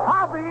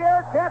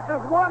 Javier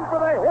catches 1 for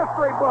the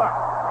history book.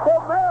 The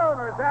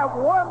Mariners have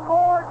 1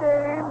 more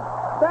game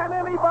than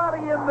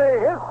anybody in the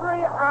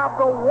history of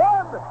the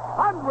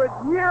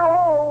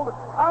 100-year-old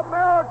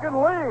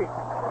American League.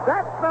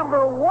 That's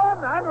number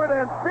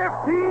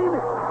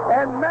 115,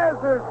 and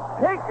Messrs.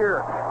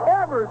 Tinker,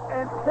 Evers,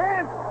 and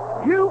Chance,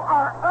 you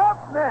are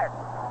up next.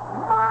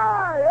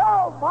 My,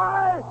 oh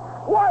my,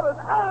 what an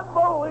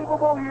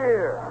unbelievable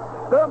year.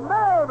 The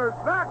Mariners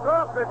knock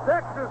off the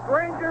Texas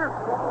Rangers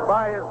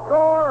by a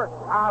score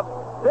of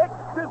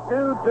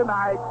 6-2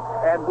 tonight,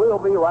 and we'll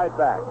be right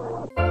back.